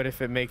do it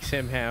if it makes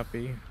him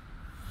happy.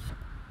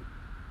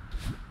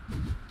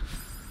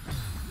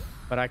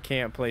 But I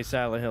can't play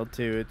Silent Hill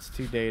 2, it's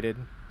too dated.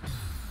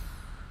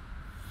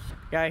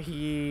 Got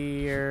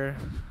here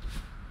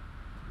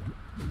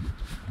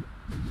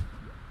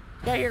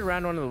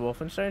around one of the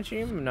Wolfenstein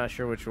team. I'm not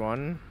sure which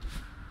one.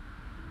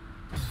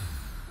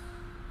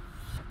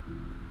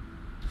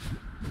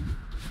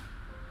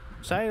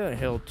 Silent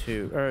Hill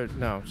 2, or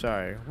no,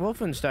 sorry.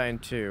 Wolfenstein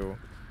 2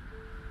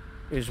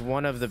 is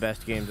one of the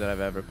best games that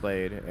I've ever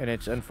played, and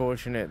it's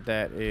unfortunate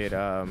that it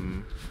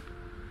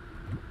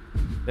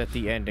that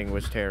the ending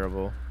was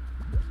terrible.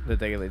 That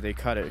they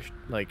cut it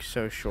like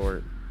so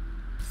short.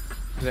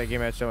 That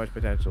game had so much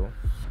potential.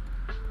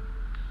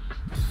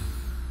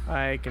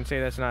 I can say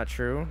that's not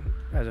true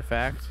as a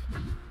fact.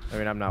 I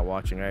mean, I'm not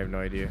watching. I have no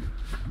idea.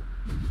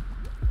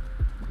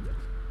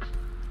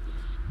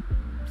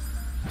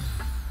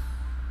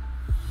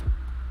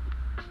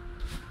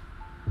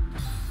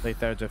 Late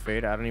Threads of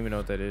Fate. I don't even know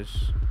what that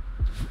is.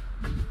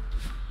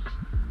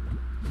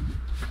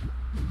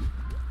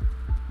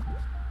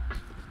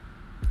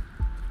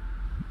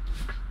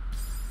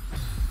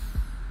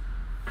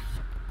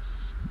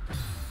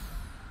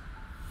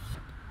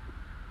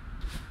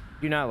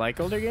 Do you not like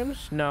older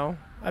games? No.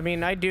 I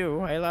mean, I do.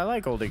 I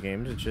like older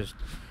games. It's just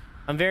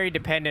I'm very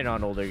dependent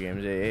on older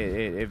games.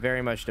 It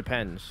very much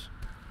depends.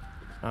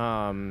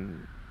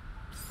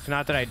 It's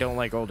not that I don't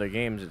like older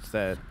games. It's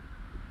that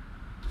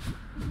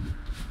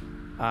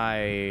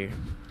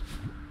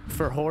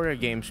for horror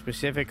games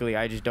specifically,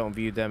 I just don't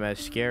view them as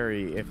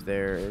scary if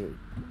they're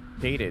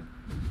dated.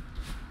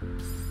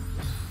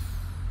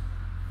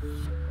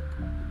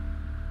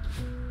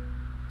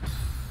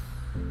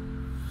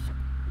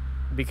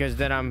 Because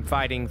then I'm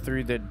fighting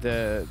through the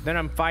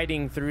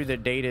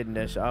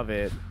datedness of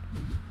it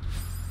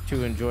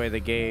to enjoy the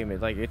game.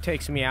 It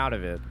takes me out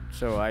of it,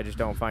 so I just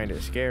don't find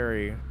it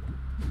scary.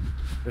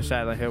 The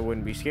Silent Hill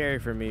wouldn't be scary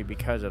for me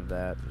because of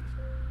that.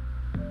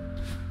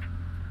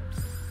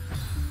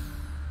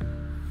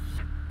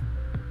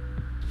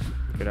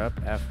 Pick it up,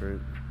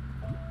 effort.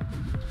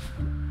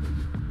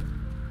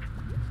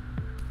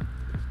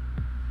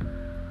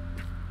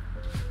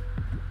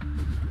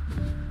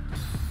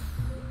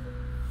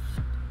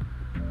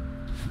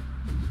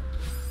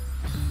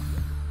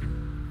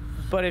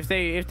 But if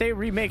they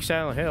remake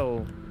Silent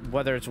Hill,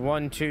 whether it's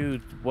 1, 2,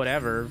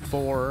 whatever,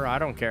 4, I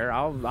don't care.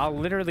 I'll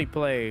literally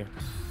play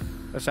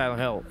a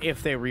Silent Hill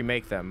if they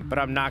remake them. But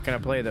I'm not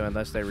gonna play them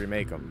unless they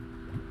remake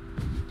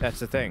them. That's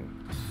the thing.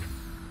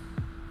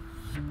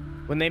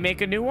 When they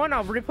make a new one,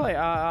 I'll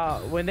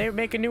replay. When they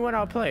make a new one,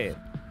 I'll play it.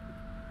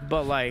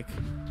 But like,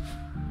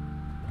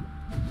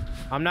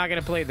 I'm not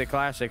gonna play the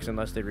classics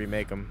unless they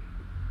remake them.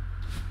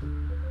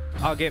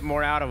 I'll get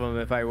more out of them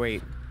if I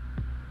wait.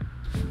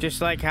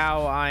 Just like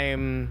how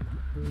I'm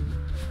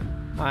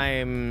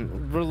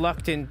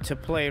reluctant to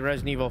play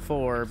Resident Evil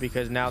 4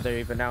 because now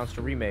they've announced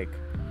a remake.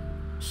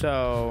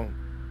 So,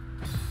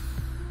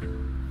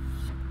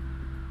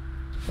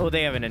 oh,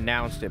 they haven't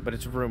announced it, but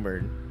it's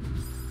rumored.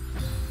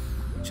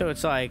 So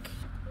it's like,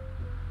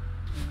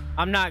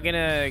 I'm not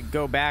gonna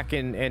go back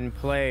and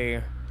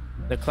play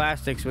the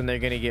classics when they're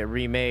gonna get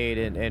remade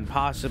and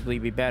possibly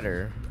be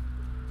better.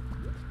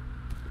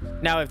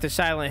 Now, if the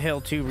Silent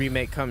Hill 2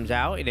 remake comes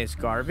out and it's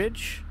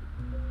garbage,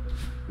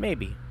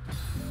 maybe.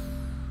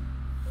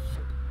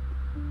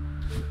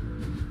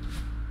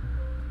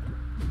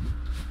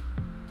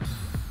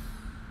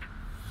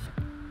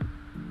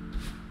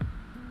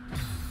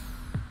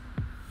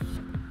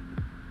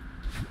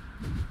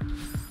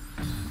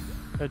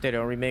 I hope they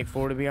don't remake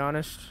 4, to be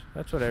honest.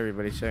 That's what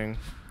everybody's saying.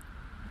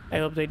 I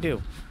hope they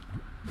do.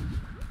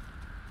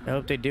 I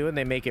hope they do and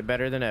they make it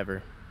better than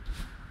ever.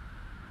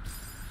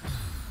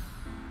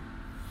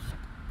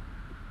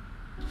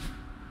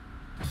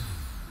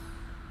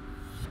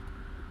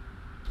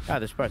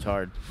 God, this part's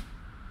hard.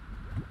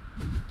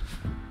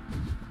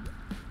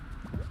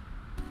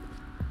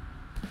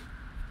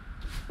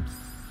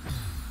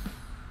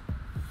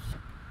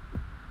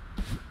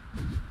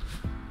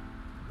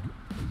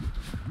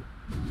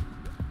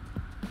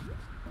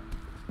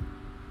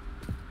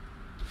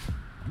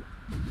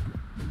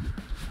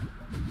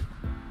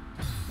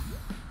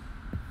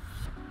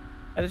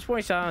 At this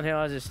point, Silent Hill,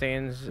 as it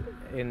stands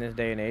in this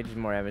day and age, is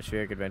more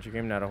atmospheric adventure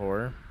game, not a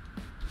horror.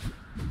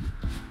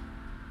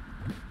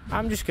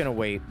 I'm just gonna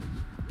wait.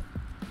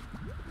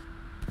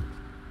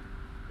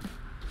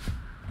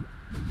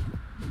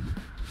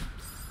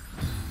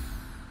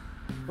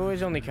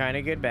 Always only kind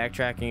of good.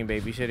 Backtracking and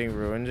babysitting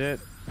ruins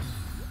it.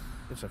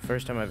 It's the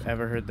first time I've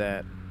ever heard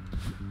that.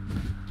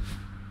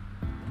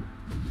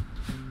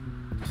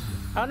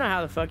 I don't know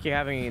how the fuck you're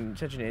having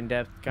such an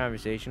in-depth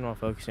conversation while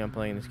focusing on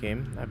playing this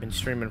game. I've been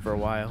streaming for a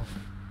while.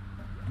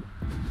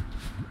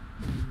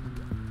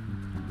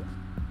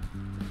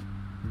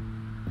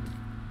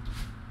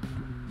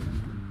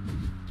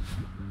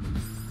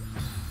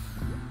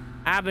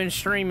 I've been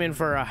streaming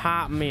for a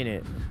hot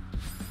minute.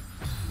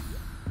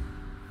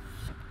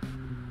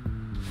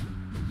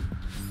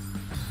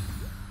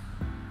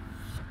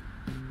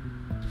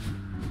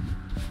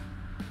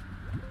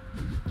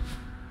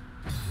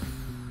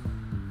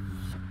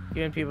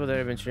 Even people that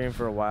have been streaming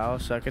for a while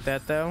suck at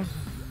that, though.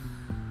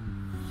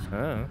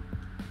 Oh.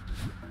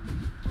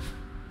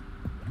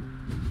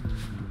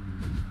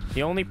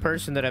 The only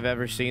person that I've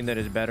ever seen that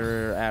is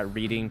better at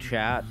reading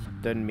chat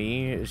than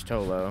me is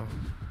Tolo.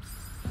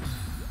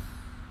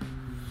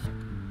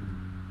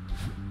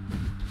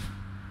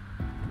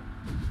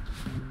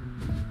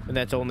 And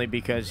that's only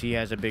because he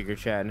has a bigger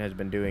chat and has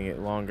been doing it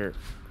longer.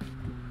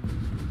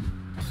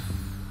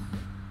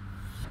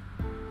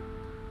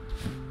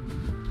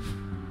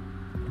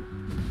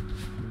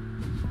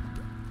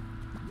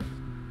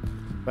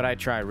 But I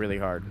try really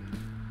hard.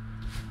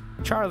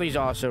 Charlie's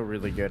also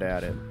really good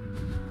at it.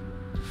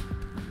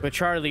 But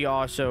Charlie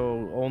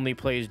also only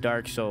plays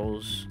Dark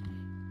Souls,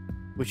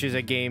 which is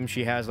a game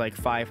she has like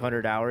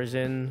 500 hours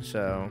in,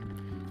 so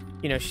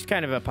you know, she's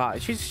kind of a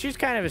she's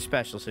kind of a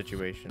special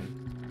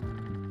situation.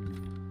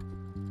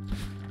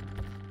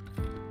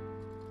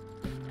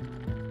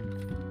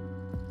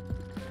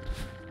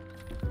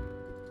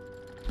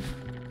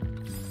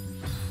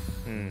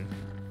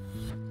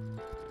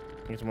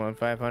 It's more than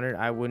 500.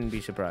 I wouldn't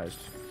be surprised.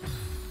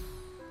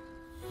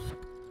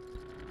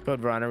 Code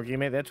Veronica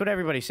remake. That's what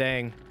everybody's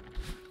saying.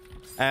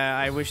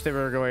 I wish they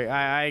were going.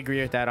 I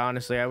agree with that.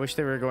 Honestly, I wish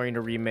they were going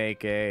to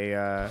remake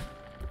a.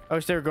 I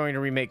wish they were going to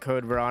remake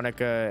Code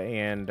Veronica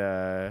and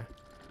the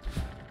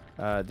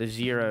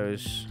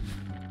Zeros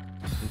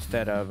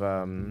instead of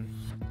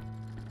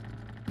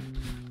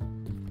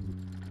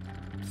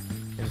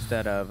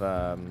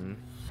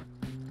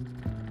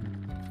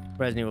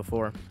Resident Evil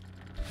 4.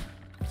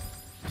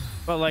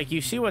 But like,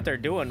 you see what they're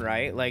doing,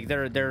 right? Like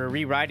they're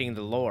rewriting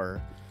the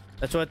lore.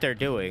 That's what they're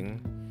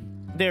doing.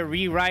 They're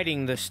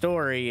rewriting the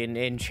story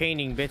and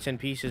chaining bits and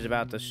pieces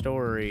about the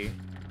story.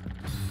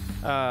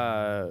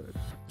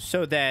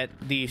 So that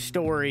the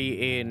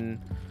story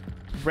in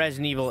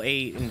Resident Evil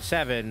 8 and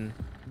 7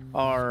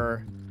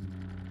 are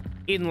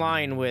in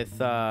line with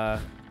the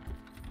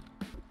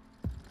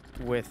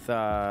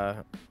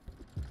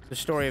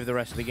story of the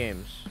rest of the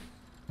games.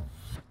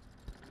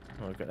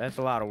 Okay, that's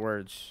a lot of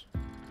words.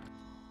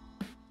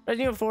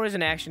 Resident Evil 4 is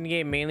an action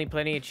game, mainly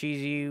plenty of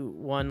cheesy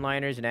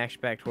one-liners and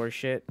action-packed horse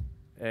shit,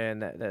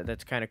 and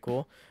that's kind of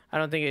cool. I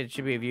don't think it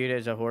should be viewed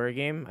as a horror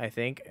game, I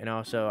think, and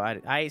also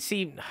I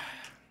see.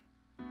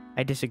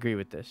 I disagree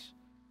with this.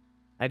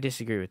 I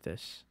disagree with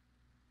this.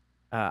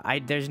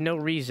 There's no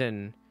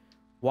reason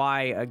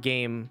why a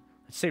game,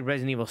 let's say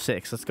Resident Evil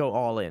 6, let's go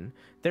all in.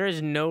 There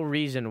is no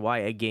reason why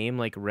a game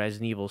like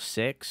Resident Evil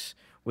 6,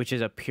 which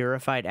is a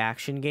purified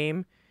action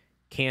game,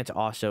 can't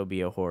also be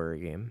a horror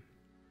game.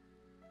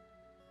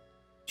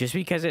 Just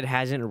because it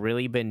hasn't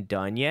really been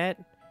done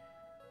yet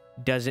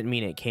doesn't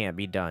mean it can't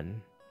be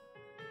done.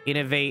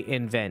 Innovate,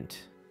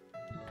 invent.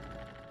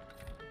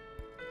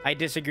 I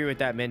disagree with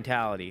that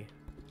mentality.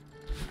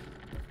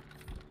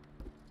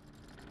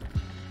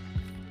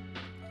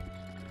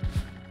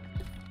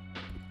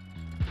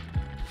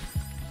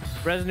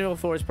 Resident Evil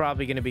 4 is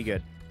probably going to be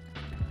good,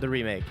 the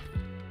remake.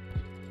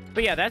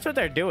 But yeah, that's what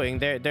they're doing.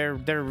 They're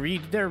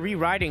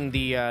rewriting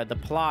the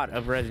plot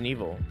of Resident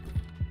Evil.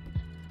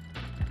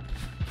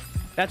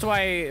 That's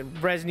why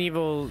Resident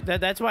Evil.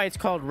 That's why it's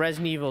called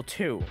Resident Evil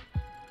 2,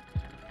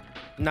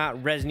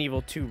 not Resident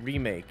Evil 2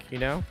 remake. You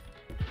know,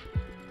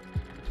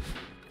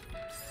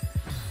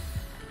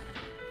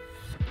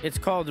 it's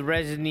called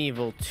Resident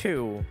Evil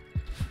 2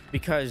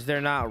 because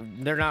they're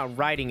not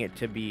writing it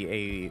to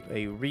be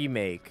a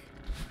remake.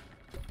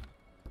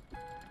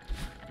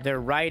 They're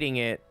writing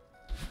it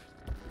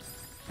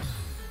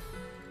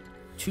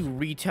to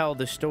retell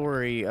the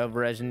story of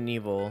Resident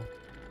Evil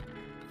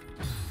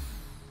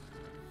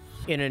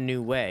in a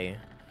new way.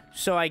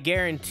 So I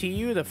guarantee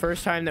you the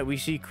first time that we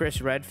see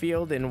Chris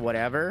Redfield in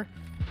whatever,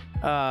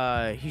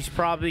 he's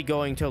probably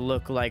going to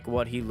look like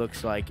what he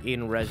looks like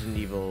in Resident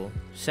Evil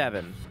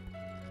 7.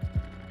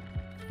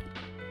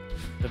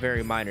 A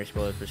very minor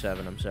spoiler for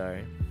 7, I'm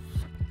sorry.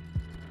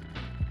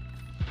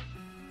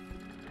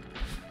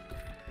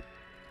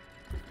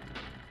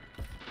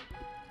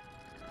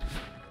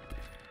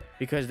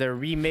 Because they're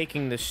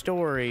remaking the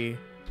story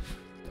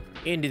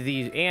into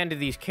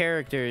these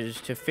characters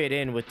to fit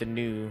in with the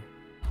new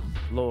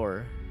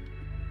lore.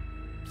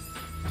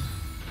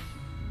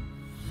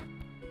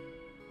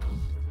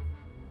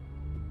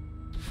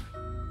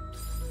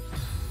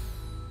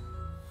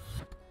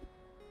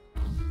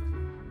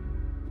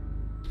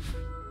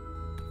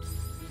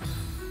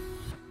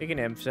 They can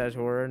emphasize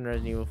horror in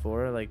Resident Evil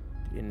 4, like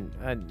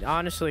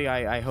honestly,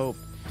 I hope.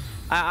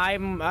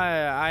 I'm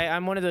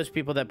one of those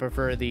people that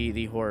prefer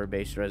the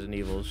horror-based Resident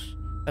Evils.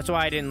 That's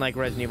why I didn't like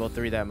Resident Evil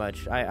 3 that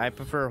much. I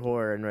prefer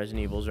horror in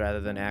Resident Evils rather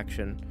than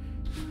action.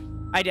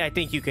 I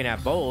think you can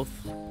have both,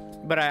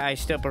 but I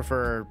still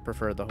prefer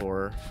the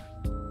horror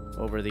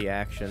over the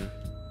action.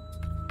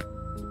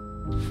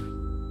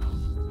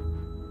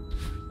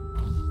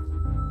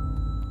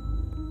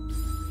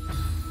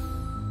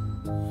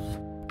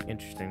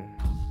 Interesting.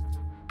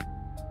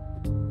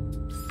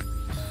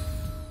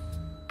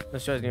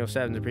 This Resident Evil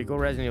 7 is a prequel.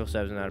 Resident Evil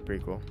 7 is not a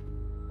prequel.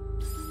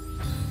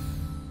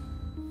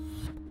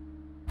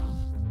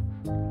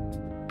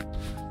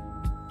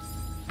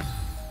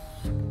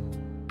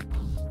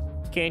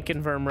 Can't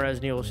confirm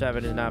Resident Evil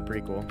 7 is not a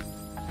prequel.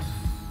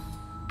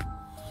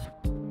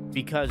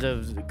 Because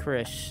of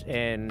Chris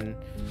and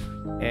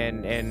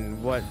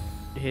what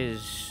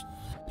his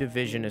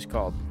division is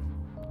called.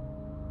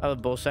 I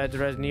love both sides of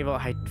Resident Evil.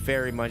 I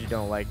very much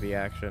don't like the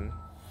action.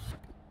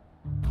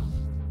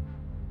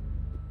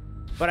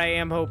 But I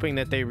am hoping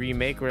that they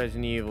remake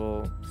Resident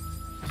Evil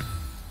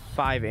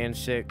 5 and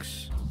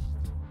 6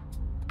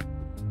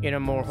 in a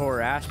more horror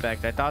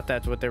aspect. I thought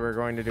that's what they were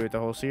going to do with the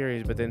whole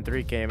series, but then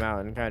 3 came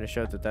out and kind of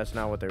showed that that's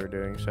not what they were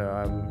doing. So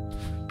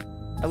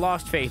I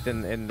lost faith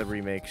in the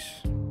remakes.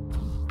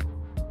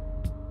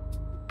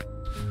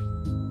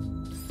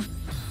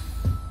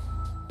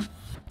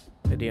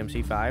 The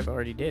DMC 5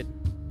 already did.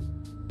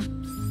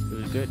 It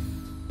was good.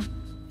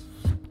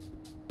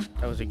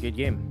 That was a good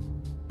game.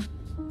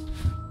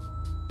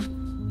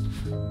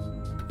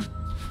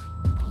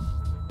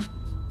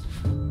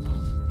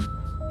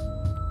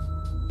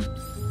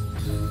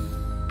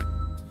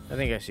 I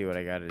think I see what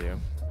I gotta do.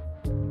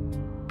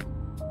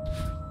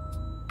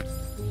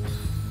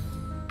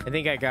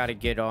 think I gotta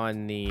get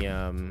on the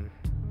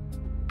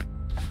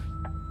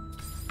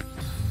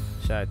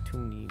side.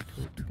 Too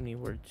many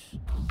words.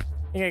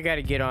 I think I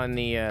gotta get on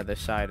the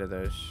side of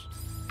those.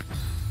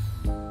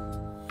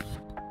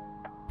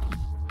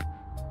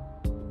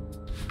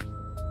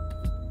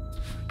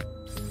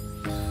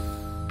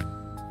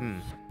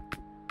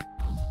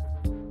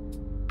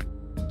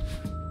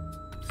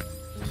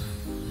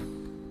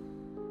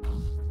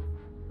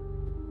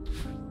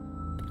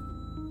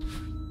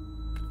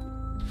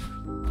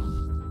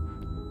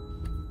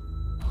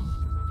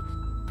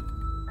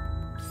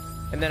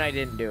 And then I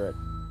didn't do it.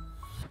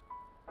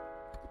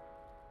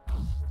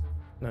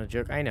 No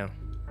joke, I know.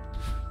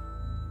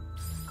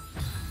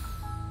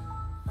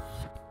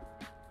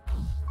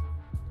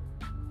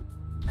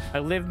 I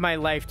live my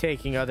life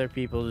taking other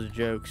people's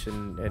jokes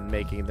and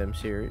making them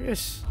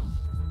serious.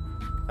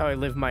 How I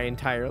live my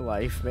entire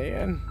life,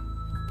 man.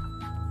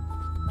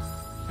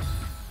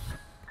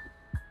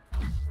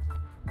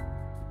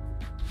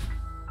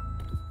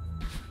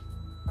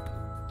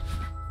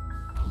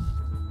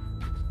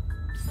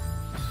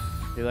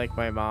 You like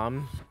my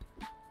mom?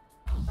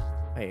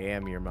 I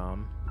am your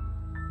mom.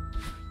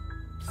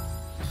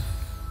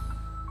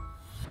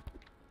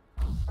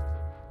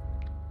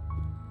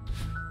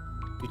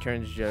 He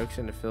turns jokes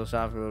into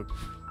philosophical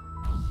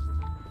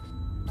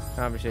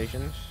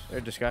conversations or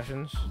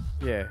discussions.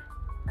 Yeah.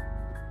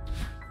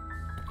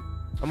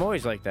 I'm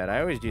always like that.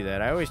 I always do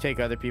that. I always take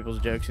other people's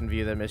jokes and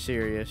view them as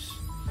serious.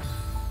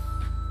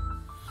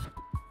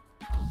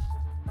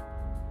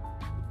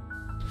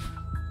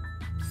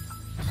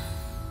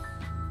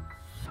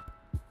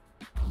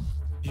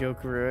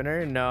 Joke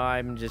ruiner? No,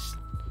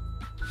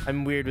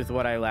 I'm weird with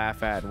what I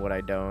laugh at and what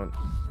I don't.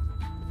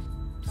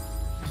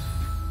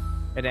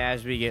 And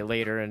as we get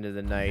later into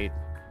the night,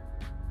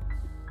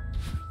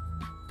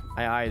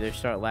 I either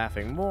start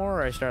laughing more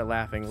or I start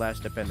laughing less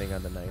depending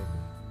on the night.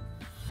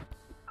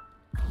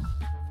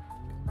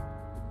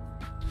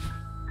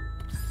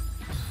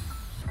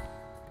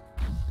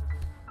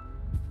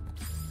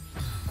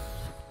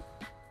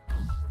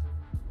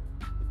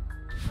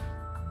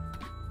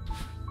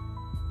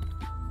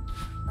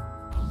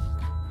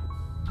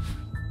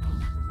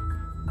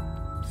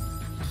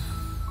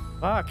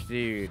 Fuck,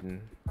 dude.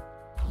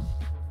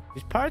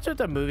 These parts with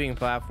the moving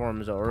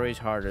platforms are always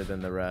harder than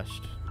the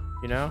rest,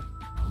 you know?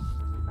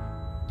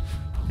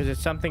 Because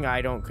it's something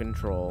I don't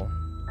control.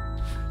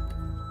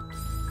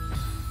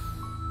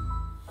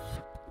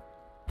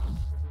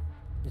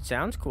 It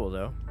sounds cool,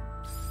 though.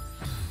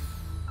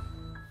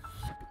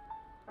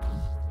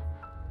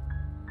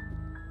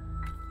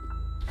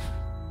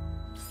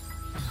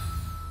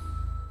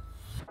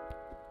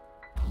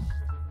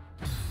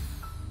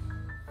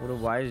 Would a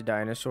wise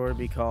dinosaur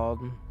be called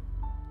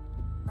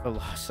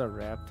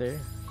Velociraptor?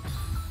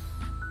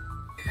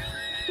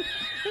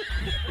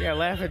 Yeah,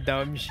 laugh at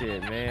dumb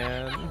shit,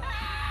 man.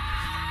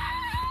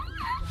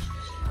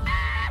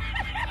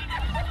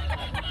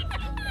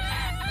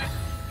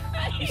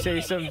 You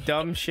say some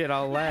dumb shit,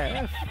 I'll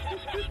laugh.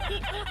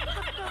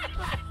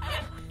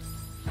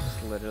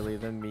 It's literally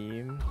the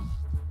meme.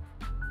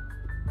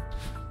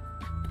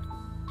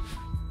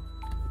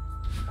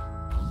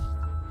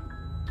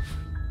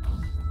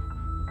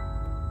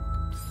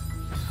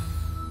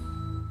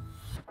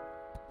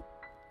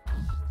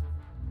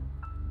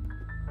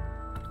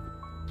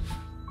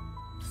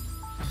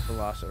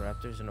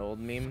 Velociraptor's an old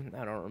meme.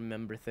 I don't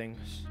remember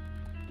things.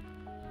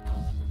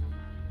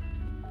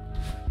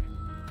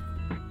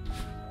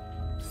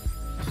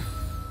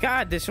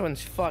 God, this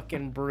one's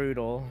fucking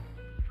brutal.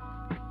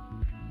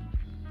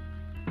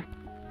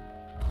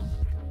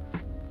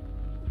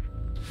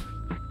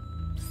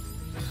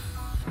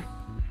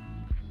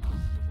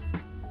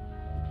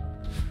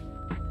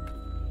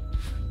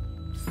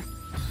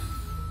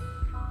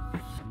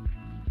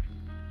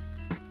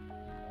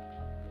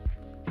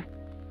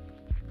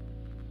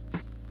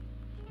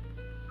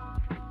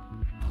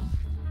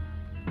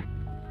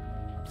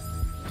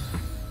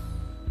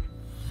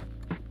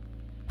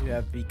 You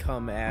have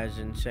become as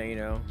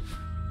insano.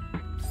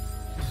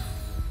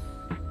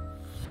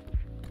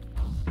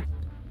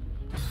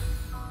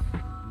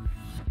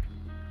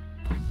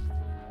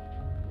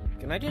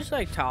 Can I just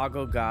like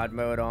toggle God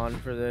mode on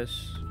for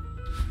this?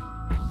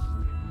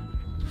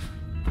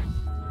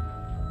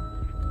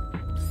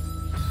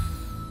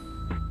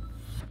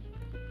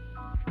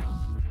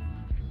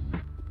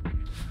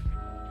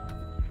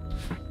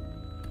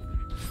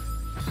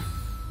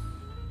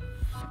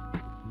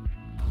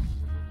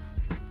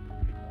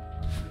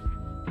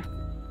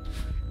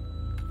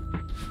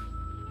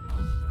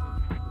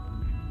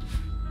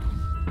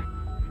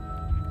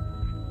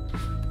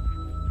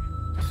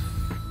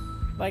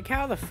 Like,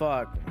 how the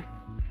fuck?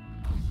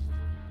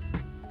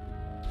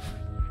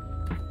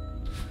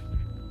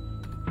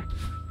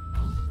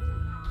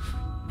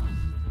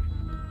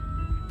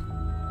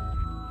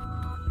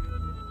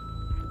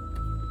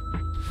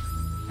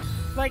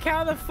 Like,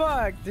 how the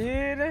fuck,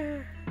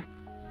 dude?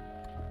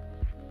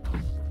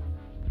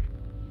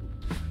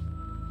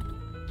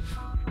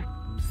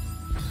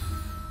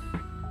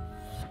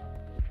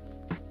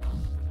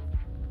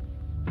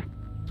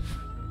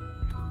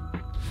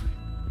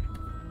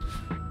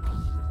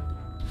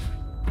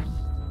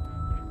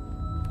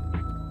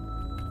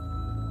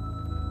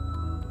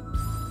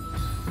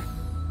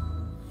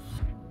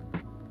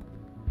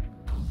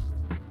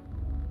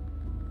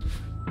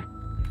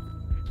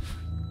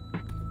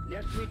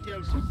 Let me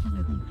tell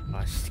something. Oh,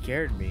 it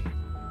scared me.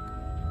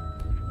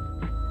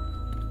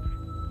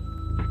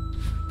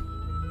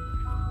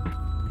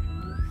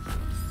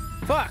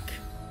 Fuck!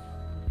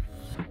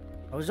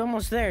 I was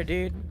almost there,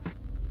 dude.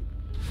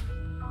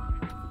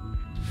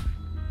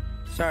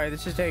 Sorry,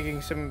 this is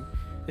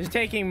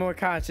taking more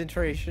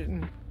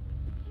concentration.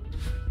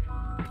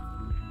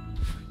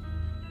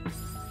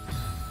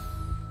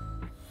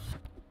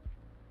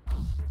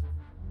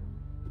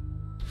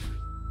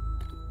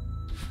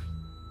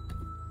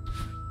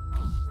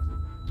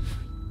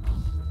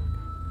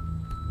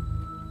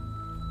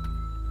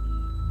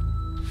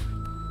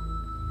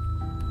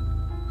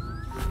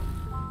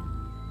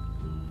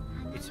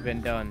 It's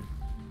been done.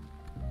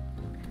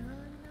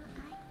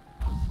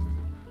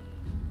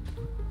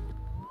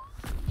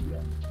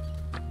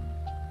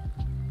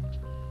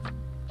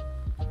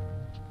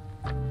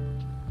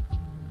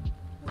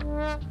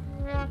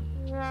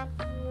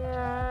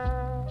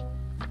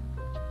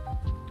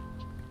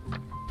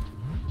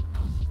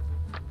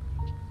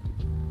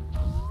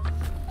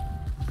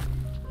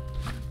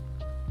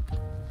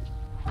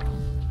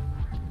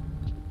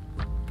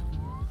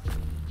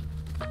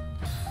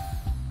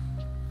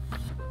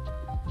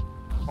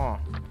 Huh.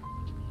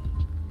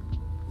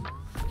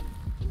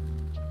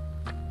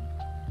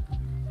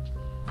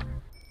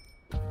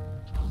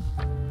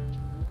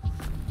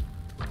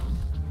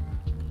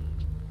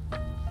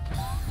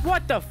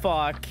 What the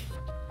fuck?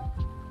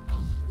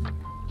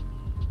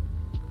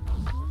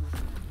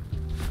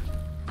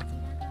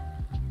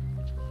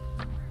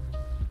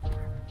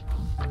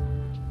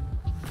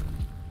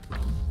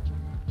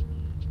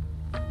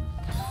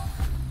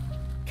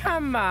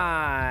 Come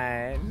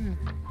on.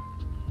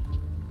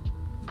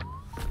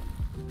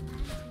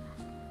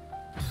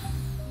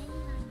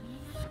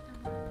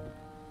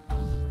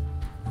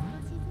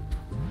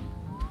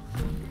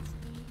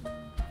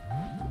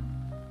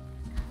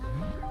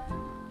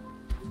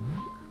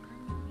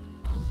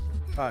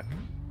 Fuck.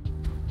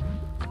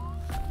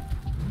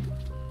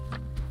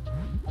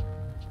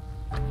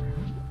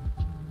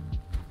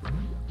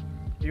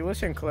 You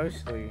listen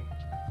closely.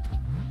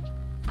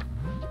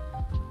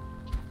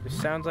 This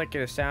sounds like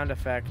a sound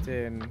effect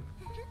in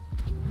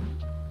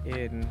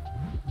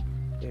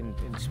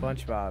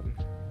SpongeBob.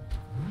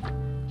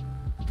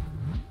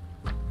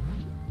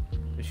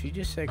 Did she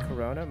just say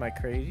Corona? Am I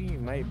crazy? You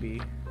might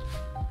be.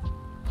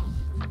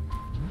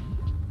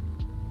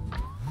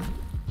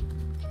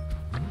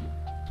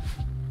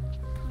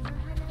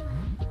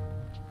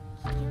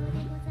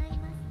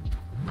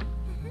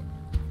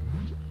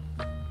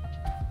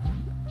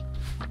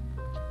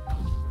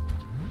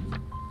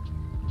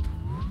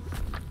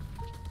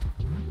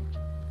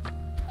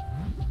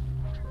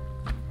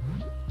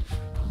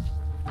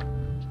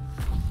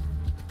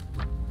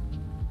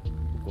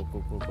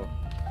 Go.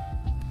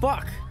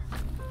 Fuck!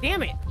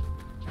 Damn it!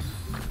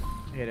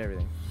 I hit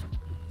everything.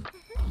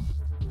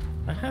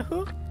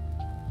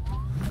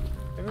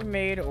 Ever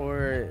made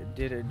or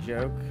did a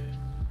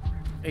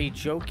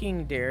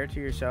joking dare to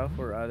yourself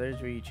or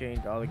others where you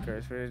changed all the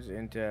curse words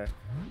into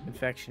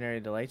confectionery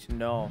delights?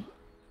 No.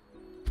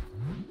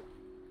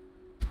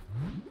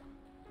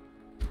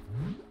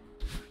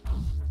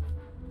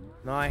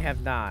 No, I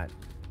have not.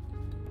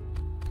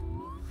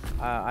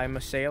 I'm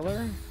a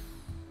sailor.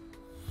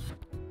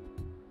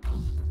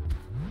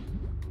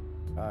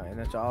 And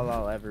that's all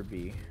I'll ever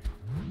be.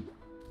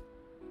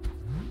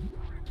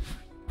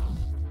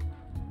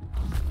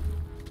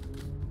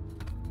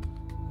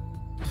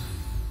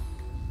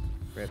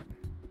 Rip.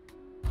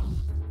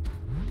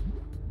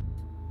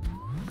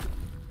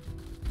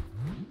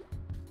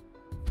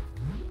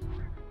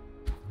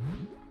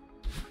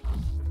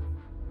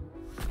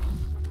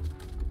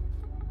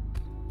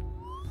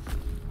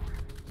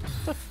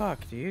 What the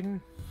fuck,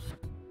 dude?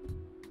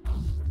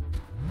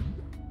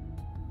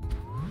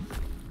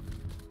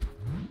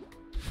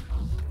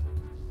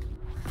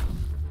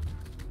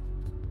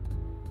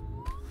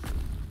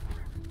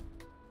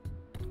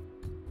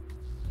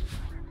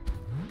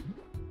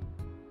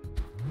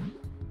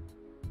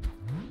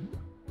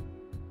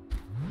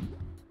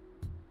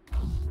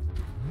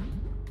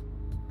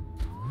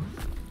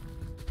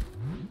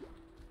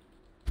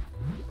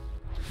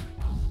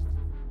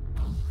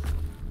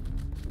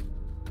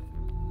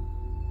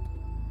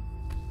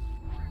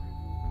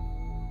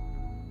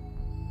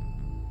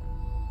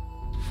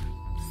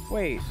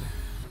 Wait,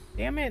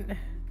 damn it.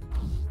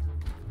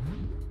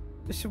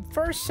 This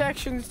first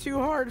section's too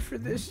hard for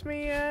this,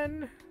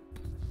 man.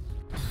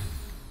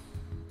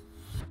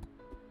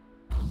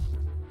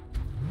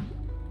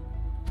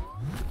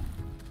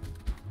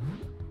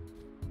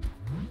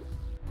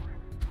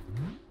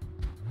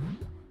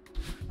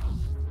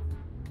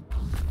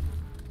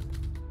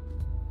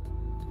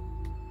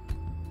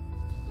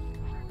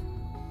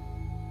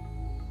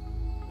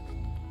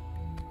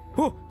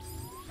 Whew.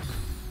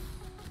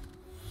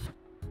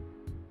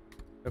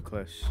 So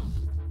close.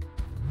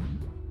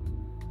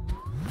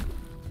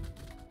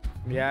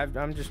 Yeah,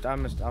 I'm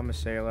a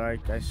sailor.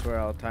 I swear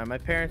all the time. My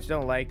parents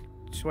don't like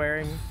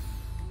swearing.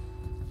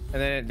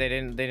 And then they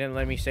didn't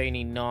let me say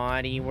any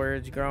naughty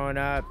words growing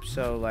up,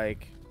 so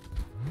like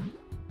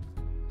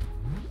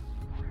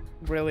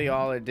really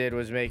all it did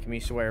was make me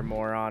swear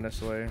more,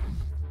 honestly.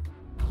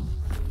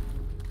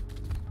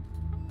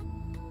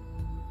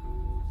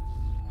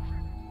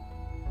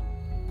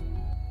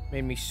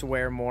 Made me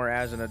swear more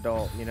as an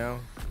adult, you know?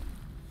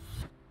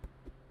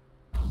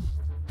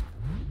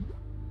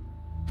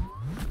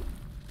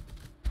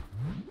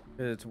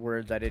 Because it's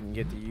words I didn't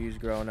get to use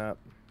growing up.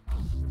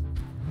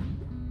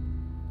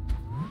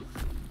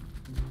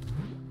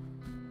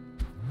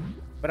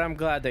 But I'm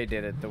glad they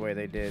did it the way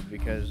they did,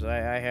 because I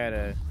had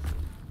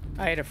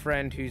a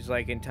friend whose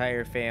like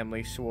entire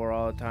family swore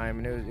all the time,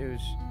 and it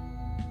was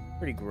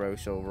pretty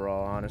gross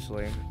overall,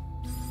 honestly.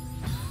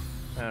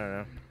 I don't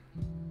know.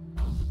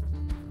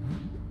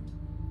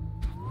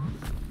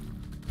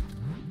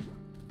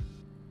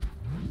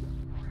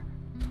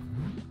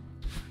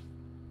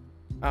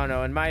 I don't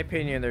know, in my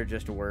opinion, they're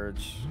just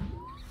words.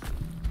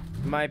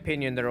 In my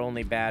opinion, they're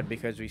only bad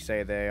because we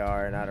say they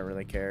are, and I don't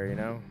really care, you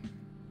know?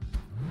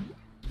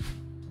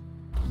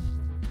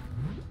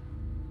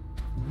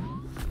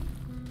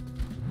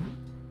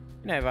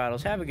 Good night,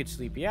 Vitals. Have a good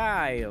sleep. Yeah,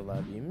 I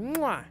love you.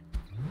 Mwah!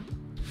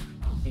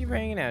 Thank you for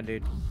hanging out,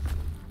 dude.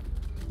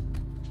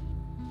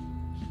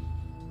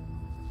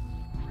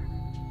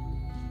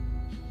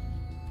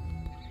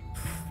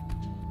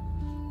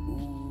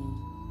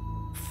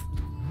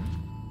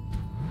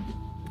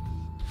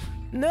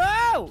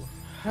 No!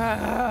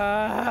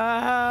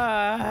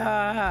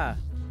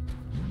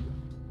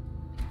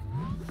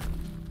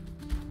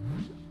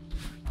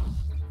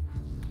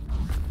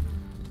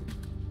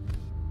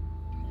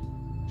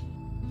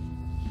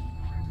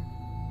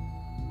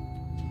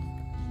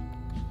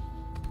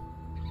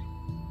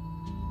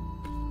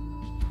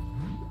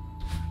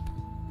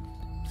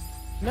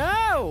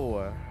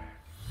 No!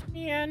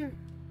 Man.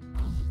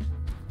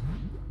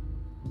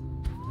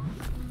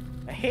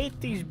 I hate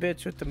these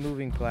bits with the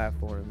moving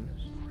platforms.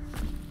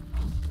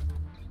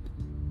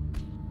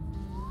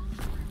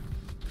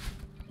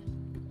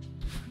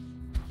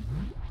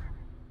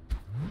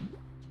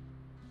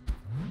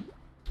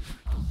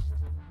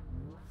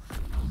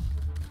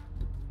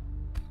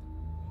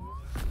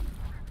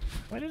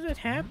 Why does it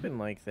happen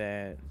like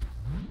that?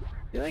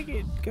 I feel like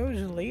it goes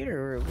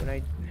later when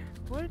I...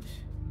 What?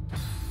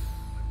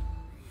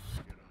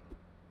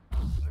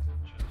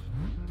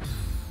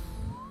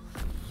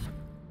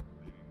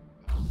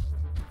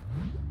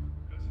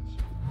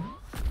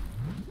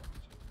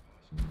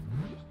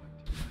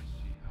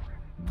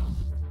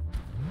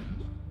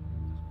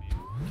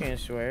 Can't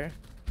swear.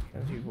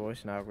 As you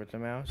voice knock with the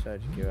mouse, I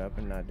just give up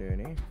and not do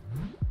any.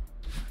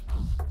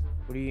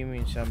 What do you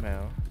mean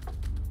somehow?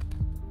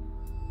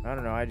 I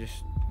don't know, I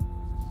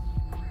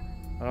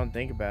don't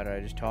think about it, I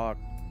just talk.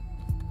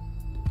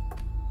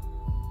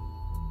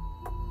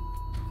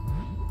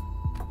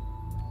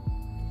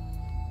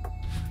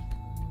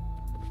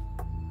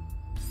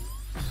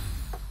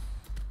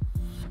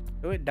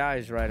 So it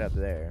dies right up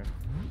there.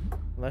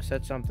 Unless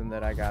that's something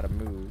that I gotta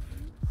move.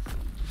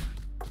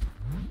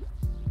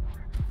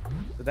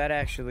 So that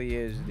actually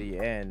is the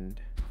end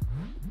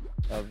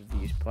of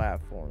these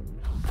platforms.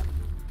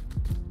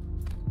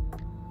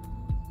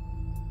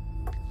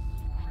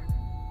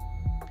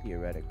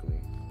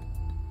 Theoretically.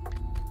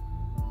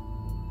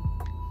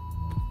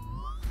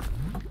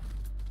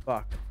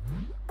 Fuck.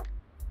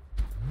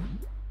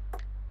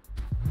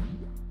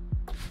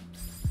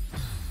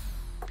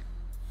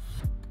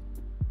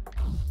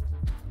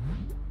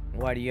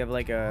 Why, do you have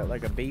like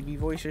a baby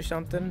voice or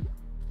something?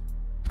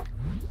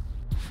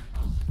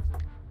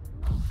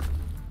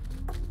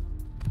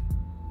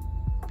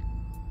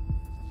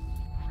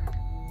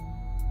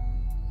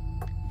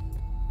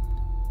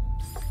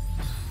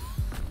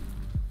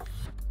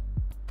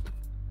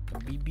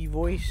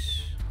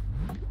 Voice,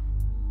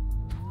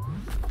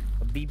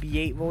 a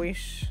BB-8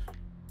 voice.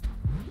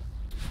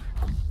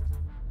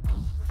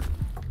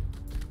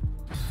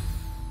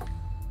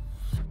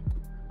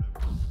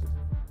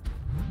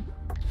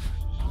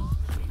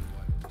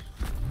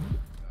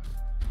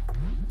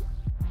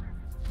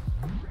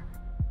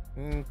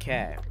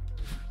 Okay.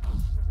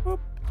 Whoop.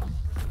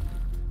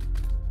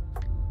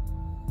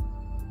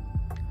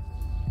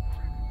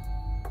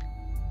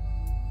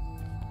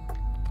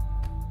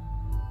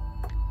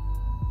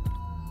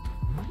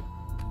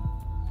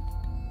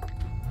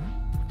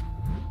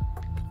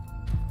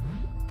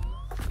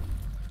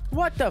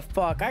 What the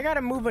fuck? I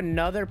gotta move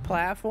another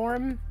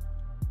platform?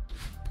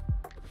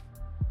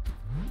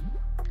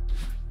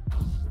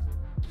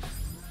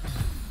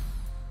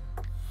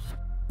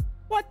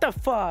 What the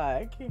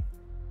fuck?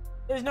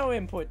 There's no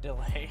input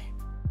delay.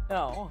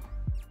 No.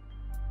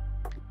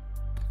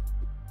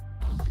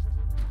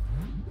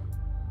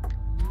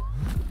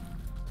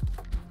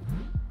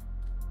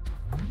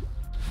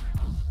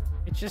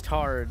 It's just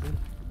hard.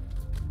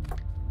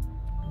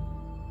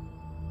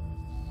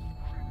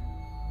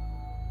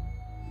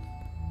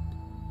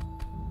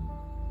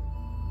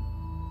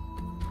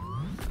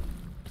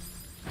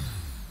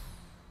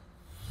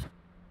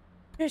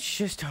 It's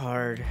just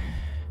hard.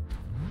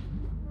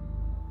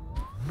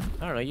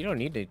 I don't know, you don't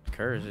need to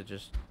curse, it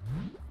just...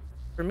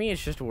 For me,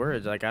 it's just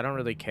words, like, I don't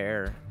really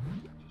care.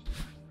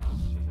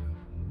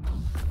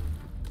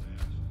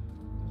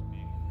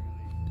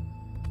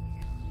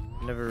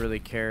 Never really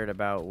cared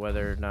about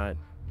whether or not...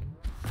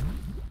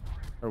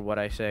 Or what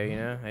I say, you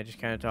know? I just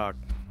kind of talk.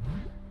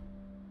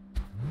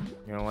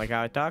 You don't like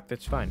how I talk?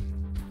 That's fine.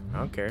 I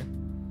don't care.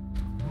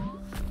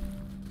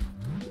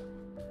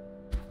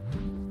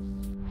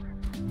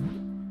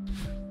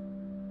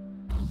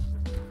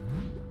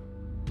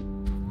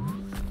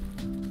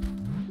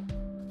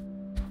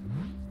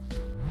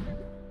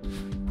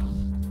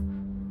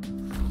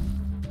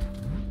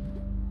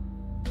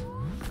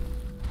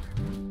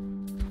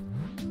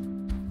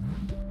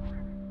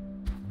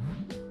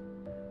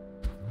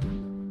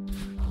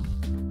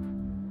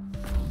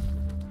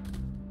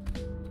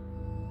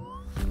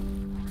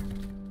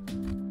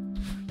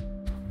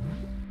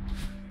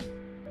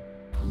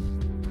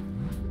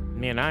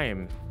 Man, I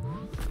am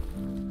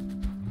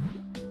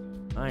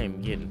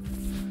getting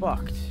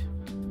fucked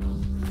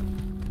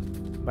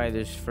by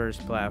this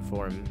first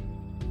platform.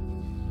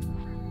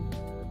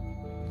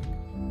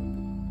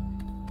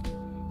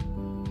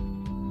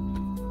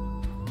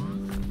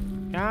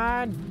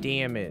 God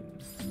damn it.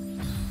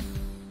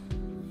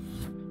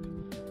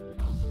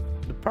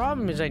 The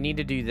problem is I need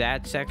to do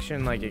that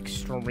section like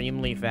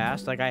extremely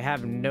fast. Like I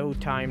have no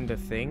time to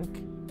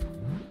think.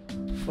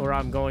 Or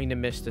I'm going to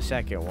miss the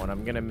second one.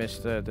 I'm gonna miss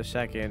the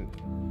second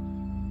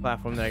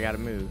platform that I gotta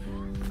move.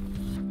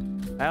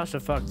 I also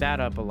fucked that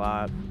up a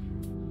lot.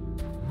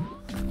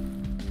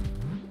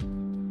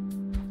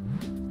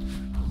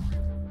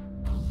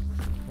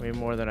 Way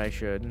more than I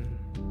should.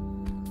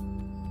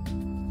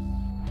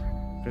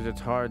 Because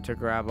it's hard to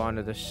grab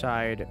onto the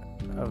side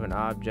of an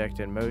object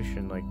in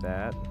motion like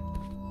that.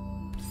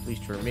 At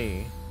least for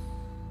me.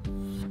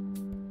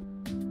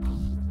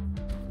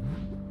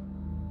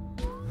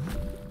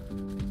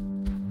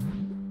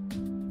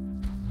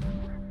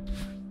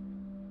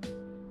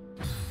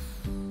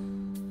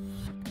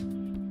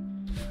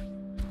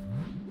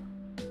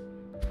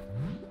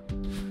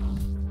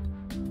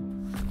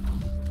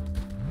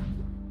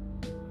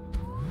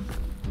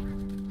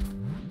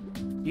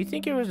 Do you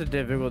think it was a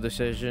difficult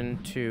decision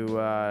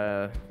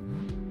to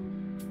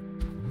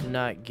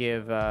not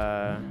give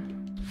the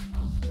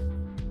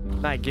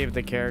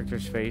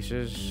characters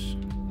faces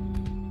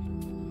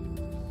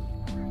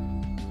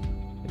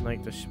in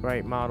like the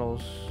sprite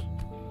models?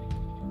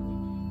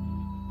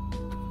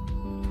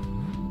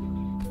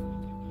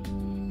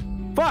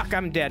 Fuck,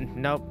 I'm dead.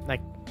 Nope,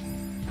 like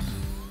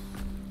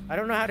I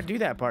don't know how to do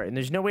that part, and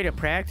there's no way to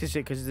practice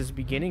it because this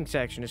beginning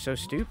section is so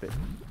stupid.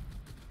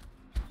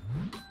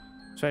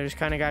 So I just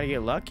kind of got to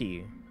get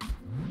lucky.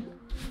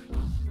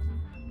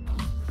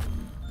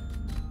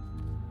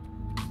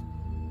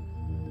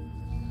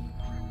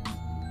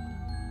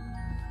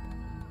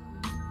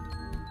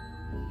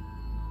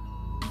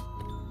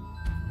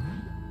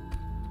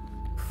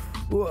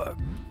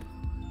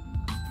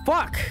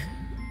 Fuck!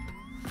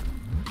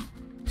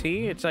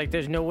 See? It's like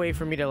there's no way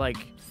for me to like...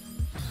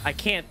 I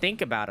can't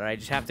think about it. I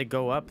just have to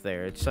go up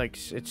there. It's like,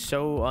 it's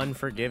so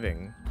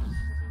unforgiving.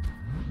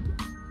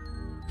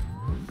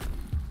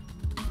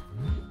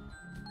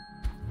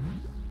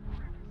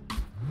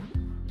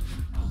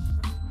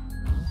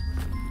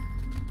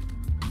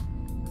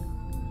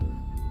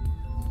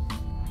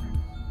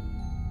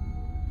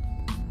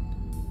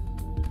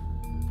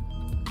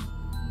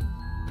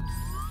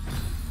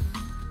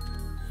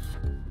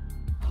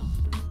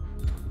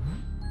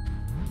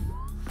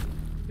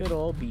 Good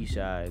old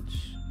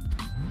B-sides.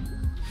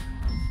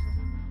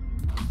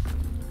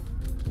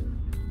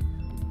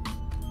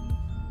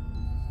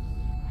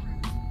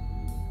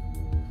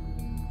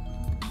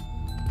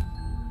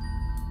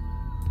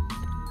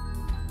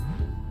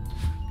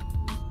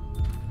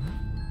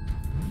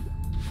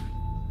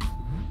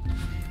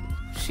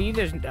 See,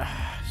 there's...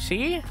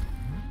 see?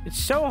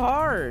 It's so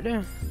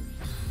hard.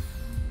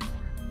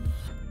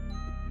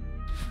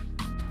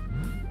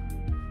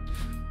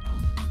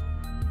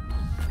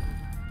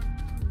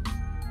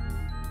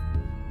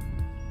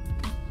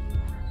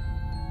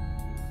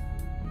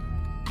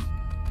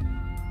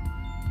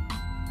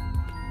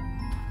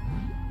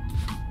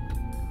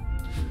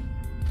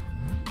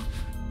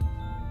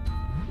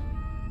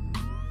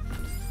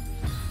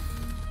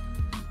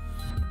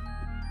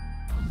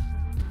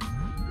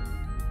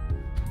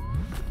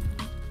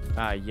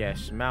 Ah,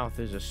 yes, mouth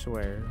is a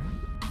swear.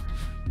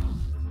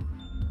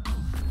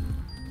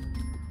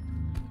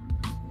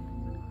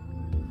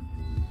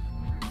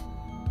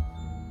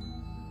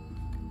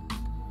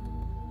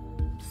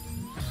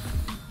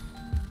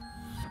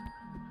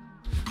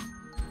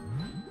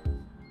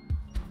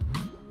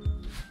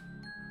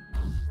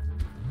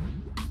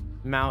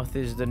 Mouth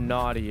is the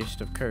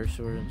naughtiest of curse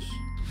words.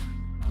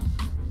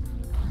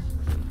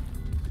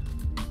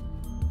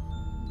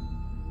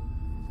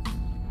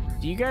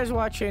 Do you guys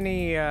watch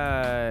any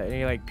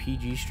like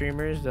PG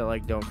streamers that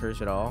like don't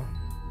curse at all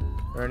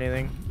or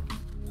anything?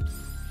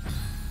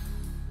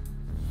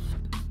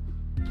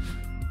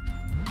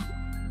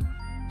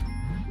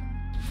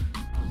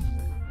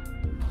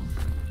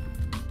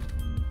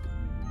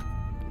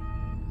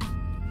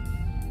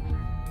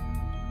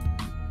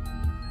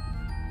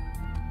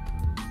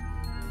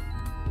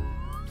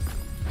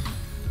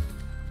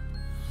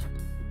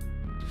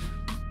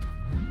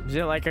 Is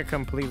it like a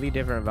completely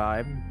different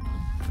vibe?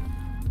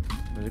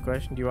 There's a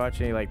question. Do you watch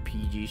any like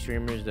PG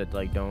streamers that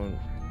like don't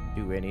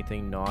do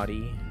anything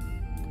naughty?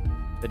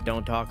 That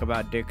don't talk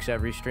about dicks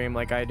every stream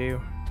like I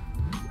do?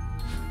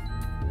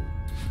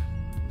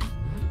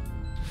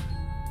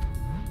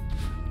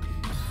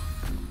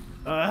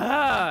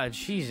 Ah,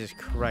 Jesus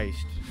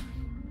Christ.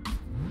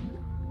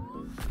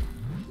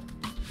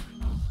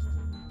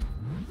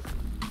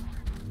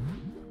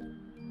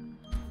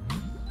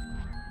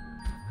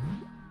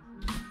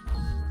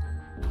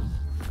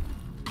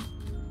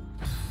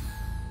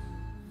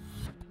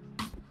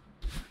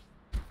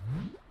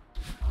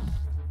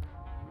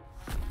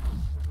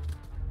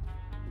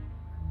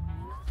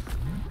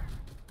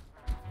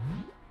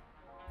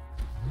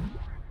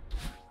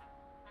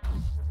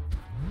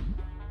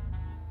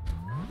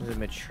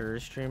 Mature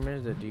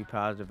streamers that do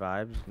positive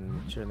vibes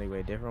and certainly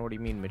way different. What do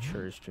you mean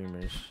mature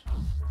streamers?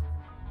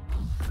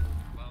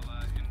 Well,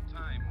 in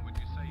time, would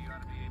you say you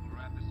ought to be able to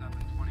wrap this up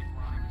in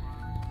 24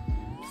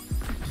 hours?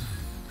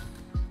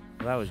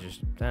 Well, that was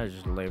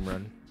just a lame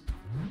run.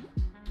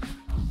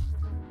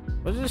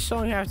 What does this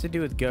song have to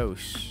do with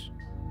ghosts?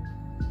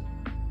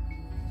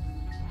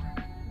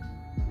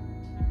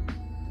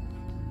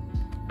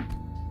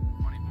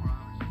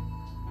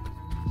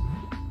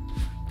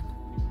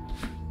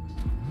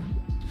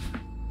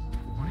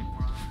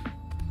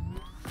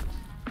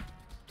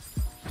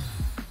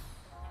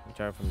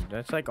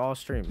 That's like all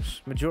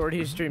streams.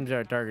 Majority of streams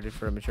are targeted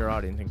for a mature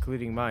audience,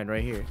 including mine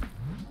right here.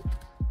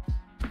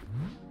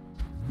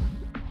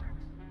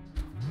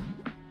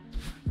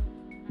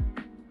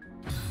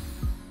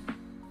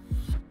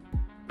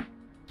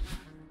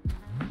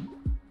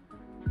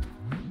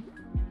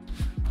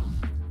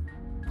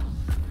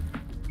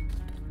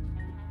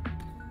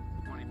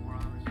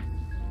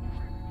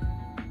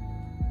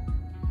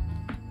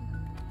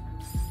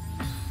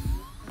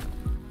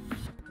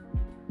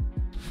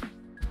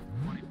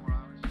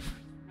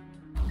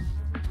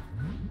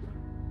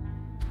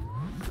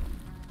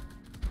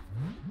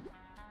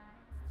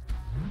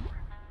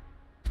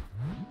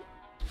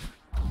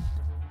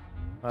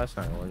 Oh, that's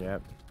not gonna work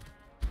yet.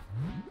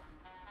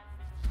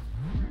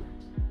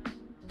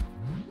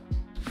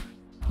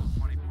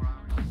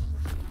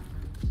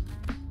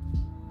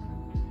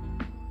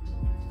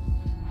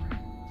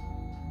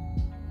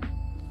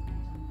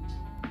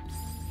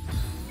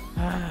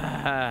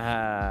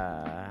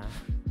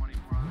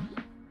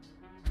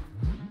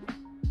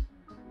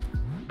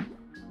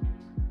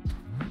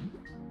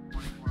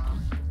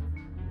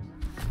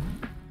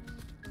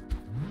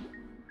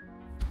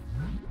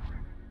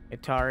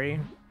 Atari.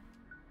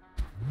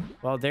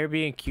 Well, they're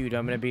being cute.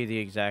 I'm gonna be the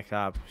exact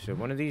opposite.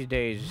 One of these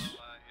days,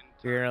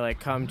 you're gonna like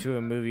come to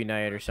a movie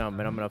night or something,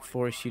 and I'm gonna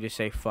force you to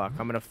say fuck.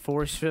 I'm gonna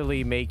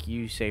forcefully make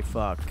you say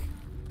fuck.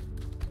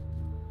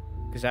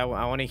 Cause I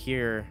want to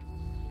hear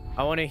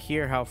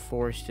how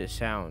forced it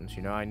sounds.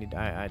 You know,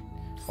 I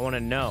want to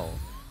know.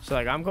 So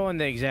like, I'm going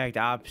the exact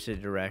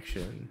opposite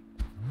direction.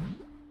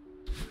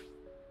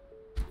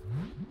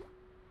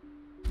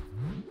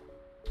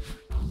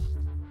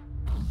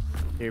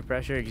 Peer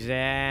pressure,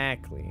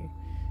 exactly.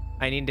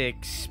 I need to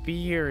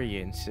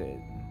experience it.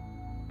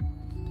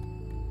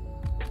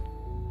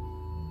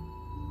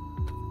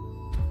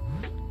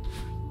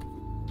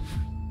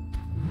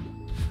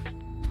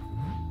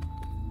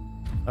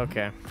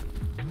 Okay.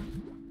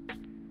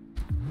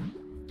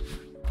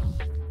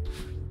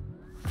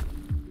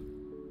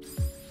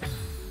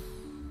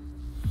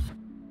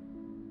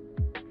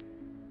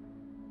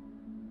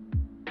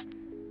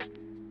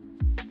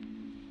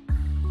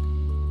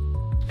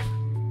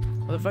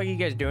 What the fuck are you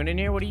guys doing in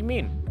here? What do you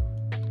mean?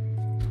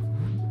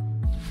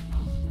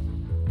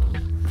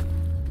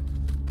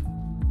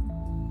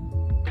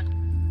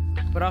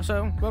 But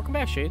also, welcome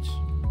back, Shades.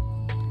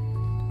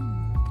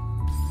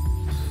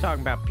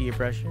 Talking about peer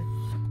pressure.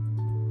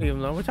 Leave them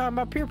alone. We're talking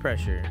about peer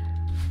pressure.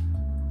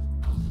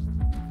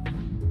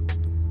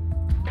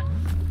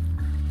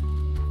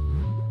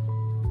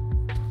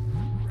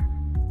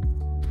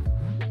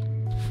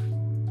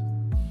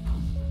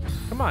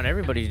 Come on,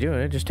 everybody's doing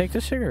it. Just take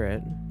the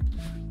cigarette.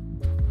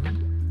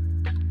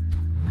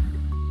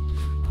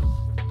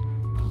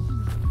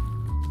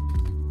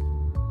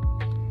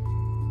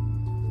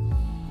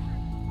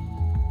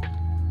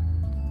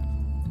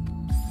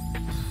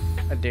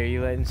 How dare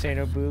you let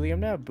Insano bully? I'm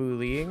not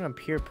bullying, I'm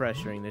peer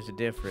pressuring. There's a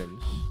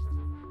difference.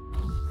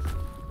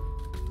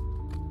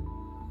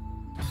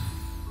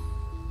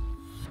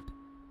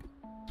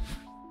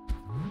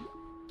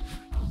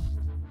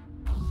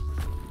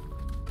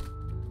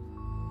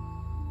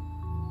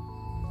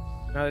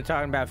 Now they're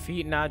talking about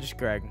feet, nah, just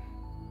Greg.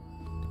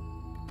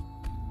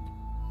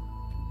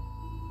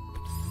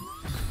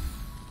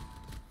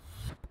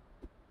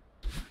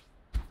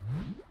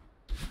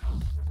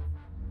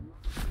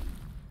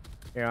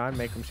 Here on,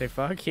 make them say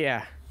fuck,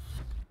 yeah.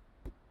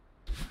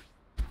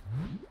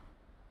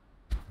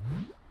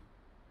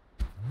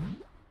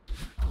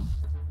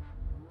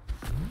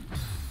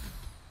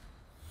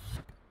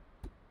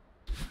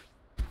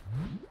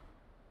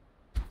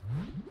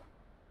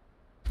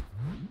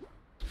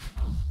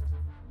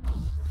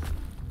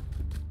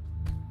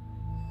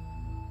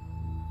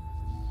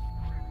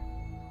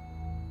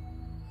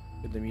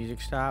 Did the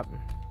music stop?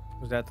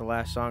 Was that the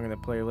last song in the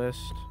playlist?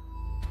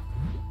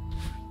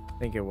 I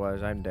think it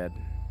was. I'm dead.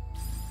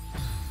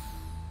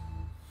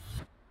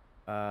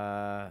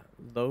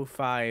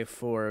 Lo-fi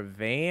for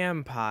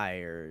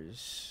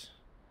vampires.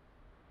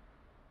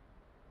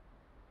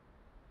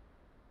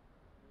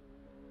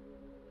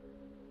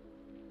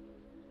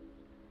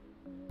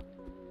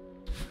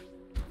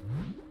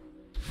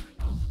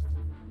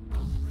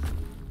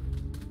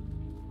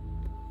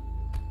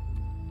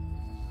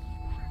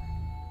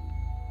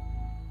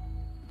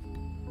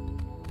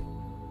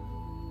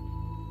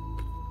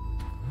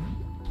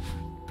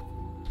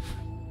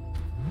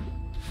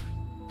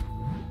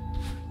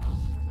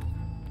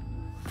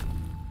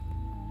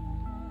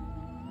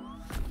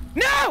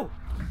 No!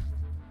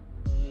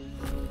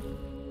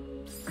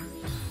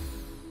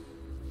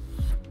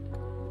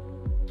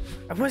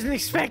 I wasn't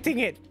expecting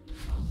it.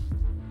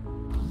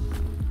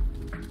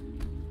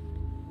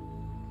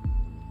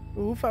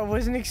 Oof, I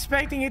wasn't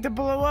expecting it to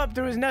blow up.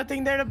 There was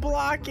nothing there to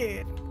block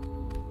it.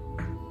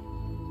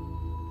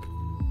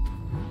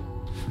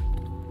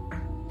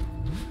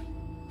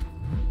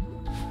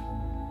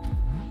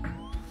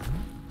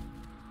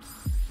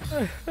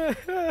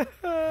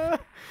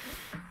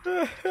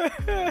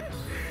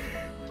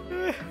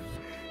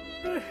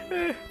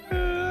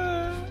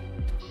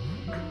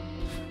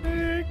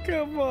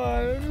 Come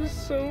on, I'm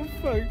so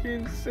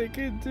fucking sick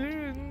of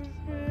doing this,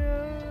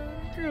 man.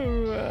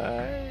 Come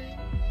on.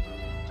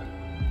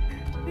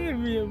 Give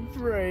me a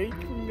break,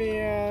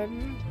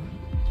 man.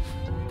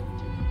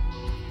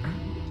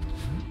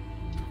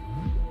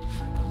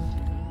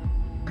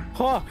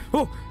 Oh,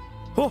 oh,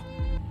 oh.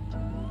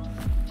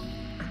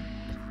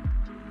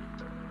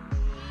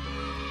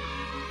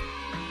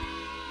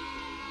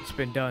 It's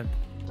been done.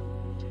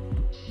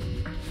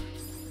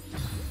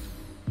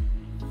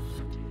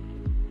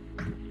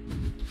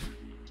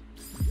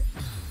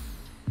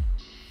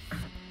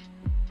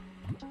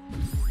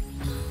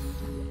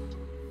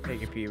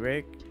 Take a pee,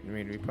 Rick. I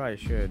mean, we probably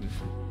should.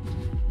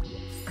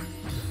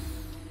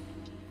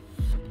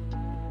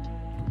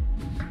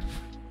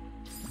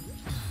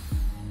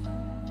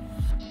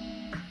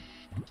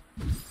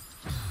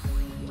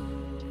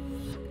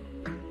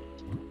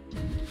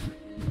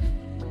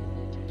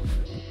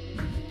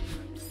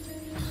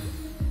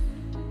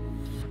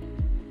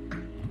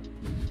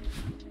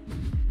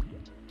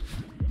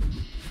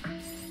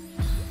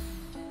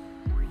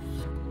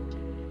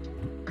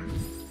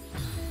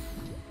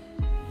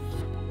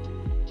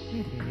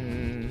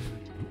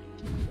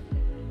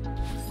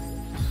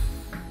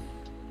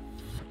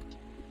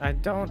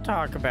 Don't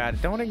talk about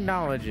it. Don't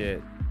acknowledge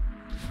it.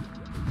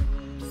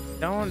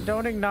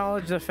 Don't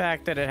acknowledge the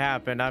fact that it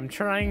happened. I'm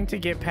trying to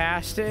get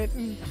past it.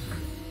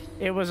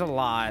 It was a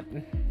lot.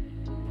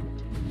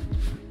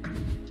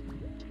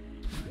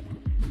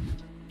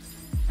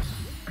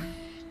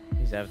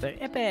 He's out there.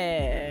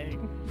 Epic.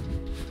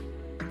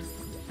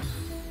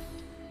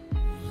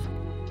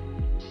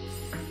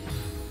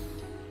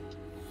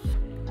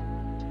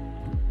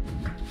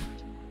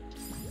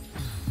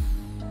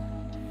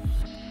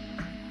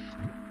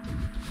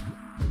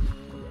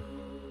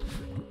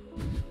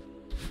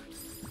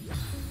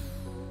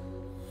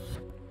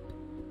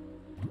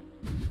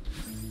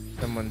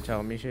 Someone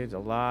tell me she's a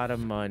lot of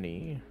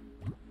money.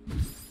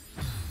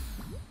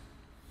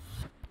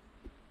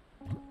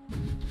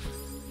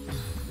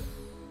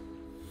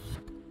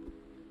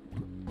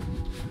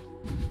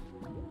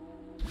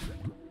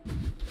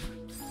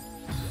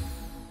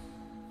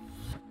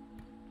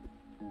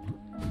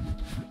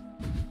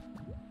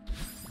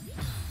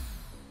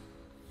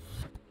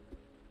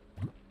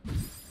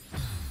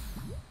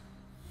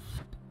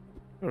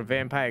 Or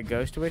vampire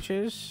ghost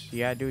witches? You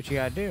gotta do what you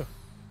gotta do.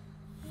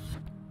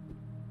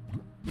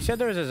 You said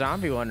there was a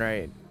zombie one,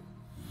 right?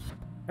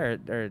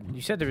 Or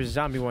you said there was a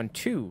zombie one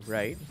too,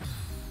 right?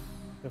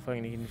 If I'm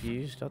getting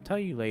confused, I'll tell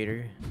you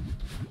later.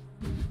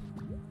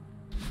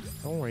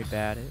 Don't worry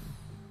about it.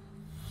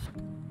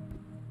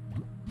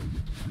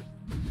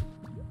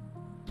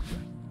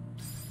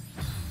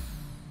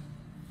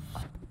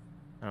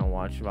 I don't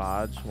watch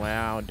VODs.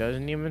 Wow,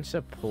 doesn't even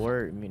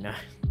support me. Not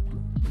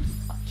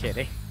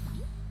kidding.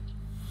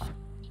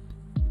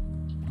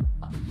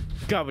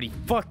 Got what he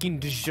fucking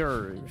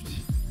deserved.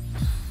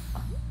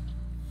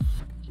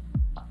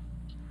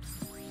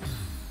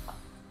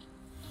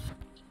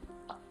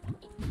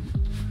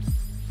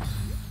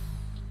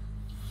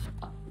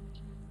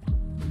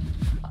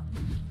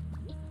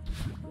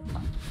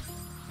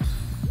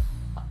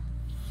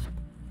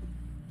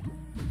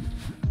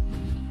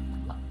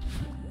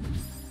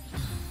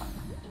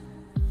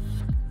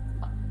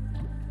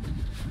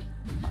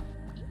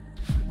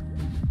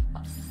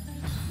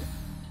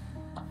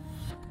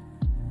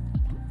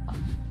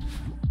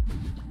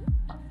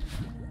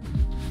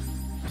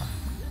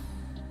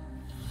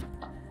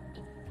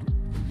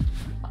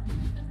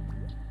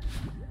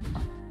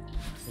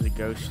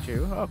 Ghost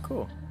too. Oh,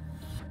 cool.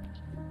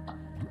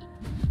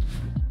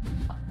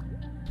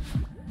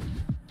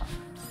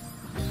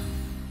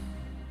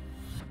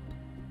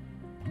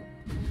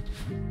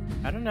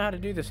 I don't know how to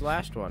do this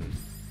last one.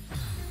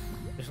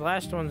 This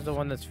last one's the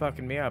one that's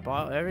fucking me up.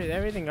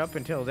 Everything up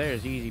until there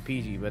is easy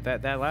peasy, but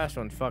that last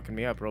one's fucking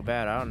me up real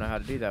bad. I don't know how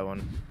to do that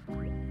one.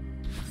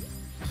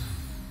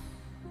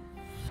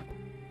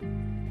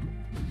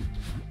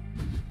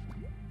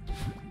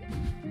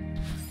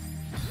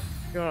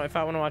 If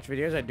I want to watch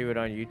videos, I do it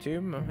on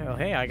YouTube. Hell,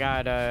 hey, I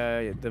got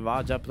the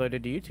VODs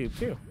uploaded to YouTube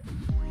too.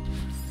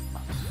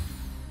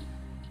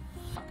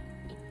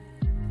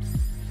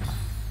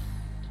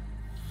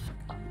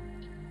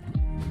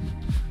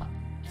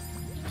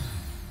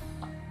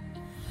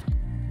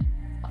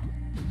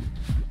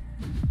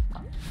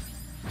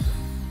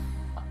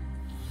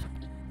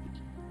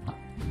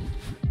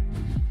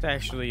 It's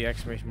actually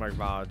exclamation mark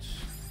VODs.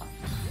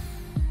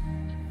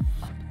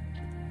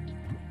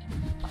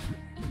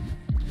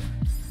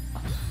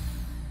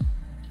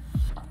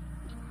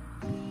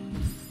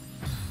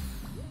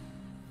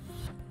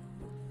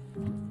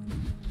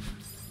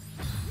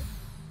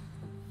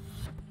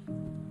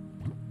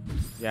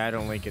 Yeah, I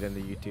don't link it in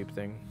the YouTube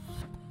thing.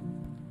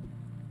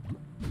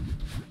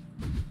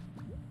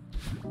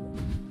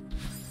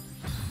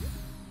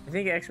 I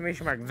think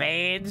exclamation mark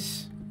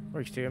VADS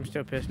works too. I'm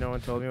still pissed no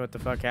one told me what the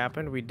fuck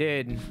happened. We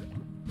did.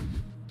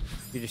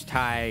 You're just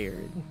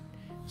tired.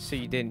 So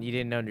you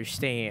didn't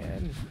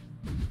understand.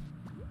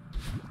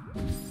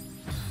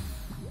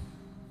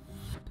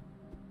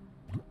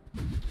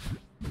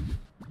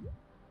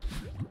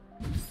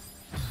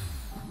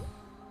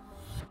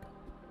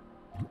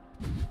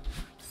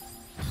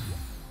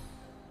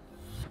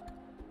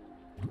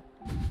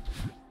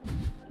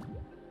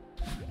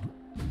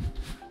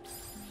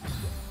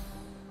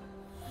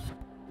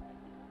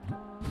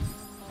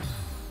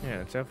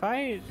 Yeah, so if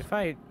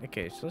I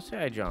okay, so let's say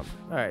I jump.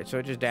 All right, so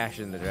it just dashes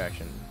in the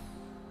direction.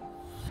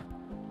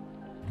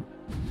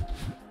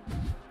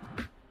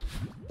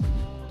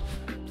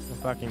 Don't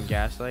fucking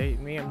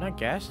gaslight me. I'm not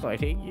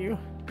gaslighting you.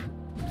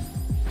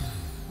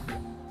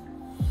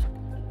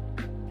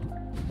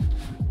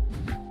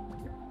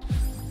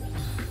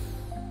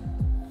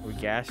 We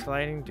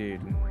gaslighting,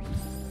 dude.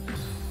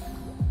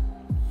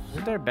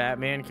 Isn't there a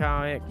Batman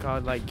comic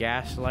called like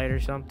Gaslight or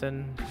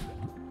something?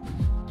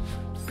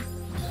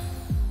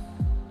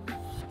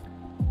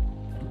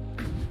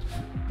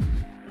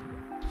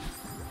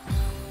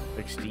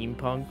 Like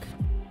steampunk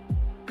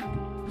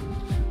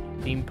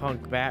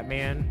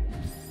Batman.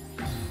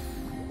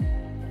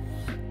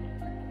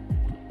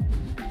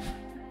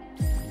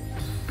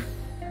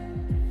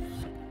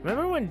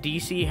 Remember when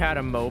DC had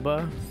a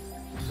MOBA?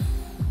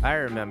 I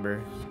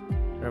remember.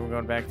 I'm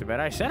going back to bed.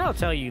 I said I'll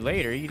tell you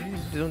later. You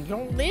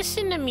don't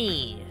listen to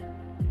me.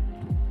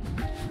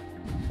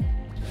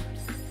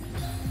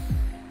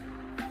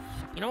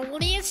 You don't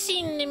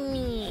listen to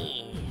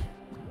me.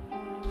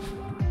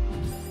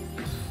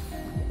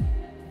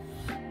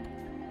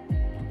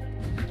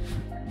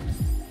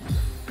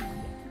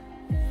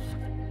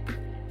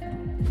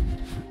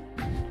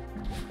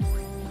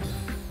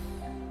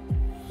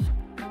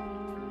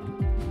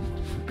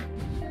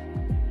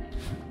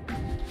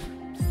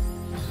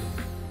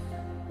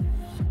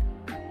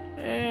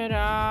 And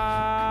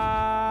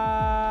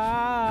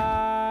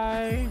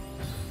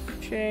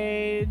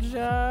Shades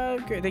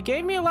of... They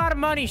gave me a lot of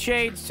money,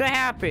 Shades, to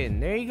happen.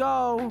 There you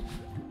go.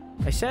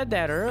 I said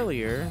that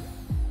earlier.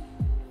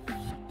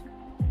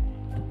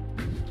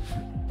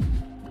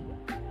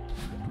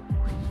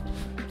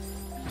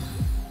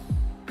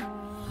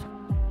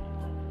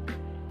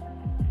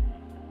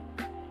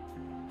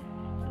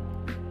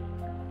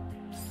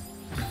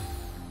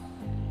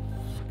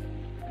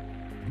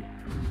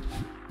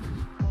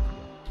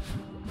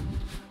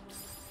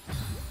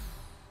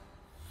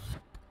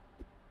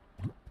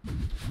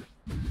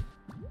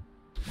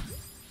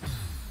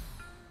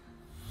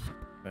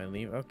 I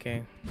leave?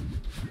 Okay.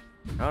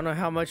 I don't know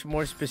how much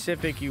more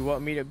specific you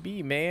want me to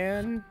be,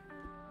 man.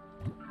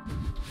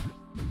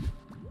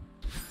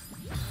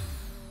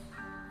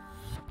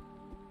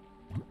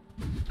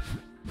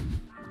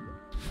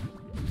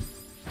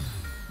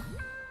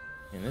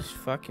 And this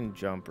fucking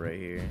jump right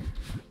here.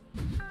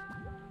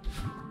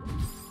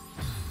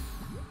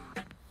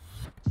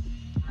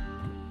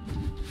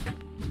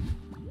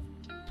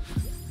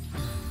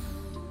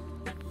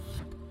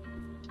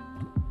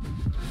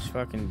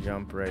 Fucking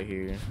jump right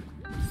here.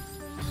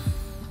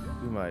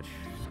 Too much.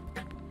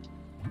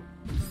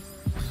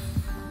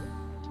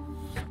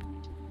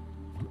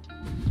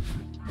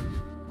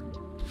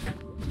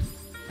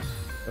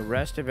 The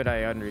rest of it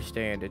I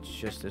understand. It's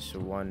just this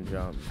one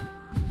jump.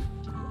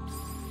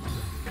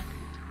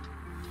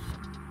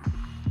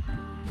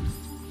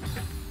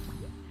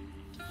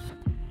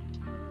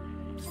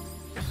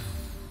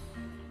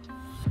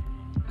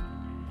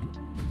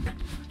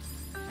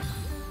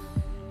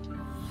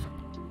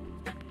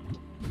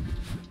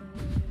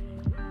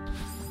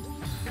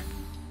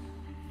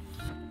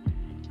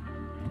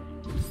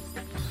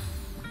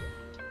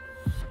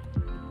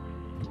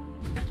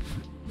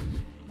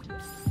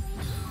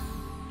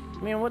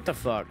 Man, what the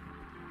fuck?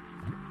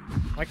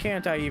 Why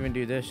can't I even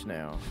do this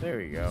now? There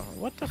we go.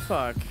 What the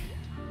fuck?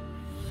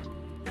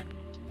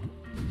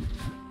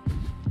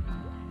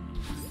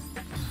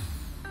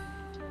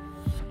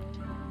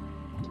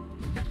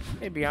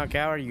 Hey, Bianca,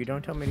 how are you?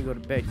 Don't tell me to go to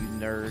bed, you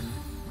nerd.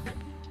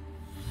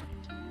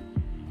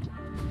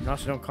 And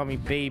also don't call me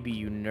baby,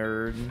 you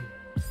nerd.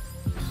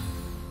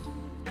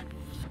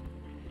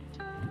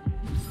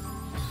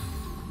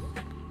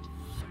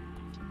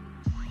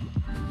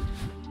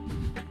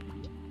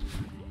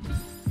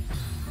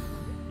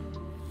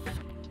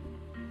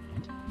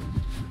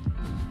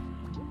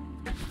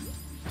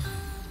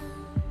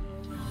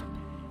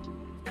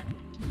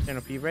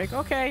 Canopy break,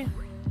 okay.